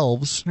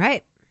themselves.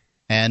 Right.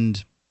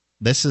 And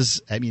this is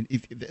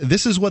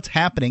what's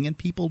happening, and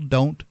people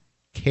don't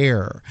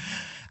care.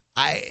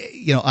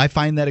 I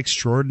find that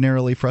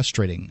extraordinarily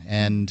frustrating,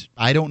 and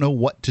I don't know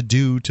what to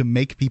do to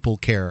make people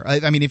care.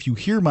 I mean, if you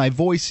hear my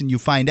voice and you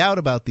find out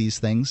about these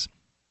things,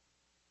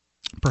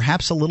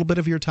 perhaps a little bit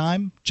of your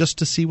time just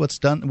to see what's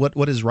done,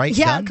 what is right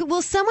done. Yeah,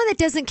 well, someone that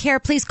doesn't care,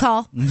 please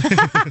call.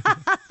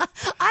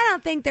 I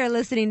don't think they're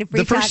listening to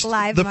Free Talk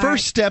Live. The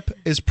first step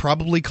is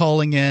probably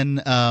calling in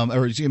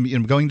or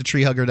going to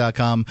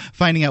treehugger.com,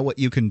 finding out what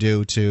you can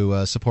do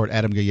to support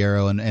Adam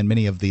Guerrero and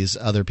many of these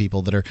other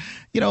people that are,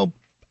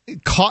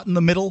 caught in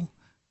the middle,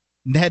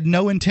 had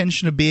no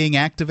intention of being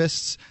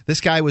activists. This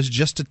guy was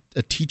just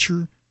a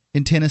teacher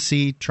in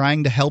Tennessee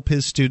trying to help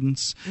his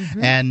students,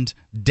 and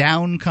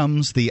down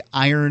comes the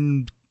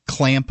iron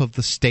clamp of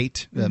the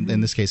state.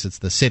 In this case, it's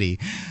the city,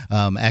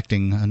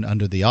 acting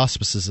under the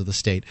auspices of the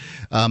state,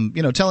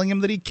 telling him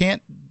that he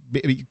can't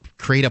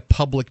create a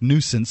public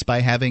nuisance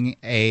by having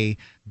a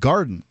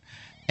garden.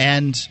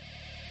 And,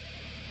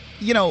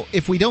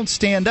 if we don't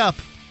stand up,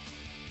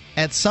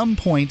 at some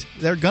point,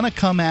 they're going to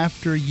come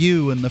after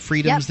you and the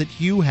freedoms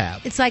that you have.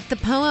 It's like the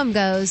poem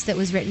goes that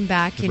was written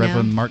back, the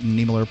Reverend Martin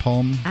Niemöller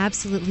poem.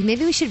 Absolutely.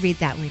 Maybe we should read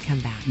that when we come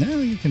back. No,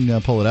 you can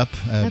pull it up.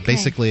 Okay.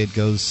 Basically, it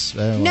goes...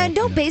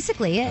 don't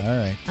basically it. All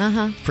right.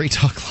 Free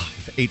Talk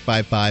Live,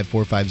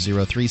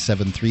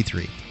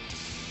 855-450-3733.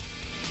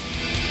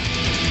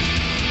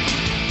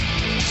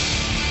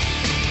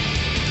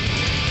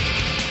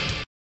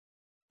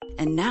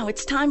 And now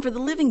it's time for the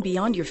Living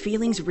Beyond Your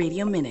Feelings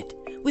Radio Minute,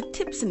 with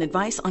tips and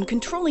advice on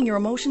controlling your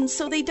emotions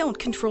so they don't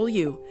control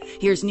you.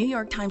 Here's New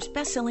York Times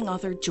bestselling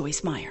author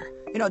Joyce Meyer.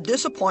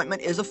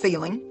 Disappointment is a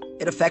feeling.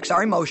 It affects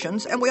our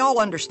emotions, and we all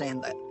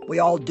understand that. We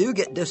all do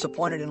get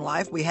disappointed in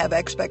life. We have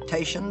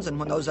expectations, and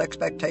when those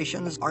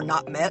expectations are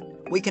not met,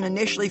 we can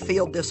initially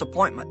feel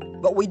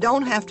disappointment. But we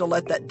don't have to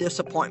let that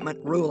disappointment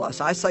rule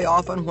us. I say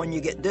often, when you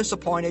get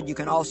disappointed, you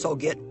can also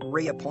get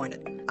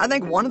reappointed. I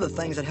think one of the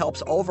things that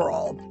helps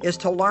overall is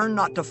to learn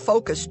not to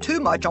focus too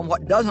much on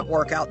what doesn't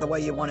work out the way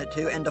you want it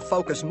to, and to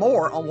focus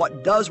more on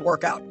what does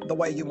work out the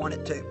way you want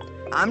it to.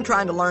 I'm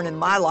trying to learn in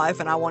my life,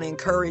 and I want to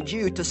encourage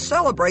you to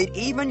celebrate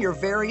even your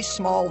very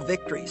small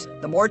victories.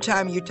 The more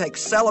time you take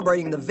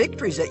celebrating the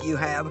victories that you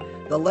have,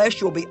 the less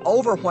you'll be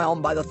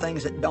overwhelmed by the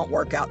things that don't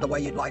work out the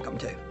way you'd like them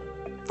to.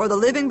 For the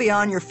Living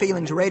Beyond Your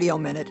Feelings Radio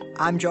Minute,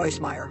 I'm Joyce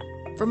Meyer.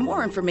 For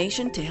more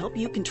information to help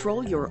you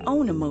control your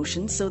own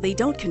emotions so they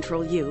don't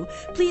control you,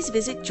 please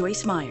visit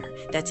Joyce Meyer.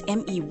 That's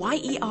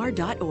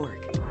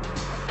MEYER.org.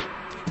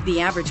 The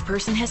average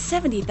person has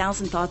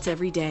 70,000 thoughts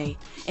every day,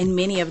 and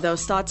many of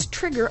those thoughts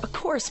trigger a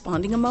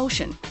corresponding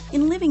emotion.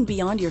 In Living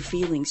Beyond Your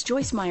Feelings,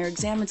 Joyce Meyer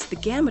examines the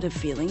gamut of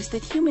feelings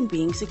that human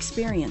beings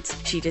experience.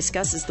 She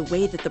discusses the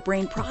way that the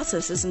brain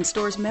processes and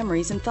stores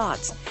memories and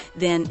thoughts.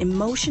 Then,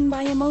 emotion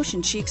by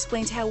emotion, she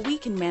explains how we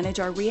can manage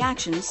our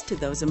reactions to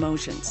those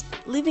emotions.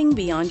 Living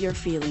Beyond Your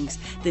Feelings,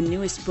 the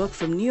newest book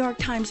from New York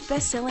Times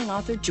bestselling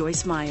author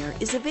Joyce Meyer,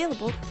 is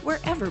available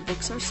wherever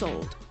books are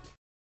sold.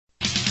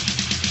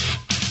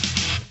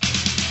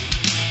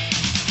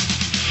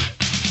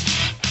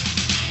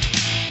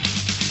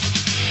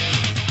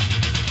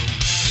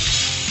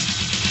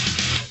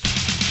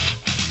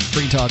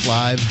 Free Talk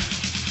Live,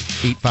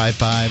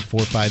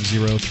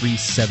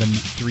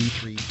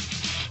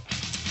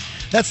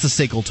 855-450-3733. That's the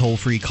SACL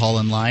toll-free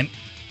call-in line.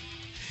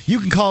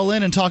 You can call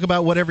in and talk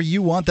about whatever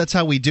you want. That's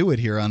how we do it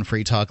here on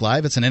Free Talk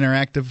Live. It's an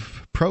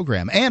interactive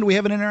program, and we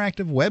have an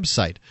interactive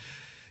website.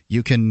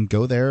 You can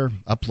go there,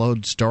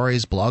 upload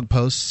stories, blog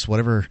posts,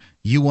 whatever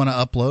you want to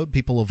upload.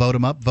 People will vote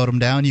them up, vote them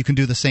down. You can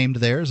do the same to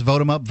theirs. Vote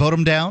them up, vote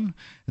them down.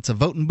 It's a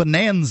voting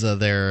bonanza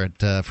there at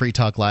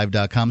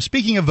freetalklive.com.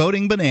 Speaking of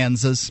voting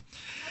bonanzas.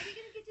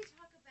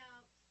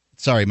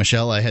 Sorry,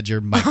 Michelle, I had your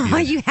mic muted. Oh,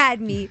 you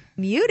had me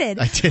muted.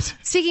 I did.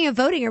 Speaking of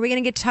voting, are we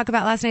going to get to talk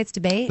about last night's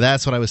debate?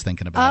 That's what I was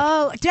thinking about.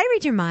 Oh, did I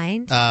read your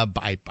mind? I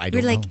don't know.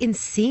 We're like in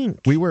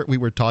sync. We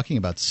were talking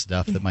about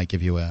stuff that might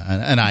give you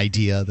an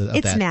idea of that.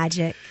 It's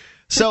magic.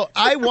 So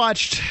I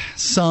watched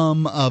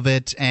some of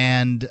it,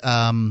 and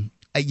I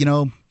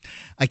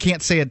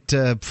can't say it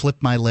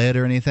flipped my lid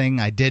or anything.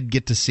 I did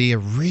get to see a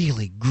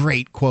really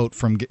great quote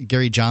from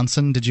Gary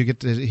Johnson. Did you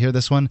get to hear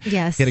this one?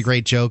 Yes. He had a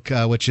great joke,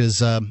 which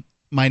is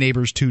my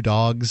neighbor's 2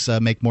 dogs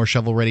make more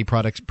shovel-ready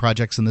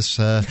projects than this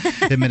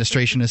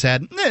administration has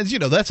had.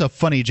 That's a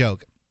funny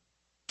joke.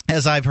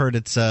 As I've heard,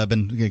 it's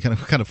been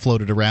kind of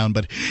floated around,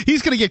 but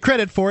he's going to get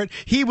credit for it.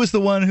 He was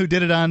the one who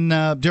did it on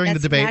during the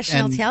debate.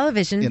 National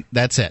television.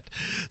 That's it.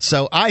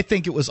 So I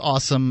think it was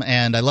awesome,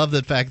 and I love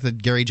the fact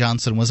that Gary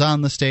Johnson was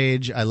on the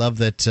stage. I love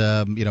that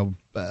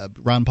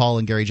Ron Paul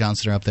and Gary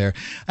Johnson are up there.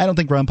 I don't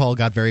think Ron Paul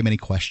got very many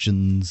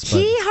questions.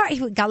 But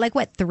he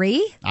got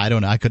 3? I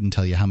don't know. I couldn't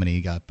tell you how many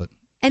he got, but.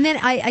 And then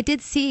I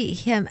did see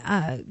him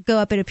go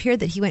up. It appeared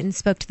that he went and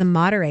spoke to the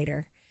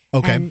moderator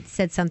and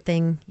said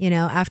something,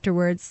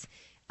 afterwards,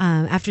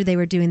 after they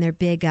were doing their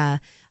big, pat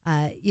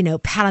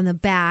on the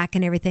back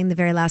and everything, the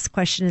very last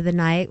question of the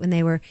night when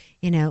they were,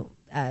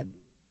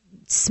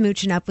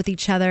 smooching up with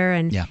each other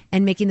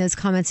and making those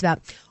comments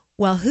about,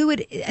 well,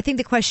 I think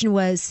the question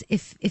was,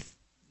 if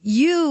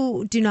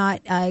you do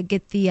not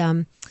get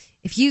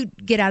if you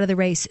get out of the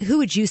race, who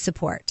would you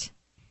support?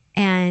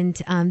 And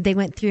they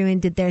went through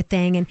and did their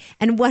thing.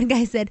 And one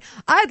guy said,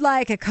 I'd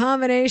like a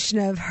combination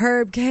of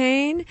Herb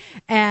Cain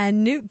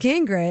and Newt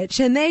Gingrich.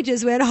 And they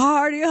just went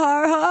hardy,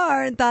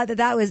 har, and thought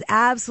that was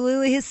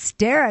absolutely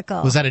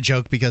hysterical. Was that a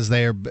joke because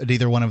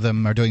neither one of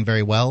them are doing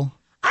very well?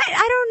 I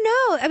don't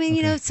know. I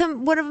mean,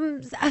 one of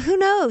them, who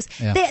knows?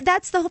 Yeah.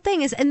 That's the whole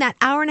thing is in that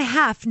hour and a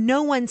half,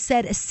 no one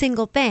said a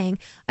single thing.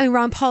 I mean,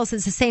 Ron Paul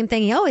says the same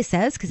thing he always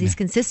says because he's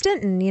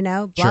consistent and,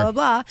 blah, blah,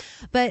 blah.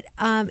 But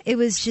it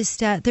was just,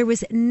 there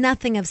was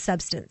nothing of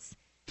substance.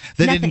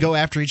 They didn't go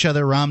after each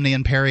other. Romney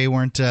and Perry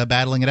weren't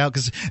battling it out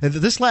because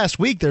this last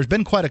week there's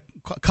been quite a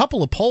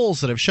couple of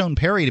polls that have shown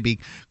Perry to be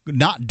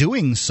not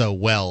doing so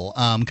well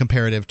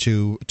comparative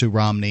to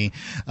Romney.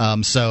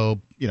 I'm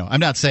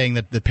not saying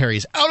that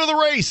Perry's out of the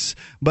race,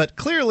 but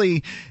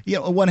clearly,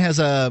 one has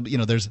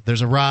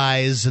there's a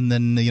rise, and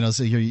then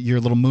so your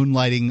little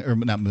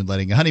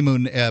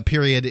honeymoon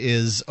period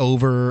is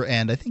over,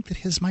 and I think that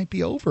his might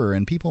be over,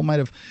 and people might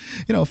have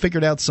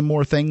figured out some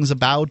more things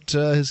about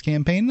his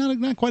campaign.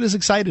 Not quite as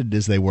excited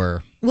as they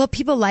were. Well,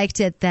 people liked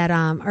it that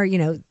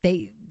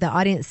the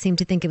audience seemed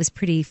to think it was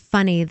pretty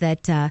funny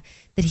that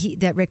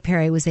Rick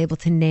Perry was able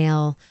to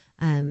nail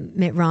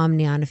Mitt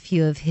Romney on a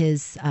few of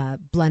his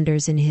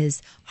blunders in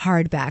his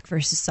hardback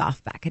versus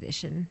softback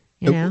edition.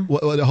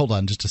 Hold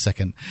on just a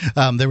second.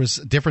 There was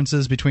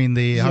differences between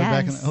the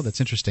hardback and that's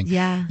interesting.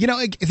 Yeah.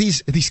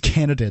 These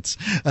candidates,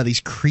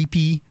 these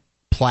creepy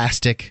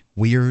plastic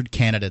weird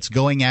candidates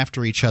going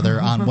after each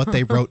other on what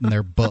they wrote in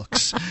their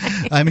books.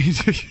 I mean,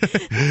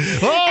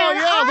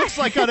 looks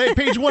like on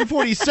page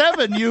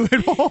 147 you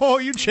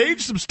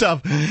changed some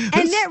stuff.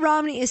 And Mitt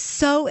Romney is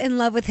so in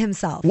love with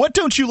himself. What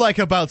don't you like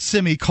about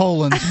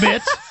semicolons,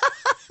 Mitt?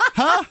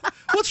 Huh?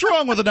 What's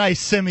wrong with a nice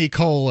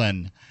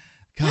semicolon?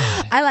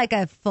 God. I like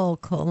a full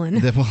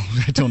colon. Well,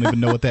 I don't even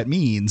know what that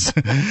means.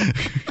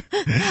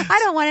 I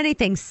don't want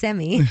anything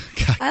semi.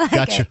 I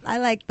like it. I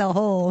like the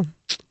whole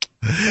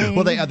thing.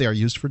 Well, they are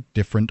used for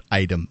different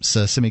items.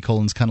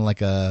 Semicolon's kind of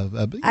like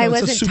I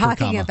wasn't super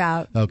talking comma.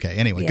 about. Okay,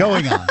 anyway,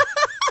 going on.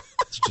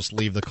 Let's just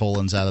leave the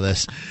colons out of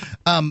this.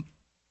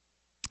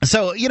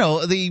 So these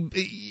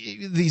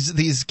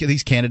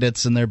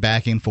candidates and they're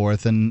back and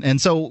forth,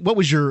 and so what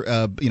was your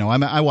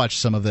I watched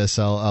some of this.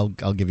 I'll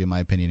give you my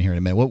opinion here in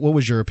a minute. What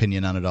was your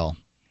opinion on it all?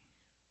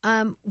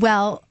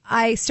 Well,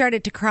 I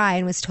started to cry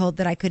and was told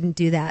that I couldn't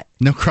do that.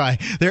 No cry.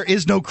 There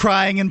is no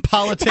crying in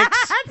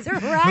politics.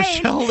 That's right.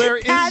 Michelle, there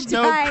is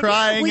no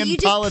crying in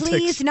politics. Will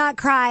you just please not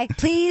cry?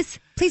 Please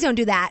don't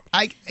do that.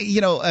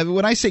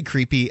 When I say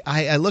creepy,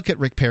 I look at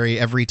Rick Perry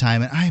every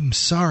time, and I'm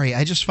sorry,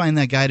 I just find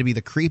that guy to be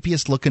the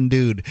creepiest looking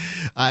dude.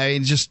 I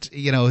just,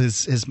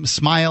 his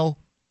smile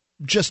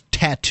just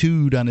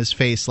tattooed on his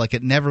face like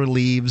it never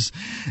leaves,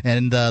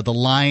 and the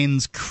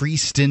lines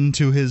creased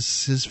into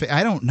his face.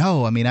 I don't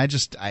know. I mean,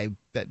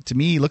 to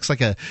me, he looks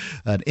like an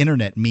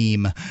internet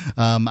meme.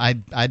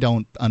 I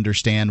don't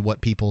understand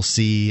what people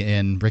see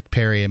in Rick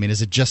Perry. I mean,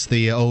 is it just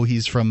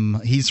he's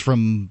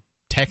from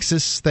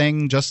Texas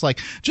thing, just like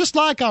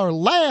our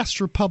last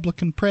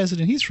Republican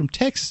president? He's from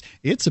Texas.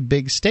 It's a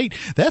big state.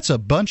 That's a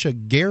bunch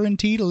of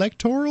guaranteed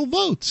electoral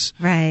votes.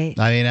 Right.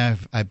 I mean,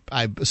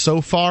 I so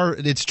far,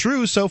 it's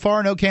true, so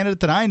far no candidate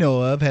that I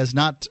know of has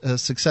not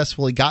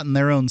successfully gotten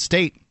their own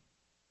state.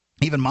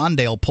 Even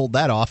Mondale pulled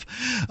that off.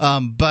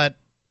 But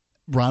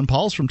Ron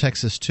Paul's from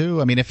Texas,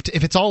 too. I mean, if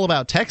it's all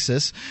about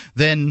Texas,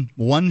 then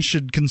one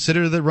should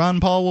consider that Ron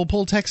Paul will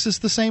pull Texas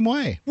the same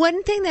way.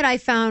 One thing that I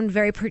found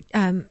very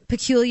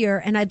peculiar,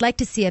 and I'd like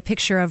to see a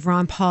picture of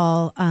Ron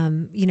Paul,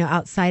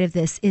 outside of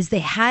this, is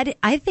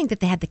I think that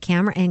they had the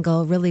camera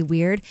angle really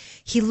weird.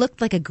 He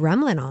looked like a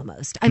gremlin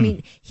almost. I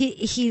mean,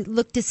 he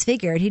looked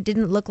disfigured. He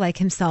didn't look like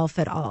himself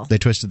at all. They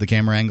twisted the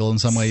camera angle in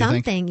some way, you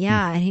think? Something,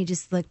 yeah. And he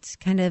just looked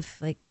kind of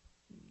like...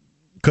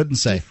 Couldn't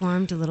say.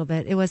 Deformed a little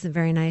bit. It wasn't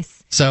very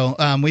nice. So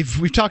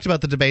we've talked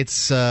about the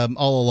debates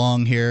all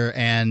along here,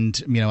 and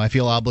I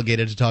feel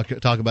obligated to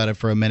talk about it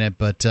for a minute.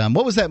 But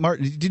what was that,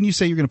 Martin? Didn't you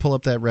say you were going to pull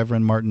up that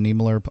Reverend Martin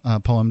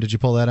Niemöller poem? Did you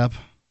pull that up?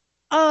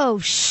 Oh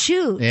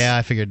shoot! Yeah,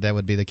 I figured that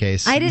would be the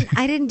case. I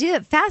didn't do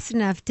it fast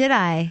enough, did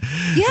I?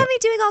 You have me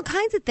doing all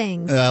kinds of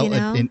things.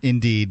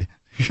 Indeed.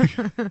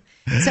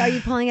 So are you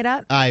pulling it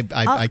up?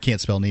 I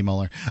can't spell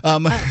Niemöller.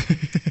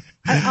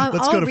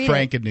 Let's go to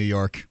Frank in New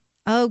York.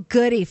 Oh,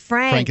 goody,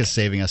 Frank. Frank is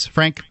saving us.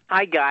 Frank.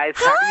 Hi, guys.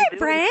 Hi, How are you doing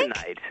Frank.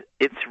 tonight?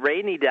 It's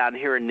rainy down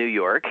here in New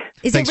York.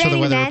 Thanks for the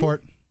weather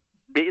report.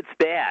 It's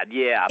bad,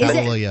 yeah.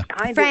 Hallelujah.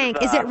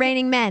 Frank, is it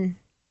raining men?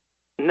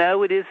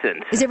 No, it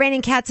isn't. Is it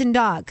raining cats and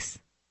dogs?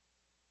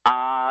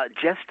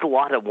 Just a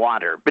lot of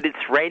water, but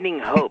it's raining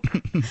hope.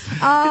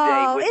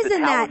 Oh, today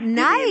isn't that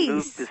nice?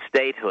 Move to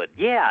statehood,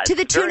 yeah. To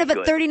the tune of a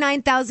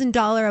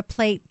 $39,000 a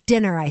plate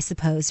dinner, I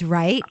suppose,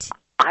 right?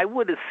 I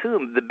would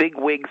assume the big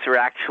wigs are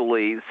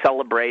actually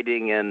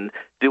celebrating and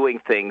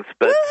doing things,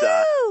 but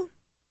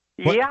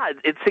yeah,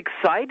 it's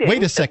exciting.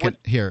 Wait a second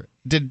here.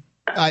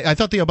 I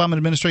thought the Obama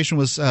administration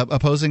was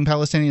opposing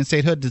Palestinian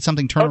statehood. Did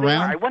something turn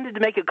around? I wanted to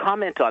make a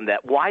comment on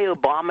that. Why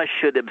Obama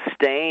should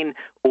abstain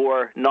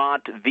or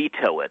not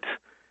veto it.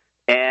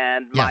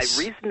 And my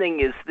reasoning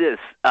is this.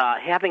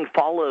 Having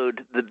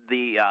followed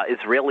the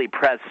Israeli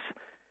press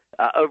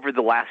over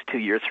the last 2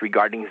 years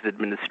regarding his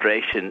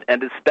administration,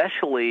 and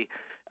especially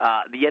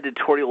the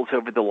editorials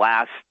over the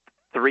last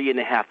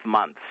 3.5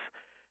 months,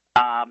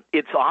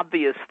 it's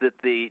obvious that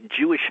the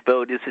Jewish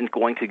vote isn't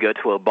going to go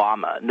to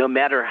Obama, no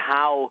matter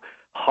how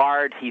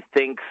hard he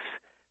thinks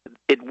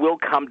it will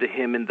come to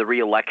him in the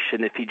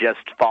re-election if he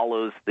just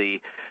follows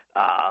the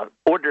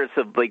orders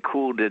of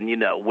Likud and,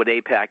 what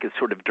AIPAC is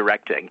sort of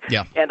directing.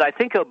 Yeah. And I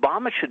think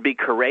Obama should be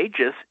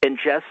courageous and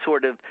just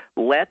sort of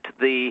let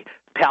the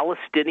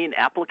Palestinian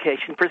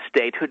application for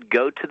statehood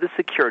go to the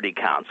Security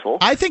Council.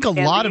 I think a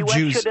lot of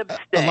Jews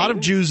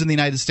in the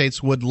United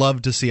States would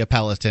love to see a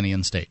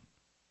Palestinian state.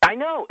 I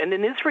know, and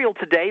in Israel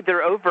today, there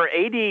are over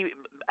 80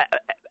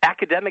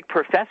 academic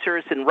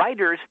professors and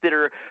writers that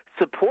are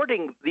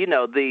supporting,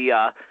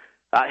 the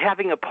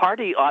having a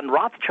party on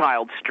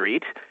Rothschild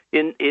Street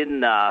in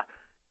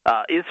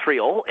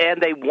Israel,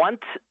 and they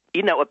want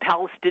a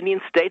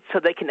Palestinian state so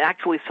they can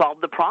actually solve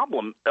the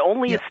problem.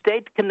 Only a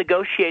state can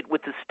negotiate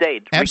with the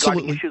state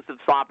regarding issues of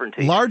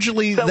sovereignty.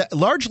 Largely,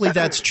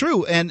 that's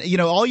true. And,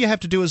 all you have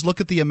to do is look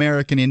at the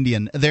American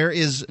Indian. There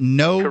is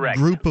no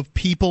group of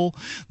people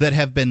that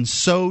have been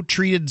so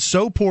treated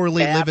so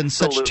poorly, live in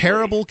such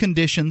terrible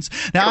conditions.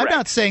 Now, I'm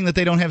not saying that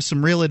they don't have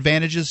some real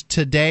advantages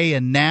today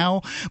and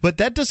now, but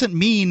that doesn't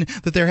mean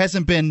that there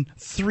hasn't been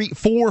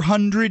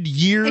 400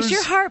 years. Is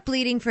your heart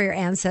bleeding for your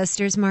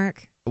ancestors,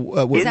 Mark? Is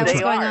that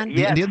what's going on?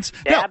 The Indians?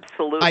 No,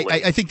 absolutely.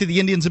 I think that the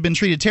Indians have been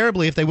treated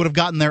terribly if they would have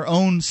gotten their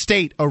own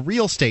state, a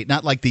real state,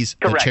 not like the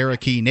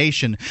Cherokee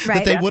Nation,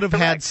 that they would have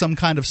had some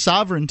kind of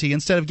sovereignty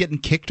instead of getting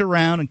kicked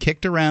around and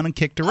kicked around and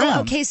kicked around.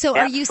 Oh, okay, so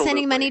are you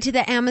sending money to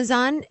the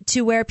Amazon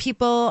to where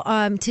people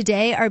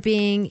today are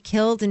being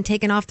killed and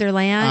taken off their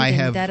land? I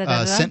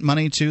have sent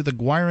money to the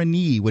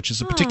Guarani, which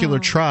is a particular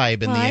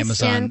tribe in the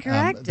Amazon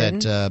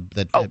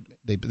that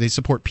they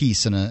support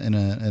peace in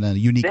a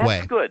unique way.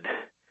 That's good.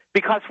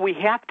 Because we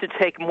have to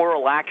take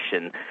moral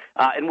action,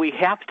 and we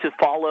have to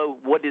follow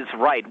what is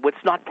right,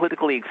 what's not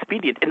politically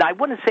expedient. And I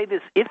want to say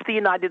this, if the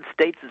United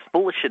States is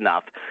foolish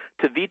enough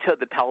to veto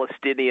the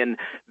Palestinian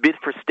bid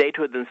for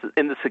statehood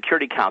in the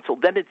Security Council,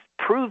 then it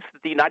proves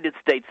that the United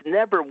States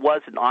never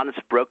was an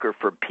honest broker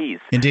for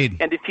peace. Indeed.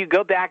 And if you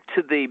go back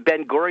to the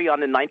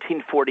Ben-Gurion in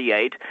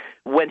 1948,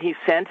 when he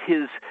sent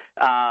his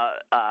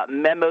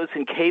memos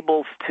and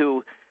cables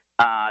to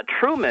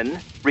Truman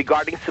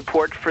regarding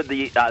support for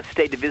the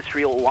State of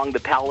Israel along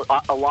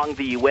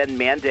the UN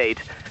mandate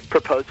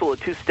proposal, a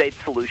two-state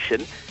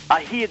solution,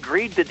 he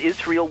agreed that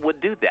Israel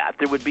would do that.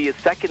 There would be a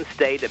second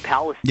state, a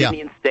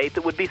Palestinian state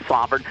that would be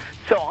sovereign.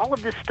 So all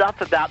of this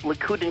stuff about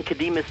Likud and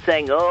Kadima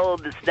saying,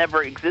 this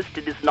never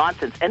existed, is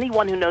nonsense.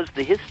 Anyone who knows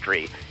the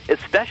history,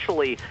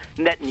 especially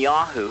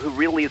Netanyahu, who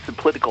really is a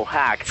political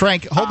hack.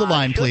 Frank, hold the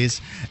line, please.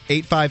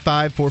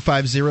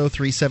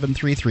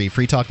 855-450-3733.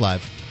 Free Talk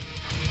Live.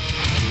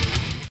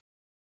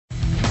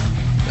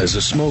 As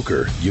a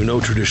smoker, you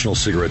know traditional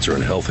cigarettes are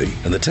unhealthy,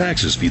 and the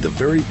taxes feed the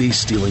very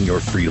beast stealing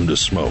your freedom to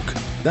smoke.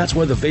 That's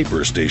why the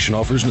Vapor Station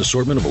offers an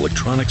assortment of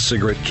electronic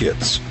cigarette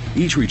kits.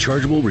 Each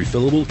rechargeable,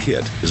 refillable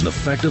kit is an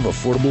effective,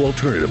 affordable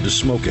alternative to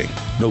smoking.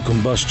 No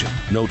combustion,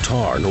 no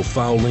tar, no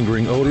foul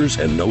lingering odors,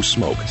 and no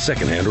smoke,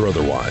 secondhand or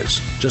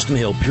otherwise. Just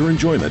inhale pure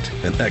enjoyment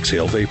and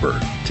exhale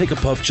vapor. Take a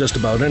puff just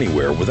about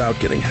anywhere without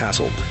getting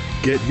hassled.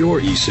 Get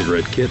your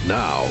e-cigarette kit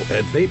now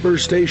at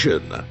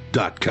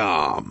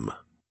vaporstation.com.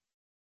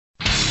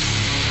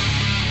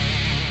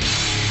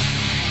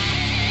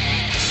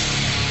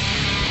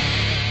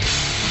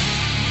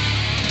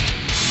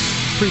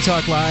 Free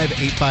Talk Live,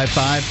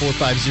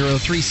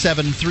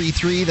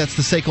 855-450-3733. That's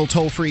the SACL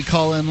toll-free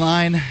call-in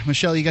line.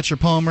 Michelle, you got your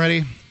poem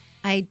ready?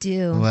 I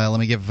do. Well,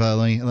 let me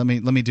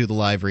do the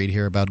live read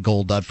here about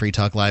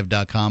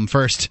gold.freetalklive.com.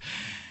 First,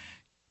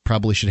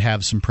 probably should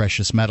have some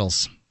precious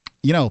metals.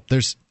 You know,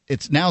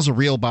 now's a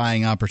real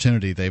buying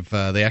opportunity.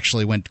 They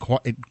actually went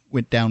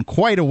down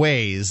quite a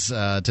ways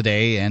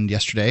today and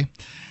yesterday.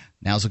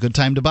 Now's a good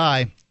time to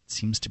buy.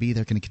 Seems to be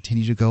they're going to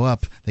continue to go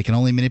up. They can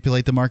only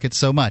manipulate the market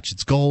so much.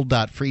 It's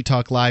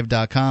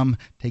gold.freetalklive.com.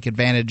 Take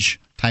advantage.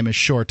 Time is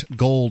short.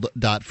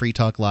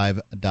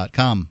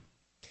 Gold.freetalklive.com.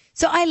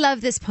 So I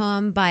love this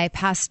poem by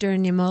Pastor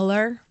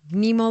Niemöller.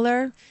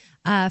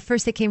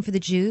 First they came for the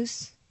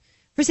Jews.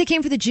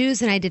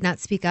 And I did not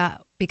speak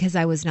out because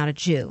I was not a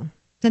Jew.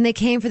 Then they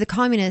came for the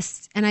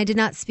communists, and I did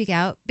not speak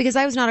out because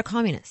I was not a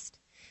communist.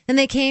 Then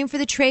they came for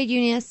the trade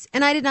unionists,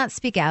 and I did not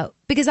speak out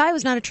because I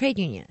was not a trade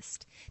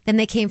unionist. Then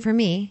they came for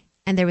me,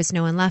 and there was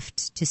no one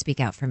left to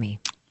speak out for me.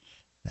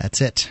 That's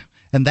it.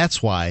 And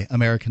that's why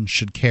Americans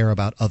should care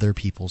about other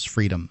people's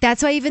freedom.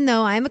 That's why even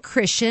though I'm a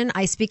Christian,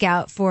 I speak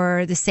out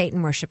for the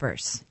Satan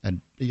worshipers.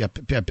 And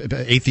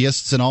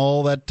atheists and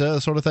all that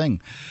sort of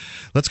thing.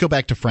 Let's go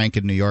back to Frank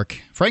in New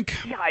York. Frank?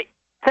 Yeah,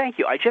 thank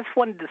you. I just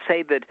wanted to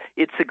say that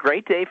it's a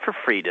great day for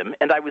freedom,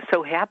 and I was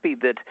so happy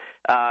that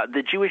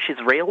the Jewish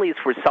Israelis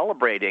were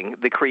celebrating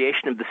the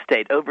creation of the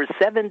state. Over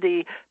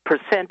 70%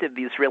 of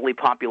the Israeli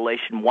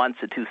population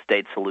wants a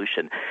two-state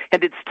solution,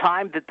 and it's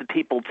time that the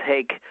people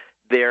take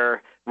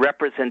their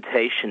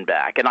representation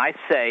back. And I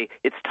say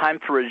it's time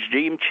for a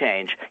regime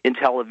change in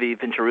Tel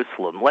Aviv and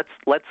Jerusalem.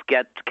 Let's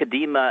get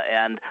Kadima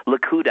and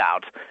Likud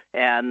out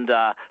and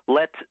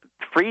let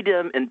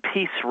freedom and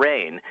peace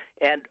reign.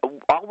 And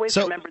always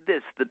remember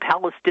this, the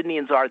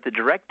Palestinians are the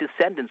direct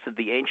descendants of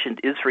the ancient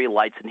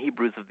Israelites and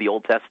Hebrews of the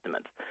Old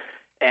Testament.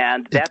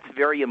 And that's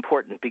very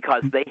important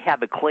because they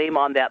have a claim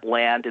on that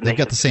land, and they've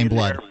got the same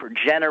blood for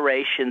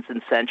generations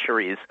and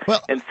centuries,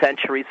 and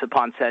centuries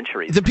upon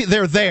centuries.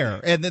 They're there,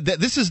 and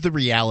this is the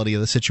reality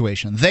of the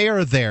situation. They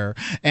are there,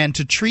 and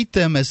to treat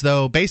them as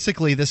though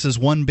basically this is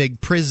one big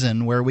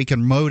prison where we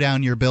can mow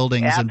down your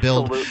buildings and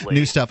build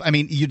new stuff. I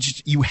mean,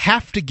 you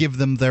have to give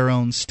them their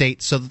own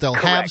state so that they'll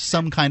have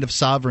some kind of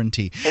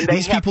sovereignty.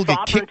 These people get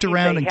kicked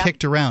around and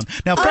kicked around.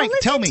 Now, Frank,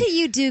 tell me. Listen to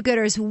you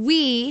do-gooders.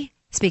 We,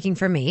 speaking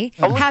for me,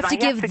 have to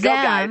give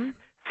them...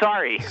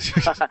 Sorry.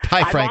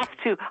 Hi, Frank.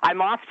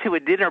 I'm off to a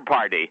dinner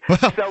party.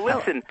 So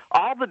listen,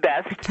 all the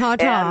best. Ta-ta.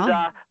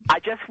 And I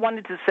just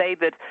wanted to say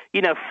that,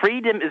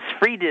 freedom is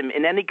freedom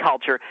in any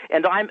culture,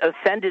 and I'm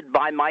offended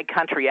by my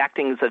country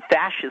acting as a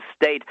fascist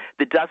state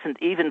that doesn't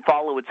even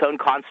follow its own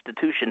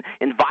constitution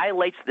and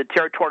violates the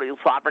territorial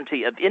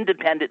sovereignty of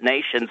independent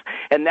nations,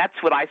 and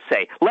that's what I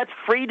say. Let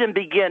freedom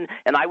begin,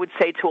 and I would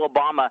say to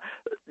Obama,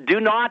 do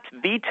not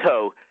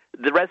veto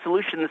the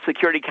resolution in the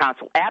Security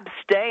Council.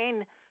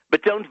 Abstain,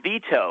 but don't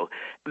veto.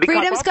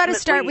 Freedom's got to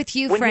start with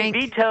you, Frank.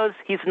 When he vetoes,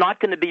 he's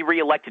not going to be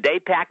reelected.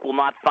 AIPAC will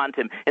not fund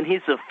him, and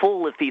he's a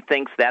fool if he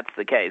thinks that's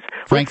the case.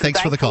 Frank, thanks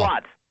for the call.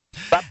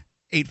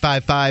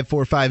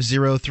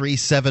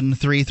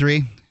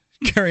 855-450-3733.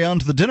 Carry on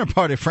to the dinner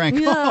party, Frank.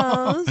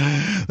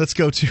 Yes. Let's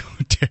go to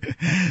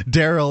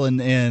Daryl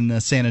in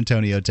San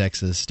Antonio,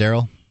 Texas.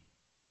 Daryl?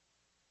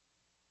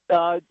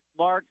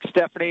 Mark,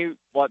 Stephanie,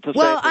 want to say...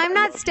 Well, I'm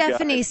not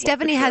Stephanie.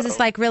 Stephanie has this,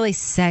 really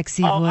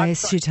sexy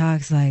voice. She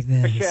talks like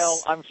this.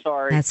 Michelle, I'm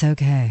sorry. That's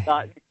okay.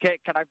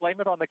 Can I blame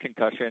it on the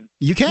concussion?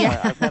 You can.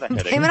 I've had a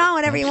headache. Blame it on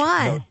whatever you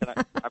want. So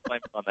I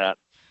blame it on that.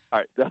 All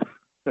right.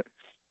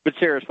 But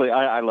seriously,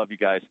 I love you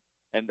guys.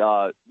 And,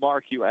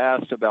 Mark, you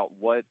asked about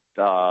what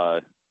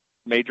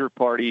major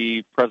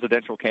party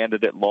presidential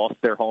candidate lost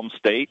their home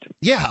state.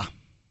 Yeah.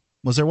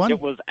 Was there one?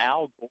 It was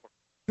Al Gore.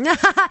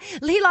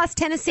 He lost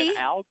Tennessee? And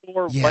Al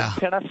Gore won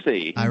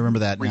Tennessee. I remember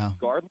that now.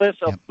 Regardless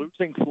of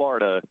losing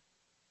Florida,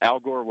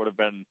 Al Gore would have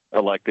been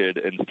elected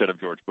instead of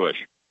George Bush.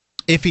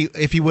 If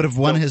he would have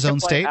won his own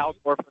state? Al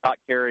Gore for not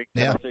carrying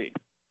Tennessee.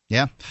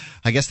 Yeah,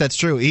 I guess that's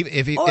true.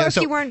 If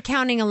you weren't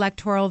counting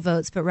electoral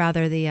votes, but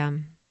rather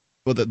the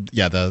Well,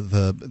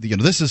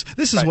 this is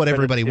what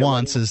everybody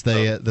wants is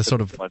the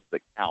sort of ones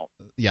that count.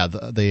 Yeah,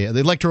 the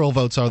electoral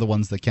votes are the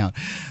ones that count.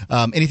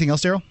 Anything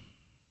else, Daryl?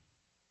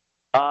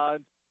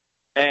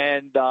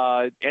 And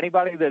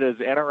anybody that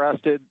is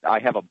interested, I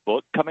have a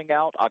book coming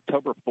out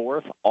October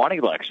 4th on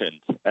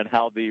elections and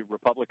how the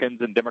Republicans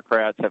and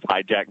Democrats have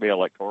hijacked the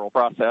electoral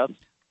process.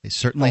 They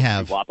certainly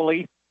have.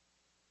 Duopoly.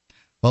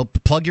 Well,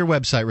 plug your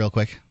website real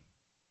quick.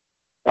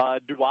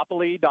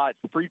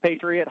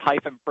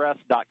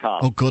 Duopoly.freepatriot-press.com.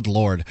 Oh, good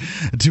Lord.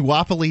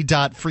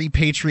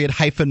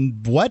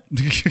 Duopoly.freepatriot- what?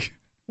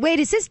 Wait,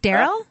 is this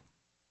Daryl?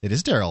 It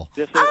is Daryl.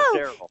 This is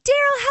Daryl,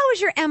 how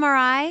was your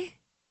MRI?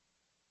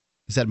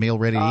 Is that meal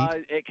ready to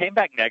eat? It came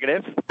back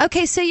negative.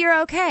 Okay, so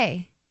you're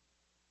okay.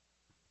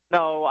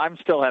 No, I'm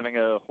still having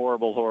a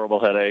horrible,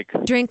 horrible headache.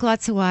 Drink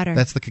lots of water.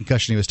 That's the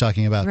concussion he was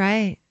talking about.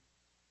 Right.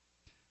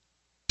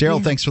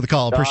 Daryl, thanks for the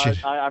call. Appreciate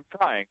it. I'm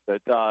trying,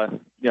 but,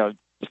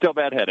 still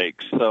bad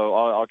headaches, so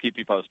I'll keep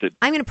you posted.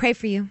 I'm going to pray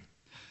for you.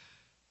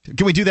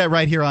 Can we do that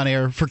right here on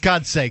air? For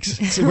God's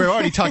sakes. We're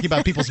already talking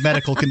about people's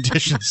medical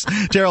conditions.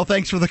 Daryl,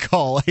 thanks for the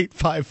call.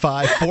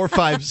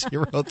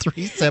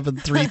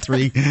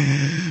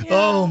 855-450-3733. Yeah.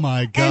 Oh,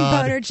 my God.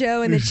 And Boner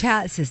Joe in the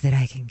chat says that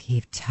I can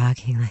keep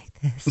talking like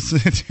this.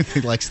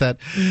 He likes that.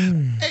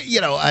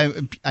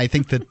 I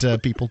think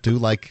that people do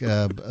like,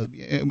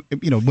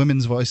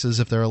 women's voices.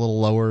 If they're a little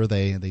lower,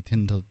 they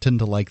tend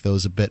to like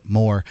those a bit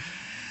more.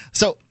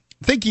 So,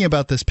 thinking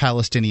about this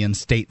Palestinian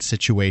state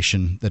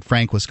situation that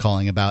Frank was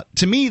calling about,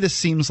 to me this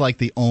seems like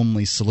the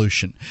only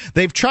solution.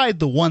 They've tried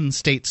the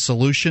one-state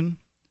solution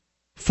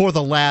for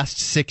the last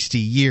 60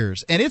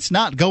 years, and it's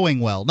not going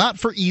well, not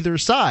for either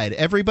side.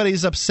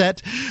 Everybody's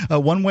upset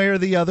one way or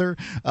the other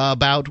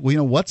about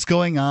what's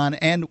going on,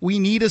 and we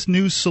need a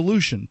new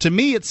solution. To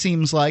me, it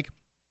seems like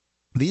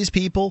these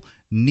people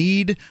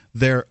need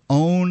their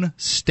own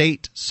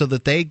state so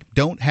that they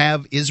don't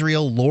have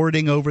Israel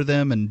lording over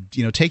them and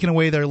taking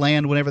away their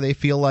land whenever they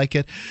feel like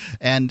it.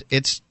 And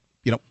it's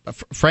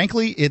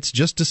frankly, it's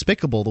just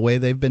despicable the way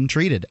they've been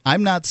treated.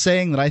 I'm not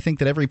saying that I think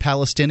that every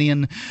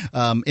Palestinian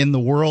in the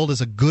world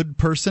is a good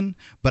person,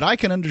 but I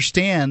can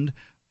understand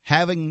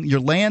having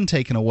your land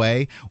taken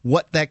away,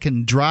 what that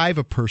can drive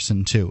a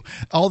person to.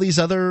 All these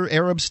other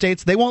Arab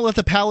states, they won't let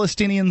the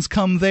Palestinians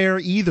come there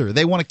either.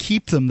 They want to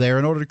keep them there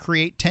in order to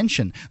create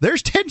tension.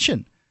 There's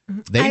tension.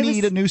 They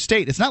need a new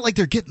state. It's not like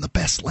they're getting the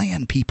best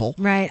land, people.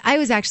 Right. I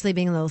was actually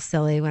being a little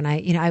silly when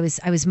I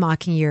was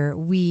mocking your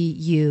we,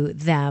 you,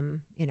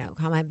 them,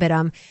 comment. But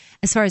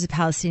as far as the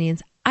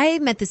Palestinians, I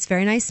met this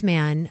very nice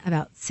man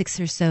about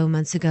 6 or so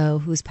months ago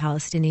who was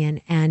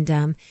Palestinian,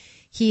 and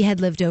he had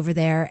lived over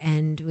there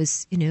and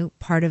was,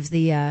 part of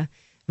the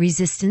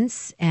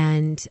resistance.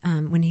 And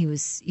when he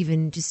was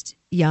even just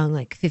young,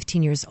 like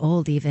 15 years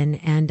old, even,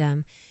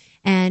 and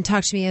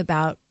talked to me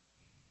about,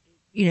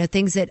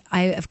 things that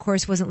I, of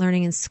course, wasn't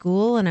learning in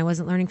school and I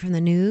wasn't learning from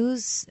the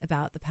news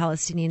about the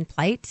Palestinian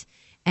plight.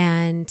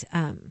 And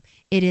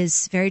it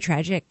is very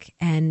tragic.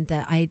 And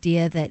the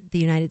idea that the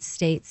United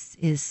States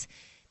is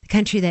the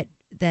country that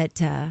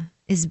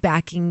is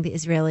backing the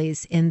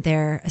Israelis in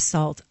their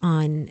assault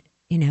on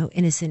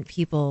innocent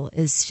people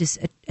is just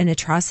an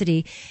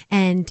atrocity.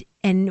 And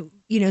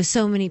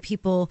so many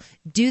people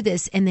do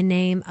this in the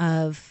name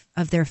of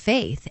their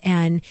faith.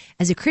 And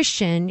as a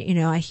Christian,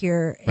 I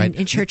hear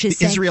in churches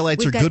the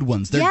Israelites are good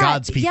ones. They're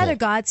God's people. Yeah, they're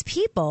God's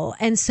people.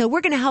 And so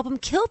we're going to help them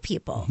kill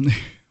people.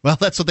 Well,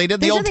 that's what they did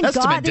in the Old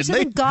Testament, There's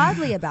nothing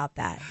godly about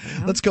that.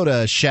 Let's go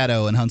to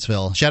Shadow in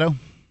Huntsville. Shadow?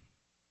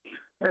 Hey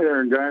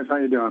there, guys. How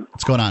you doing?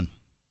 What's going on?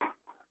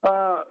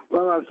 I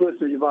was listening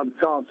to you about the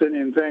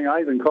Palestinian thing.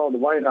 I even called the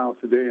White House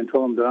today and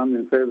told them that I'm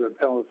in favor of the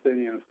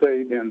Palestinian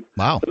state. And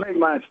to make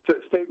my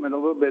statement a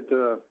little bit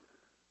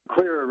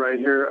clearer right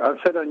here, I've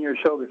said on your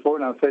show before,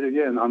 and I'll say it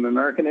again, I'm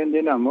American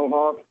Indian, I'm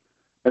Mohawk,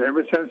 and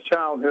ever since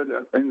childhood,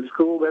 in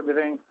school,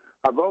 everything,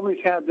 I've always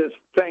had this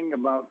thing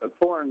about a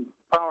foreign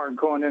power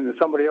going into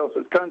somebody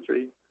else's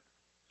country,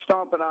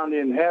 stomping on the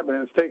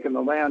inhabitants, taking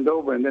the land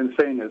over, and then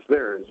saying it's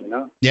theirs,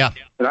 Yeah.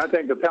 And I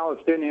think the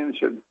Palestinians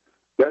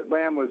that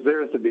land was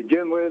theirs to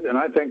begin with, and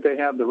I think they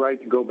have the right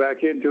to go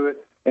back into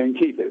it and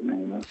keep it,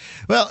 man.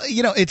 Well,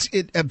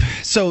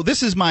 so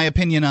this is my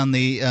opinion on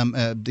the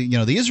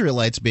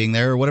Israelites being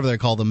there, or whatever they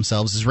call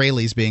themselves,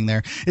 Israelis being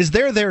there, is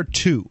they're there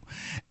too.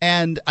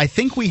 And I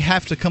think we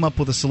have to come up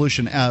with a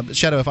solution.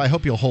 Shadow, I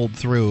hope you'll hold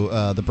through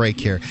the break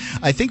here.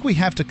 I think we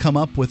have to come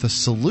up with a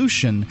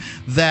solution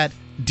that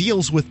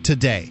deals with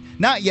today,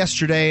 not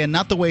yesterday and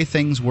not the way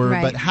things were,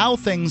 but how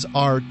things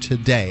are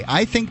today.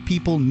 I think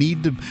people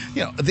need to,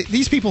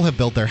 these people have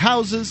built their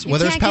houses,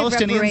 whether it's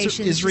Palestinians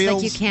or Israel.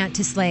 Like you can't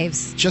to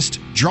slaves. Just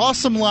draw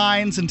some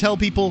lines and tell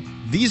people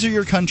these are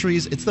your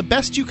countries. It's the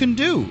best you can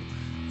do.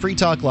 Free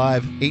Talk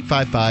Live,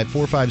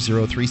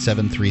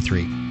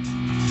 855-450-3733.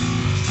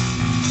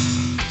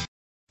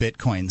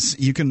 Bitcoins.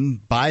 You can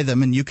buy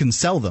them and you can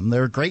sell them.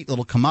 They're a great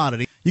little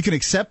commodity. You can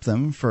accept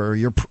them for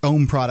your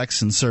own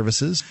products and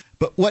services.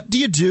 But what do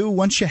you do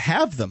once you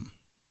have them?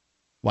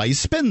 Why, you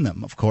spend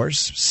them, of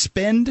course.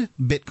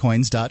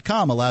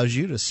 SpendBitcoins.com allows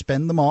you to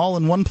spend them all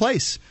in one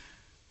place.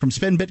 From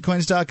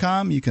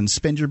SpendBitcoins.com, you can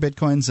spend your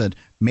Bitcoins at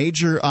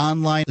major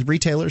online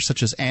retailers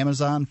such as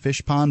Amazon,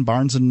 Fishpond,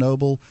 Barnes &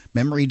 Noble,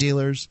 memory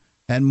dealers,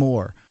 and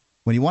more.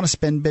 When you want to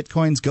spend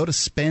Bitcoins, go to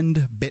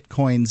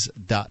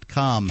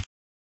SpendBitcoins.com.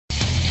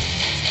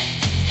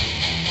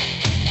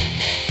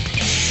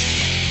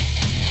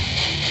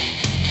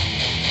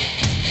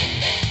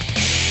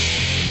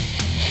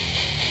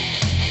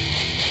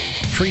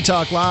 Free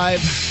Talk Live,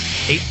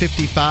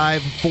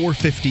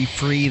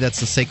 855-450-FREE.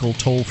 That's the SACL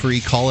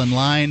toll-free call-in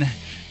line. You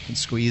can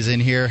squeeze in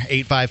here,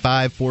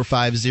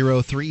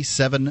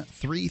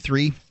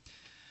 855-450-3733.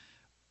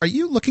 Are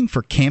you looking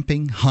for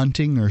camping,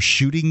 hunting, or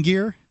shooting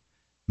gear?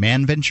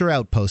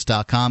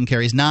 ManVentureOutpost.com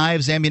carries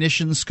knives,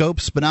 ammunition,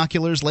 scopes,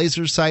 binoculars,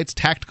 laser sights,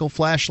 tactical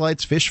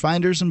flashlights, fish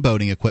finders, and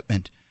boating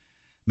equipment.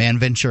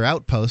 ManVenture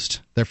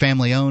Outpost, they're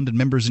family-owned and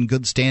members in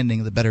good standing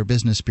of the Better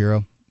Business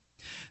Bureau.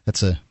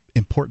 That's a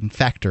important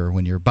factor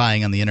when you're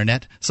buying on the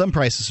internet. Some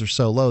prices are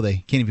so low they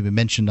can't even be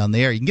mentioned on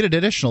the air. You can get an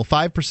additional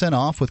 5%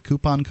 off with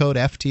coupon code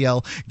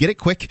FTL. Get it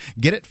quick.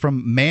 Get it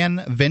from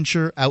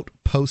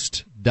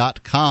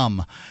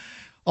manventureoutpost.com.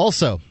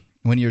 Also,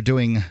 when you're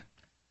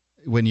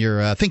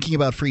thinking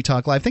about Free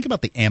Talk Live, think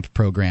about the AMP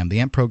program. The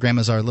AMP program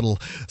is our little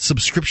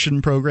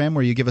subscription program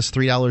where you give us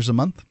 $3 a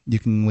month.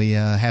 We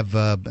have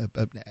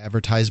an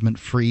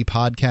advertisement-free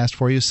podcast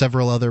for you,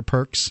 several other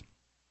perks.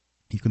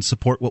 You can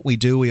support what we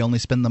do. We only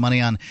spend the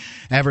money on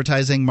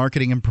advertising,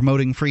 marketing, and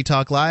promoting Free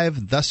Talk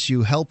Live. Thus,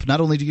 you help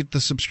not only to get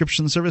the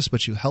subscription service,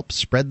 but you help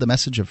spread the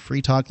message of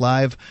Free Talk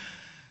Live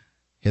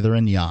hither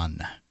and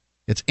yon.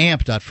 It's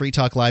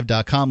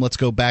amp.freetalklive.com. Let's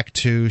go back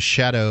to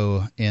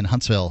Shadow in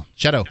Huntsville.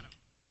 Shadow.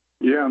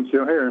 Yeah, I'm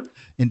still here.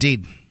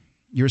 Indeed.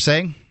 You were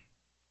saying?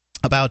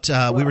 About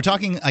we were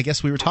talking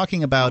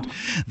about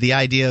the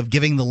idea of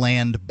giving the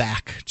land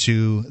back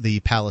to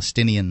the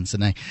Palestinians,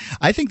 and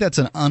I think that's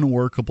an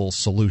unworkable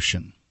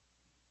solution.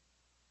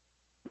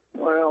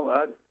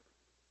 Well,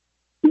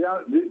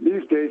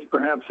 these days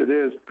perhaps it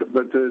is,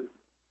 but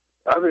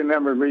I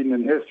remember reading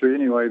in history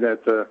anyway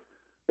that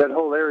that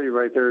whole area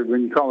right there,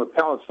 when you call it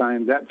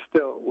Palestine, that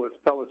still was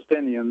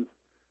Palestinians,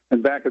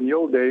 and back in the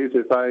old days,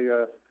 if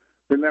I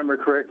remember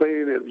correctly,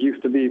 it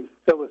used to be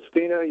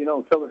Philistina,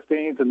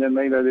 Philistines, and then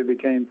later they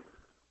became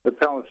the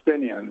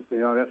Palestinians.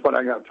 That's what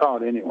I got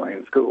taught anyway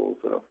in school.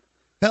 So,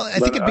 well, I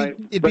think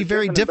it'd be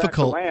very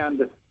difficult.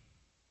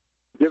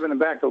 Giving them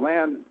back the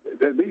land,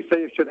 these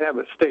days should have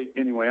a state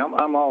anyway.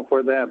 I'm all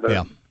for that, but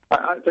yeah.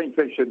 I think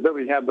they should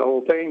really have the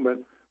whole thing.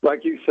 But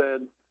like you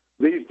said,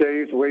 these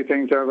days, the way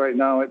things are right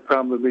now, it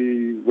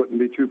probably wouldn't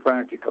be too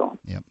practical.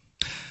 Yep.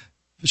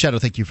 Shadow,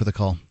 thank you for the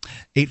call.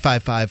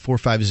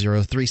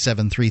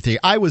 855-450-3733.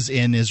 I was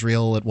in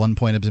Israel at one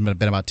point. It's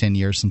been about 10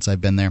 years since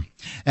I've been there.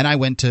 And I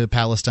went to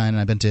Palestine and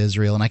I've been to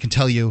Israel, and I can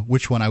tell you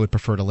which one I would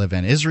prefer to live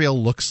in. Israel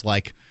looks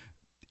like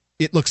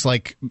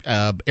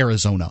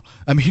Arizona.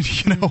 I mean,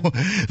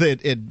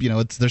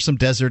 there's some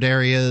desert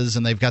areas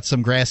and they've got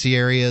some grassy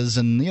areas,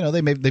 and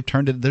they've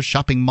turned it. There's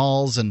shopping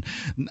malls and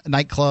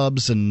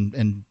nightclubs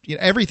and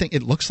everything.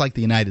 It looks like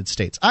the United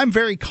States. I'm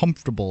very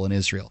comfortable in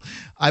Israel.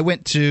 I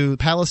went to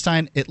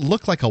Palestine. It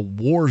looked like a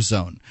war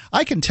zone.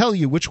 I can tell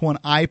you which one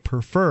I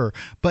prefer,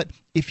 but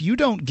if you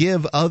don't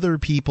give other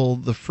people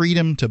the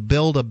freedom to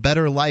build a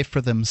better life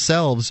for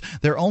themselves,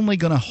 they're only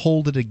going to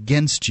hold it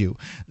against you.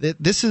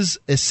 This is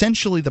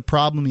essentially the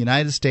problem the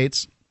United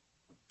States,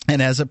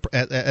 and as a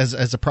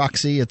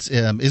proxy, it's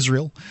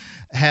Israel,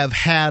 have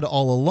had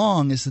all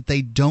along, is that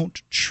they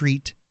don't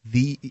treat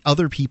the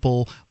other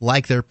people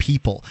like their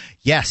people.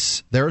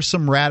 Yes, there are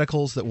some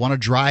radicals that want to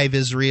drive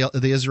the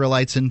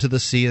Israelites into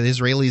the sea, the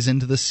Israelis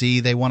into the sea.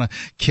 They want to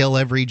kill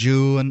every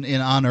Jew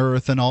on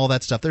earth and all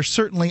that stuff. There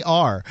certainly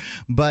are.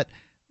 But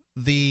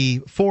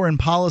the foreign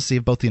policy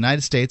of both the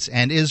United States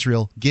and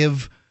Israel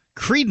give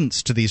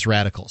credence to these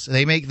radicals.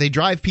 They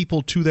drive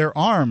people to their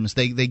arms.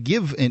 They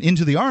give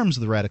into the arms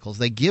of the radicals.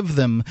 They give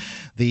them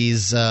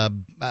these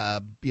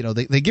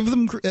they give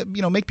them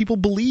make people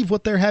believe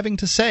what they're having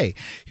to say.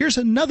 Here's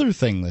another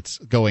thing that's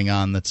going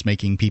on that's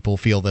making people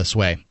feel this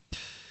way.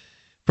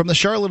 From the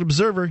Charlotte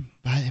Observer,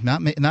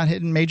 not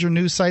hitting major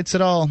news sites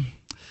at all.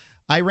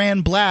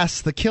 Iran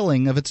blasts the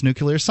killing of its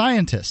nuclear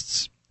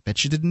scientists.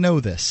 Bet you didn't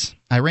know this.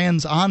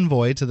 Iran's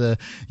envoy to the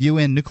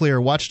UN Nuclear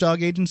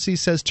Watchdog Agency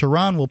says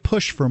Tehran will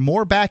push for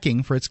more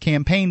backing for its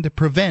campaign to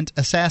prevent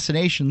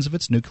assassinations of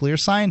its nuclear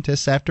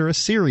scientists after a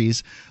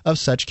series of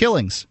such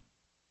killings.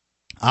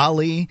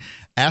 Ali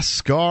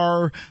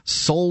Asghar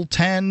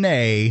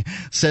Soltaneh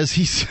says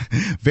he's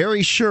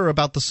very sure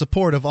about the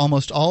support of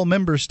almost all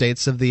member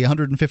states of the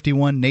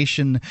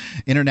 151-nation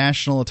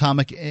International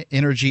Atomic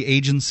Energy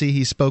Agency.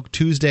 He spoke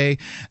Tuesday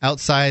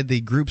outside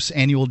the group's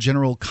annual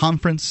general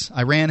conference.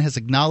 Iran has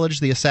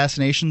acknowledged the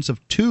assassinations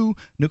of 2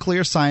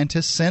 nuclear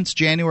scientists since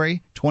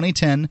January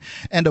 2010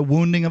 and a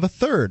wounding of a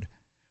third.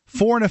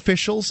 Foreign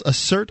officials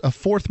assert a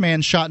fourth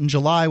man shot in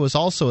July was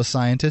also a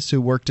scientist who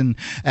worked in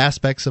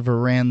aspects of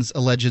Iran's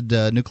alleged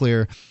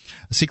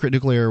secret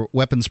nuclear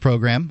weapons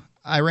program.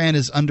 Iran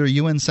is under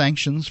UN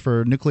sanctions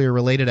for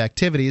nuclear-related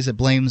activities. It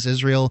blames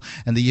Israel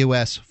and the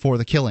U.S. for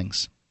the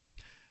killings.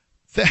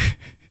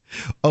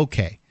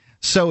 Okay,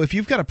 so if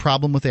you've got a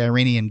problem with the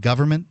Iranian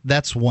government,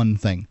 that's one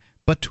thing.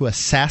 But to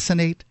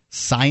assassinate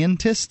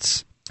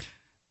scientists?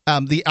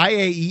 The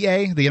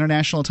IAEA, the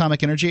International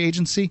Atomic Energy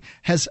Agency,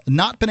 has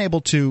not been able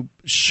to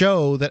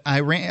show that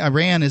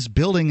Iran is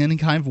building any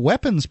kind of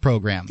weapons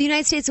program. The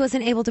United States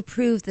wasn't able to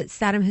prove that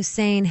Saddam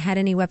Hussein had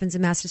any weapons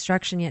of mass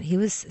destruction, yet he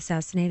was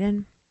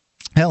assassinated.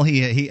 Hell,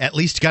 he at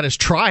least got his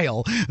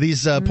trial.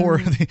 These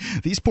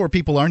poor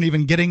people aren't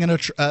even getting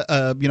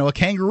a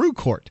kangaroo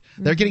court.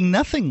 They're getting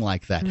nothing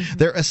like that.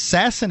 They're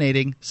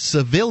assassinating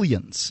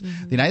civilians.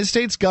 The United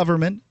States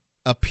government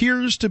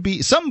appears to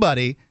be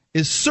somebody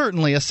is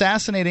certainly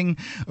assassinating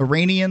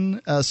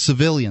Iranian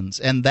civilians,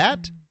 and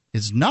that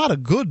is not a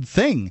good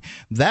thing.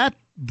 That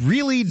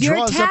really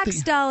draws your up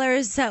tax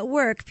dollars at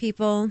work,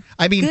 people.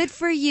 I mean, good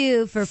for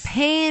you for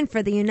paying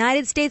for the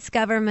United States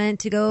government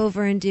to go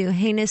over and do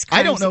heinous crimes.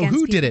 I don't know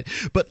who people. did it,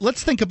 but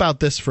let's think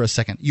about this for a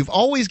second. You've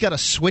always got to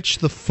switch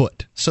the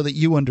foot so that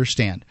you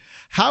understand.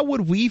 How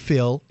would we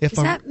feel if... Is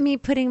that me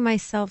putting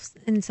myself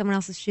in someone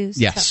else's shoes?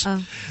 Yes. So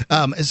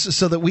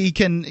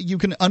that you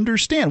can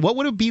understand. What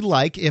would it be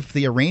like if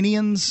the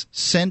Iranians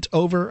sent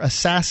over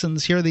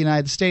assassins here in the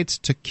United States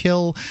to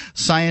kill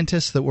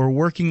scientists that were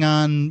working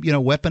on,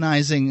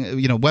 weaponizing,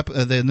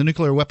 the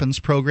nuclear weapons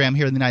program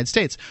here in the United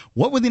States?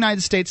 What would the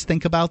United States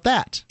think about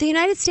that? The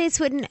United States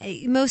wouldn't.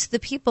 Most of the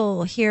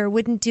people here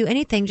wouldn't do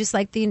anything. Just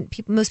like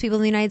most people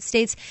in the United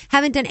States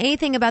haven't done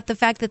anything about the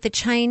fact that the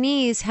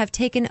Chinese have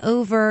taken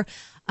over.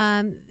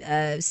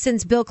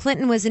 Since Bill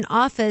Clinton was in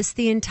office,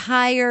 the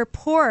entire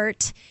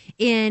port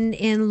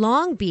in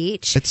Long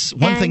Beach. It's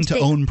one thing to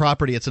own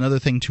property; it's another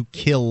thing to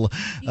kill,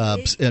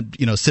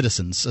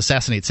 citizens,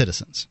 assassinate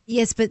citizens.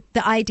 Yes, but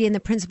the idea and the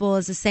principle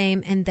is the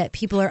same, and that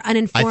people are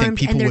uninformed. I think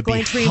people and they're would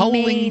going be to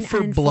howling remain for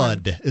uninformed.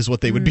 blood, is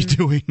what they would be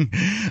doing.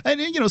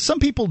 And some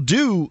people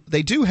do.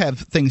 They do have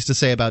things to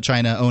say about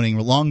China owning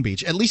Long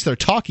Beach. At least they're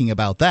talking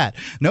about that.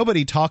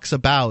 Nobody talks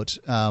about.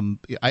 I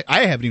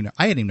hadn't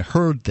even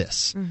heard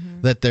this.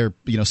 That they're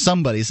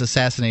somebody's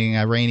assassinating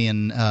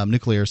Iranian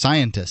nuclear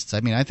scientists.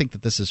 I mean, I think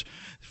that this is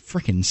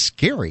freaking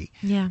scary.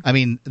 Yeah. I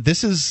mean,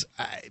 this is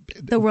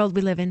the world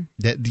we live in.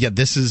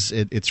 This is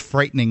it's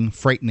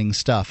frightening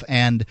stuff.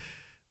 And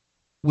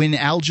when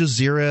Al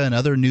Jazeera and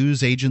other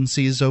news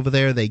agencies over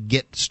there, they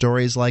get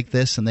stories like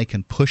this and they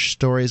can push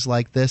stories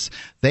like this,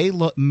 they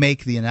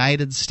make the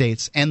United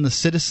States and the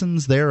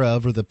citizens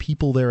thereof, or the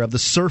people thereof, the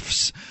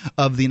serfs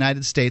of the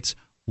United States,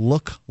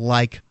 look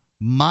like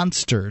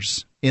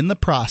monsters in the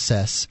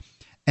process.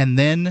 And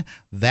then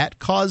that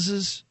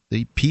causes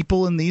the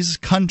people in these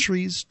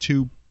countries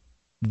to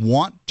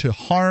want to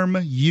harm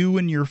you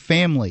and your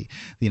family.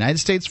 The United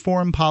States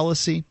foreign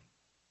policy,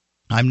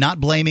 I'm not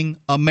blaming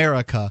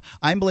America.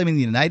 I'm blaming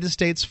the United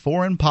States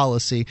foreign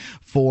policy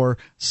for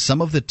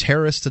some of the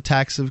terrorist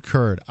attacks that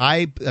occurred.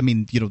 I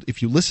mean,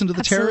 if you listen to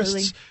the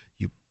terrorists,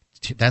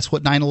 that's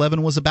what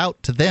 9/11 was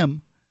about to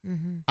them.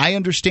 I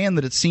understand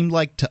that it seemed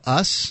like to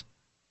us,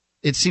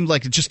 it seemed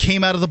like it just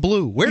came out of the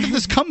blue. Where did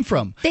this come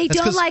from? They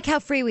don't like how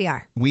free we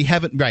are. We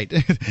haven't, right.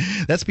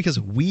 That's because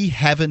we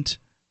haven't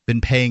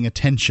been paying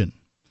attention.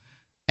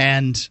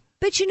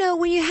 But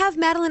when you have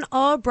Madeleine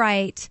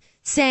Albright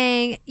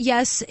saying,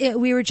 yes,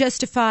 we were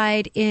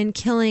justified in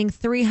killing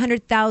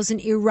 300,000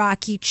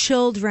 Iraqi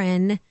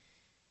children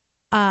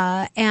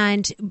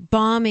and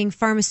bombing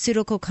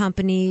pharmaceutical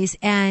companies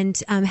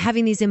and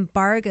having these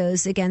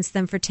embargoes against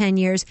them for 10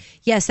 years,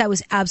 yes, that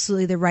was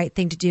absolutely the right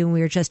thing to do, and we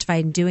were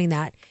justified in doing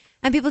that.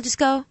 And people just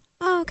go,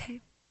 oh,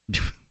 okay.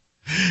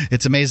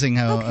 It's amazing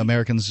how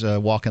Americans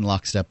walk in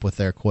lockstep with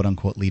their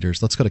quote-unquote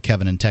leaders. Let's go to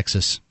Kevin in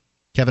Texas.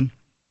 Kevin?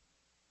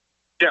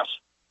 Yes.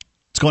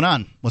 What's going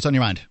on? What's on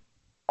your mind?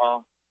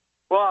 Well,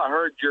 I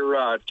heard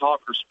your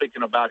talker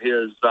speaking about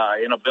his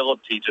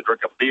inability to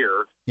drink a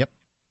beer. Yep.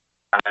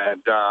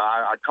 And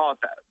I caught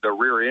the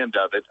rear end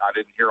of it. I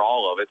didn't hear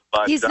all of it.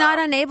 But he's not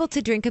unable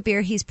to drink a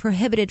beer. He's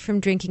prohibited from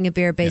drinking a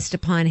beer based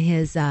upon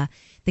his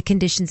the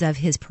conditions of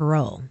his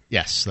parole.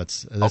 Yes,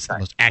 that's the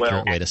most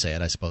accurate way to say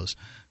it, I suppose.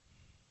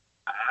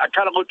 I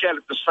kind of look at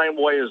it the same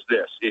way as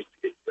this. If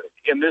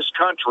in this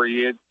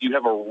country, you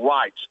have a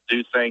right to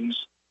do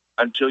things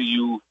until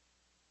you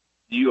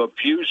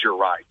abuse your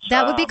rights.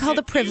 That would be called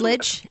a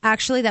privilege.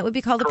 Actually, that would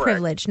be called a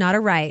privilege, not a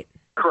right.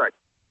 Correct.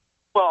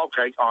 Well,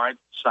 okay, all right,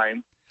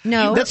 same.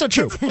 No, that's not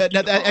true.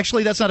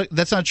 Actually, that's not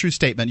a true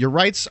statement. Your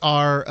rights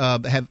are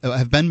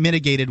have been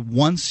mitigated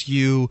once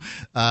you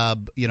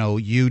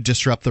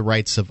disrupt the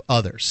rights of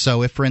others.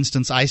 So, if, for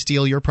instance, I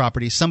steal your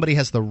property, somebody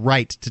has the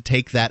right to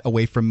take that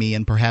away from me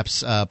and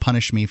perhaps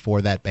punish me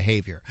for that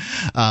behavior.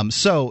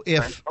 So,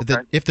 if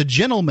the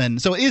gentleman,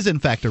 so it is in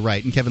fact a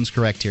right, and Kevin's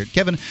correct here.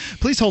 Kevin,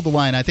 please hold the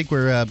line. I think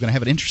we're going to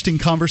have an interesting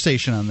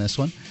conversation on this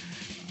one.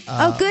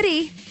 Oh,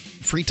 goody.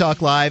 Free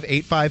Talk Live,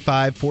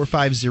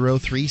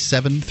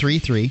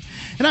 855-450-3733.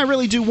 And I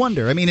really do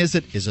wonder, I mean, is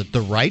it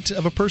the right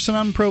of a person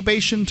on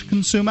probation to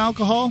consume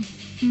alcohol?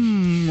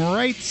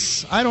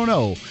 Rights? I don't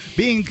know.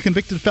 Being a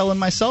convicted felon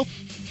myself,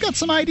 got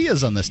some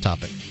ideas on this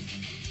topic.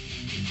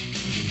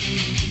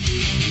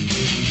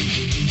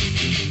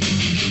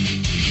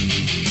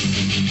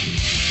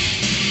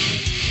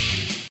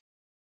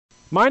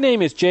 My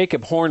name is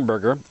Jacob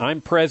Hornberger.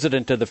 I'm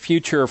president of the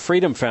Future of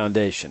Freedom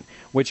Foundation,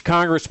 which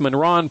Congressman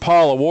Ron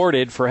Paul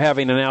awarded for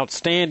having an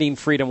outstanding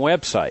freedom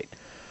website.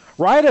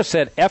 Write us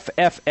at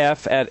fff@fff.org,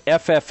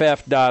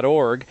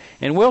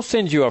 and we'll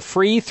send you a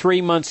free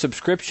 3-month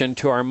subscription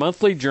to our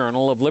monthly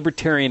journal of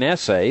libertarian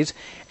essays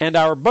and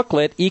our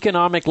booklet,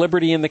 Economic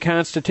Liberty in the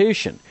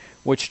Constitution,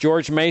 which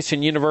George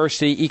Mason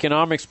University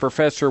economics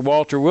professor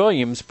Walter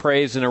Williams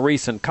praised in a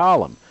recent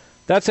column.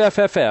 That's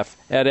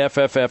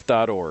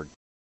fff@fff.org.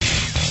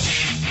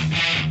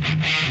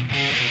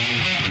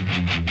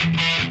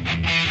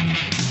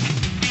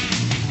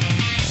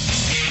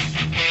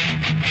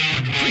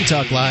 Free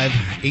Talk Live,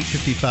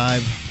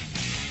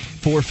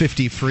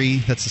 855-450-FREE.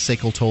 That's the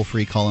SACL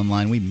toll-free call-in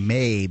line. We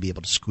may be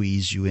able to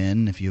squeeze you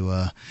in if you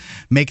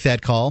make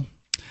that call.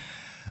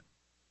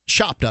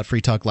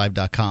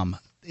 Shop.freetalklive.com.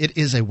 It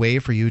is a way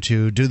for you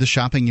to do the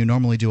shopping you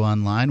normally do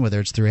online, whether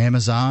it's through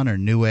Amazon or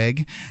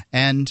Newegg,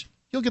 and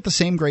you'll get the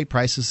same great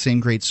prices, same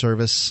great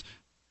service,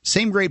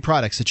 same great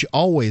products that you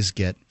always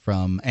get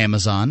from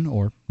Amazon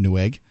or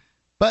Newegg,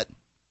 but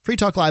Free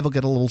Talk Live will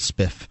get a little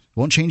spiff. It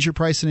won't change your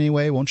price in any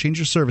way, won't change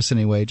your service in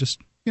any way. Just,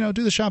 do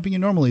the shopping you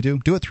normally do.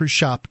 Do it through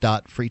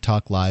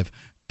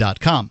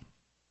shop.freetalklive.com.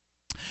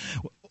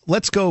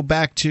 Let's go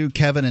back to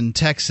Kevin in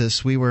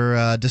Texas. We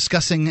were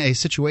discussing a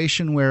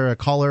situation where a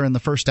caller in the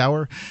first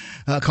hour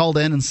called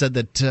in and said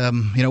that,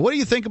 what do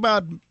you think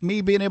about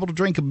me being able to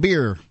drink a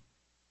beer?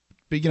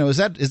 Is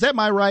that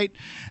my right?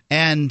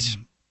 And,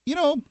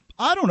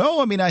 I don't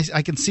know. I mean,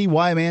 I can see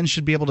why a man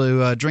should be able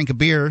to drink a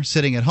beer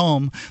sitting at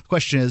home. The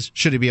question is,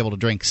 should he be able to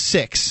drink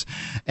 6?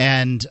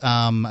 And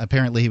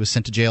apparently he was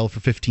sent to jail for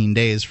 15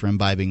 days for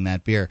imbibing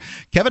that beer.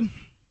 Kevin,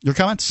 your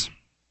comments?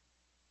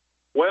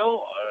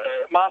 Well,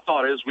 my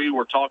thought is we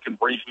were talking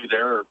briefly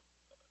there,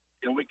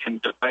 we can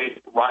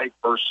debate right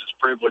versus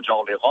privilege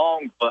all day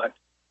long, but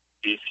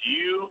if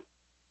you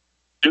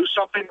do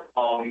something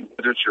wrong,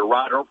 whether it's your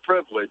right or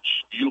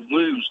privilege, you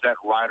lose that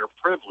right or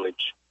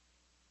privilege.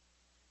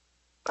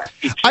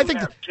 If you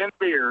have 10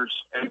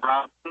 beers and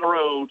drive on the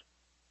road,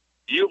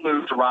 you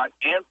lose the right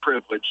and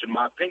privilege, in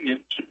my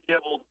opinion, to be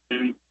able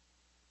to.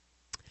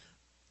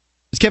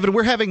 Kevin,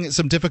 we're having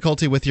some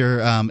difficulty with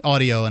your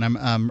audio, and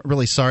I'm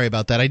really sorry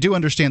about that. I do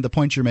understand the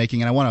point you're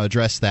making, and I want to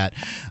address that.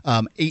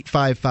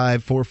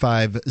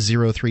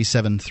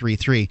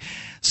 855-450-3733.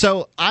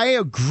 So I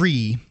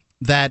agree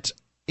that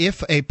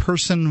if a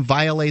person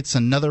violates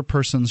another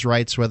person's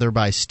rights, whether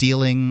by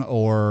stealing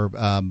or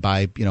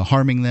by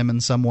harming them in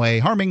some way,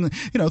 harming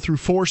through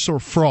force or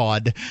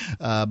fraud,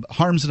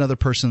 harms another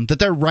person, that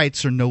their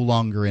rights are no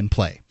longer in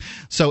play.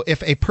 So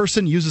if a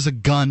person uses a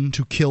gun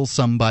to kill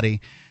somebody,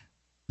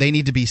 they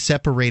need to be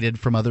separated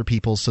from other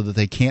people so that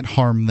they can't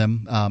harm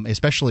them,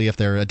 especially if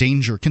they're a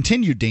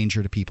continued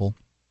danger to people.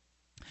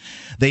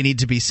 They need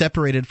to be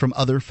separated from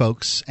other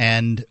folks,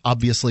 and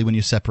obviously, when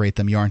you separate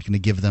them, you aren't going to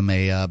give them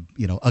a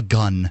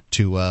gun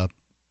to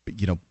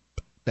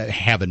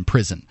have in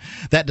prison.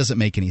 That doesn't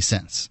make any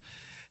sense.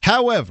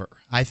 However,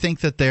 I think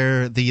that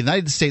the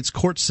United States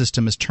court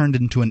system has turned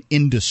into an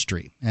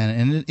industry,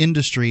 and an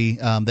industry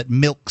that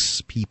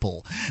milks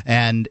people,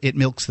 and it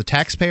milks the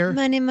taxpayer.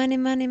 Money.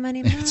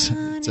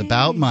 It's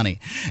about money,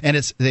 and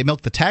they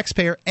milk the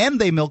taxpayer, and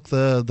they milk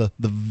the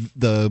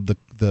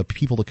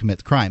people to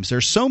commit crimes.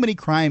 There's so many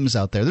crimes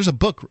out there. There's a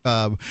book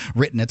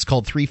written. It's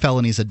called 3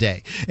 Felonies a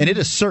Day, and it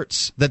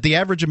asserts that the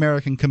average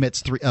American can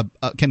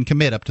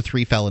commit up to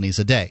 3 felonies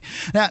a day.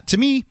 Now, to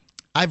me,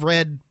 I've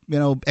read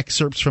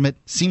excerpts from it.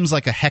 Seems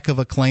like a heck of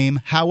a claim.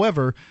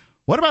 However,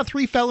 what about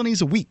 3 felonies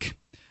a week?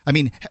 I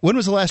mean, when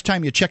was the last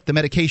time you checked the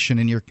medication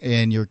in your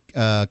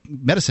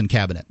medicine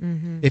cabinet?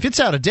 Mm-hmm. If it's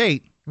out of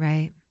date,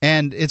 right,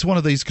 and it's one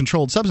of these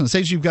controlled substances,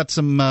 say you've got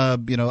some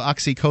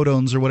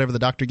oxycodones or whatever the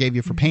doctor gave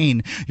you for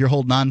pain, you're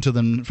holding on to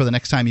them for the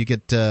next time you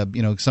get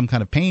some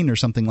kind of pain or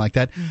something like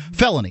that. Mm-hmm.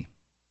 Felony.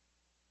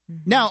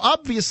 Now,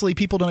 obviously,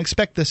 people don't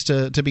expect this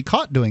to be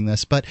caught doing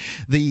this, but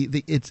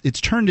it's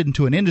turned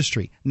into an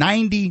industry.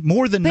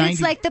 More than 90. But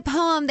it's like the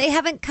poem, they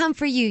haven't come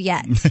for you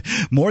yet.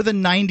 More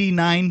than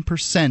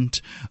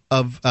 99%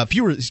 of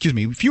fewer than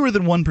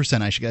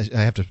 1%. I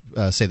have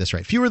to say this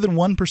right. Fewer than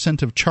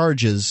 1% of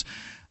charges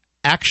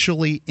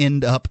actually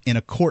end up in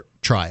a court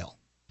trial.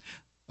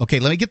 Okay,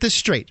 let me get this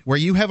straight.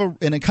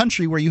 In a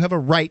country where you have a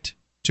right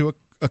to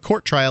a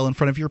court trial in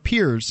front of your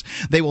peers,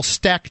 they will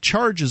stack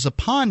charges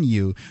upon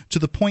you to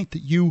the point that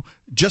you're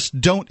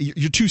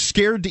too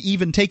scared to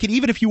even take it,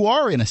 even if you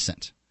are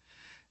innocent,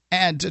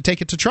 and to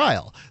take it to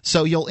trial.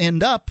 So you'll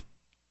end up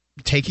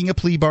taking a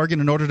plea bargain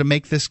in order to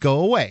make this go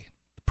away.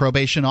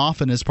 Probation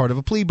often is part of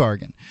a plea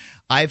bargain.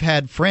 I've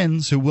had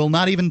friends who will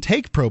not even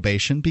take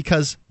probation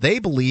because they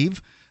believe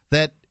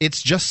that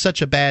it's just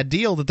such a bad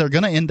deal that they're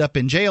going to end up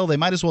in jail. They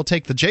might as well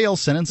take the jail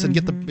sentence and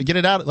get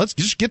it out. Let's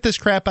just get this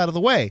crap out of the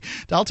way.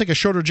 I'll take a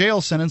shorter jail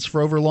sentence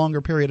for over a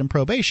longer period in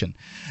probation.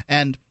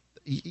 And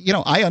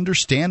I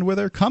understand where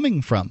they're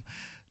coming from.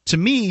 To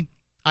me,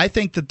 I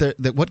think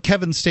that what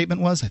Kevin's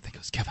statement was, I think it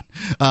was Kevin,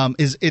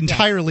 is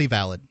entirely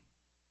valid.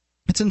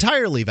 It's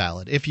entirely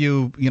valid. If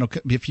you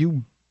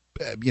do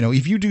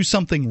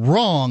something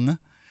wrong,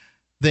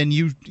 then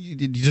you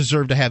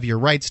deserve to have your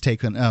rights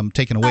taken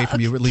away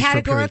from you, at least for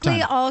a period of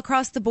categorically, time. all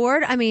across the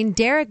board. I mean,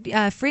 Derek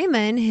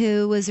Freeman,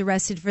 who was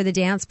arrested for the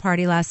dance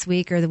party last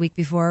week or the week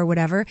before or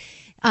whatever,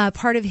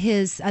 part of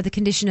his the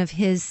condition of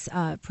his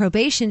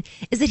probation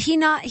is that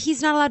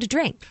he's not allowed to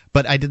drink.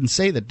 But I didn't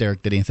say that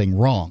Derek did anything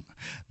wrong.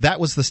 That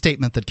was the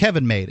statement that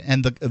Kevin made,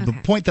 and the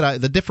point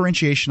the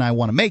differentiation I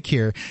want to make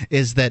here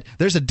is that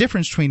there's a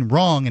difference between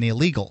wrong and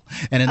illegal.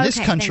 And in this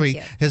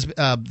country,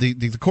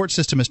 the court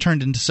system has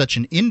turned into such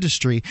an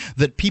industry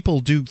that people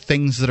do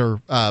things that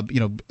are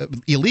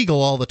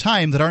illegal all the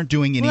time that aren't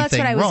doing anything wrong. Well, that's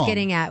what I was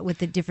getting at with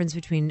the difference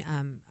between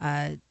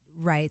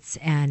rights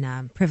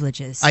and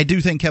privileges. I do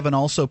think Kevin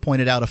also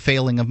pointed out a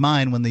failing of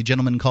mine when the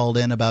gentleman called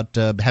in about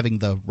having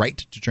the right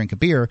to drink a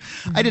beer.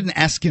 Mm-hmm. I didn't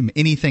ask him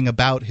anything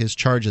about his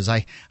charges.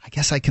 I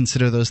guess I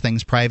consider those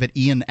things private.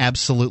 Ian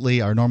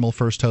absolutely, our normal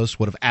first host,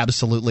 would have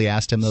absolutely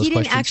asked him those questions.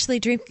 He didn't actually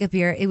drink a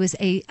beer. It was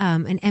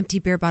an empty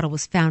beer bottle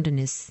was found in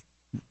his...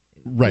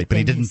 Right, but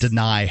he didn't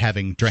deny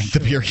having drank the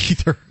beer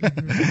either.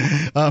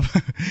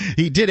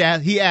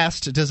 Mm-hmm. He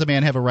asked, does a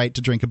man have a right to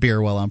drink a beer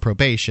while on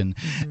probation?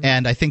 Mm-hmm.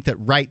 And I think that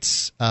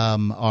rights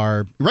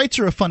are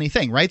a funny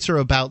thing. Rights are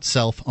about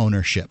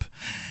self-ownership.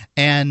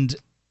 And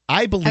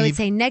I would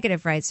say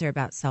negative rights are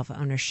about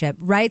self-ownership.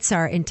 Rights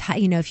are,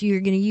 if you're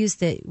going to use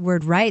the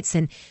word rights,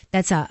 and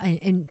that's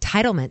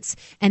entitlements.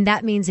 And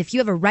that means if you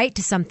have a right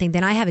to something,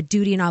 then I have a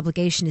duty and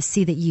obligation to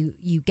see that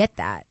you get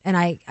that. And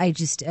I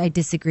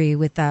disagree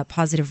with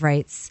positive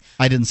rights.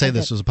 I didn't say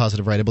this was a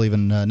positive right. I believe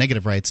in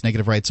negative rights.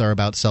 Negative rights are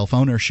about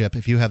self-ownership.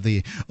 If you have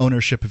the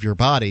ownership of your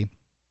body,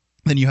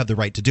 then you have the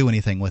right to do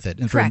anything with it.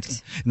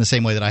 Correct. In the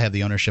same way that I have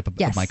the ownership of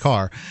my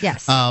car.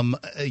 Yes. I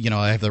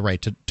have the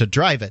right to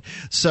drive it.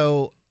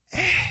 So...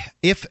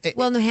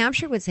 New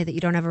Hampshire would say that you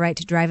don't have a right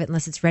to drive it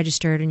unless it's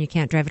registered, and you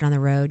can't drive it on the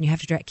road, and you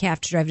have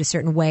to drive it a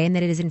certain way, and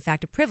that it is in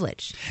fact a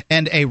privilege.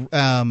 And a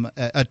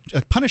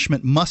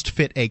punishment must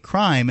fit a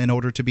crime in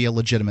order to be a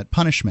legitimate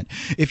punishment.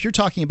 If you're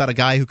talking about a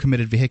guy who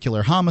committed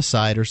vehicular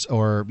homicide,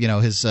 or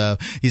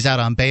he's out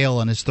on bail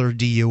on his third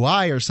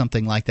DUI or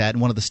something like that,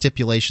 and one of the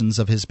stipulations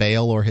of his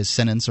bail or his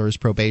sentence or his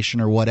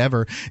probation or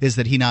whatever is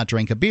that he not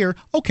drink a beer,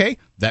 okay,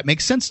 that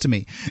makes sense to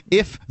me.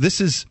 If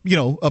this is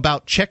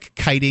about check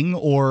kiting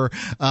or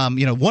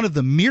one of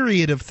the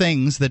myriad of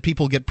things that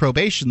people get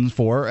probation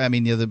for. I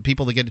mean, the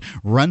people that get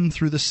run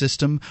through the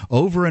system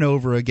over and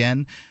over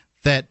again,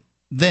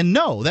 then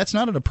no, that's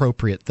not an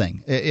appropriate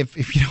thing. If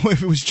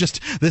it was just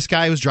this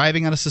guy was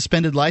driving on a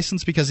suspended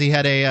license because he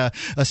had a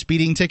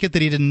speeding ticket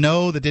that he didn't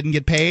know that didn't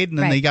get paid, and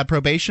then they got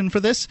probation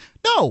for this,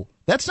 no.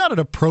 That's not an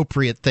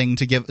appropriate thing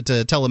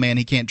to tell a man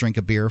he can't drink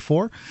a beer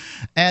for.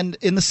 And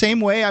in the same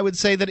way, I would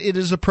say that it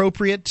is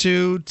appropriate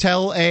to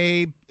tell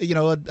a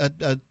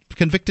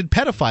convicted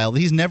pedophile that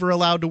he's never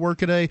allowed to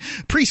work at a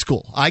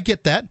preschool. I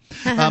get that.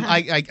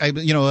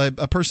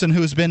 A person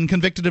who's been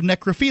convicted of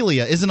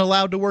necrophilia isn't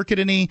allowed to work at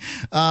any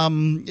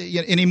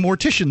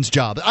mortician's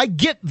job. I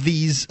get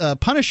these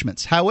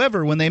punishments.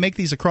 However, when they make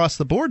these across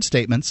the board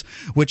statements,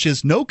 which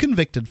is no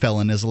convicted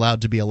felon is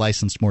allowed to be a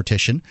licensed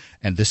mortician,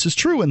 and this is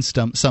true in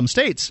some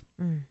states.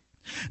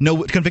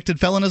 No convicted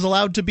felon is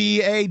allowed to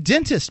be a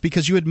dentist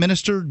because you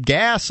administer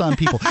gas on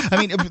people. I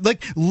mean,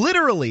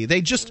 literally,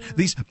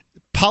 these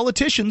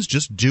politicians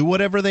just do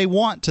whatever they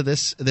want to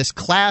this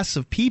class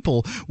of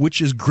people,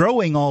 which is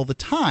growing all the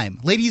time.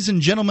 Ladies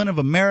and gentlemen of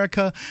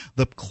America,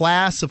 the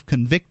class of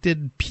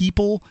convicted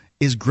people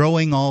is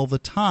growing all the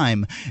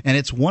time, and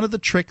it's one of the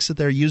tricks that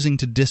they're using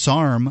to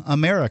disarm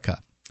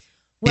America.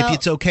 Well, if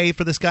it's okay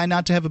for this guy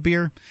not to have a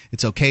beer,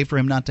 it's okay for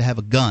him not to have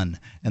a gun,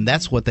 and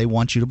that's what they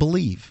want you to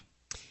believe.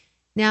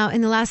 Now,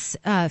 in the last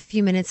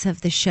few minutes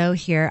of the show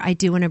here, I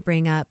do want to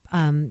bring up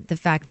the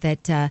fact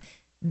that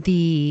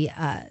the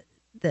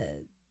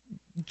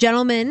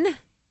gentleman,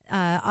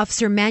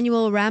 Officer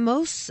Manuel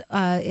Ramos,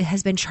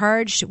 has been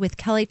charged with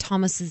Kelly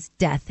Thomas's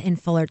death in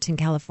Fullerton,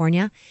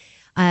 California.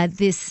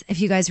 If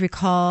you guys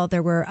recall,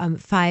 there were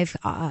 5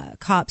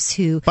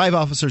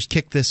 officers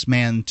kicked this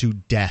man to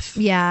death.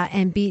 Yeah,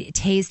 and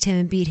tased him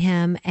and beat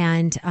him,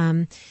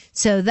 and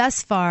so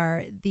thus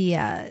far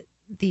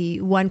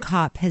the one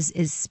cop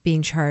is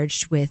being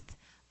charged with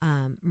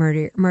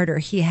murder.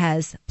 He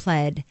has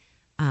pled.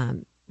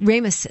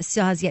 Ramos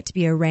still has yet to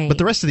be arraigned. But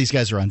the rest of these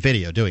guys are on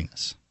video doing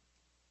this.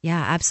 Yeah,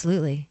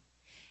 absolutely.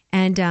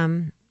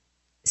 And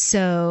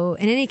so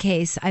in any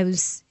case,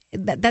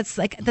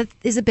 that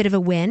is a bit of a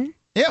win.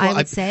 Yeah, well, I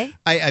would say.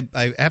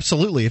 I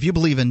absolutely. If you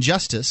believe in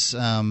justice,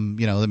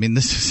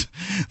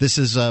 this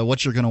is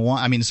what you're going to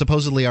want. I mean,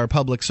 supposedly our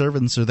public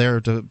servants are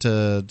there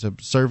to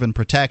serve and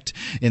protect.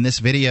 In this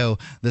video,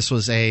 this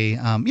was a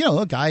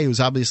guy who was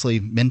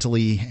obviously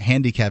mentally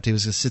handicapped. He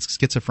was a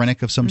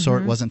schizophrenic of some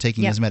sort, wasn't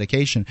taking his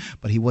medication,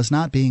 but he was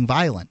not being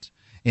violent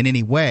in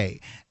any way.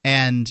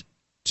 And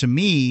to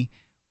me,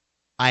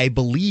 I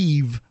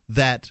believe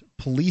that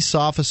police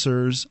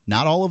officers,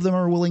 not all of them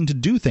are willing to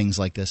do things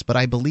like this, but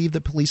I believe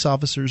that police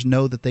officers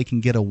know that they can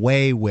get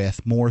away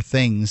with more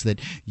things that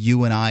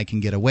you and I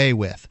can get away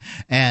with.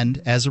 And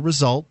as a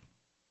result,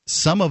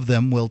 some of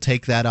them will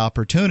take that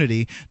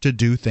opportunity to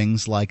do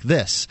things like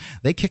this.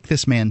 They kick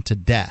this man to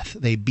death.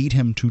 They beat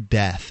him to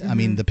death. I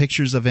mean, the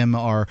pictures of him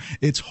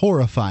it's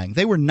horrifying.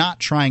 They were not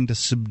trying to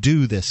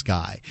subdue this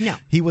guy. No.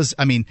 He was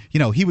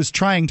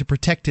trying to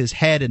protect his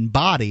head and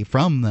body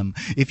from them.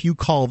 If you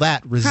call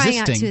that resisting. Crying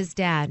out to his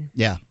dad.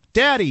 Yeah.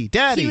 Daddy.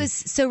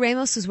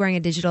 Ramos was wearing a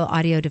digital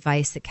audio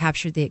device that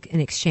captured an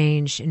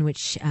exchange in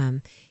which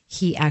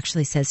he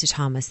actually says to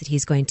Thomas that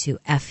he's going to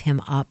F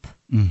him up.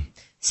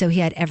 So he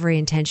had every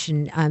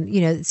intention.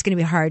 It's going to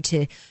be hard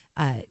to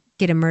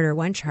get a murder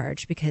one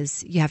charge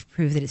because you have to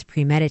prove that it's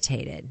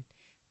premeditated.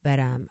 But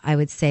I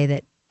would say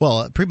that.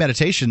 Well,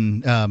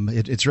 premeditation,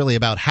 it's really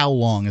about how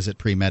long is it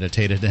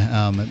premeditated,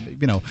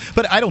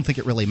 But I don't think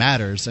it really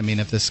matters. I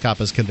mean, if this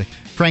cop is convicted,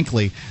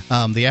 frankly,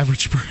 the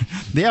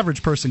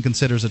average person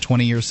considers a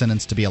 20-year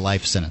sentence to be a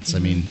life sentence. I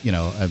mean,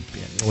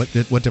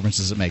 what difference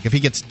does it make? If he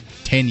gets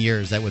 10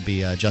 years, that would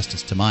be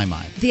justice to my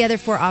mind. The other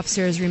 4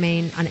 officers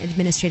remain on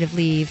administrative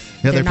leave.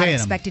 Yeah, they're not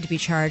expected to be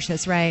charged.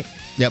 That's right.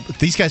 Yeah, but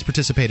these guys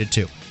participated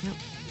too. Yep.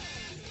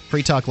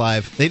 Free Talk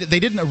Live. They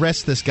didn't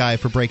arrest this guy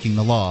for breaking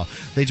the law.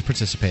 They just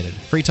participated.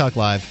 Free Talk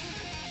Live.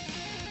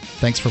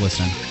 Thanks for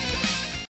listening.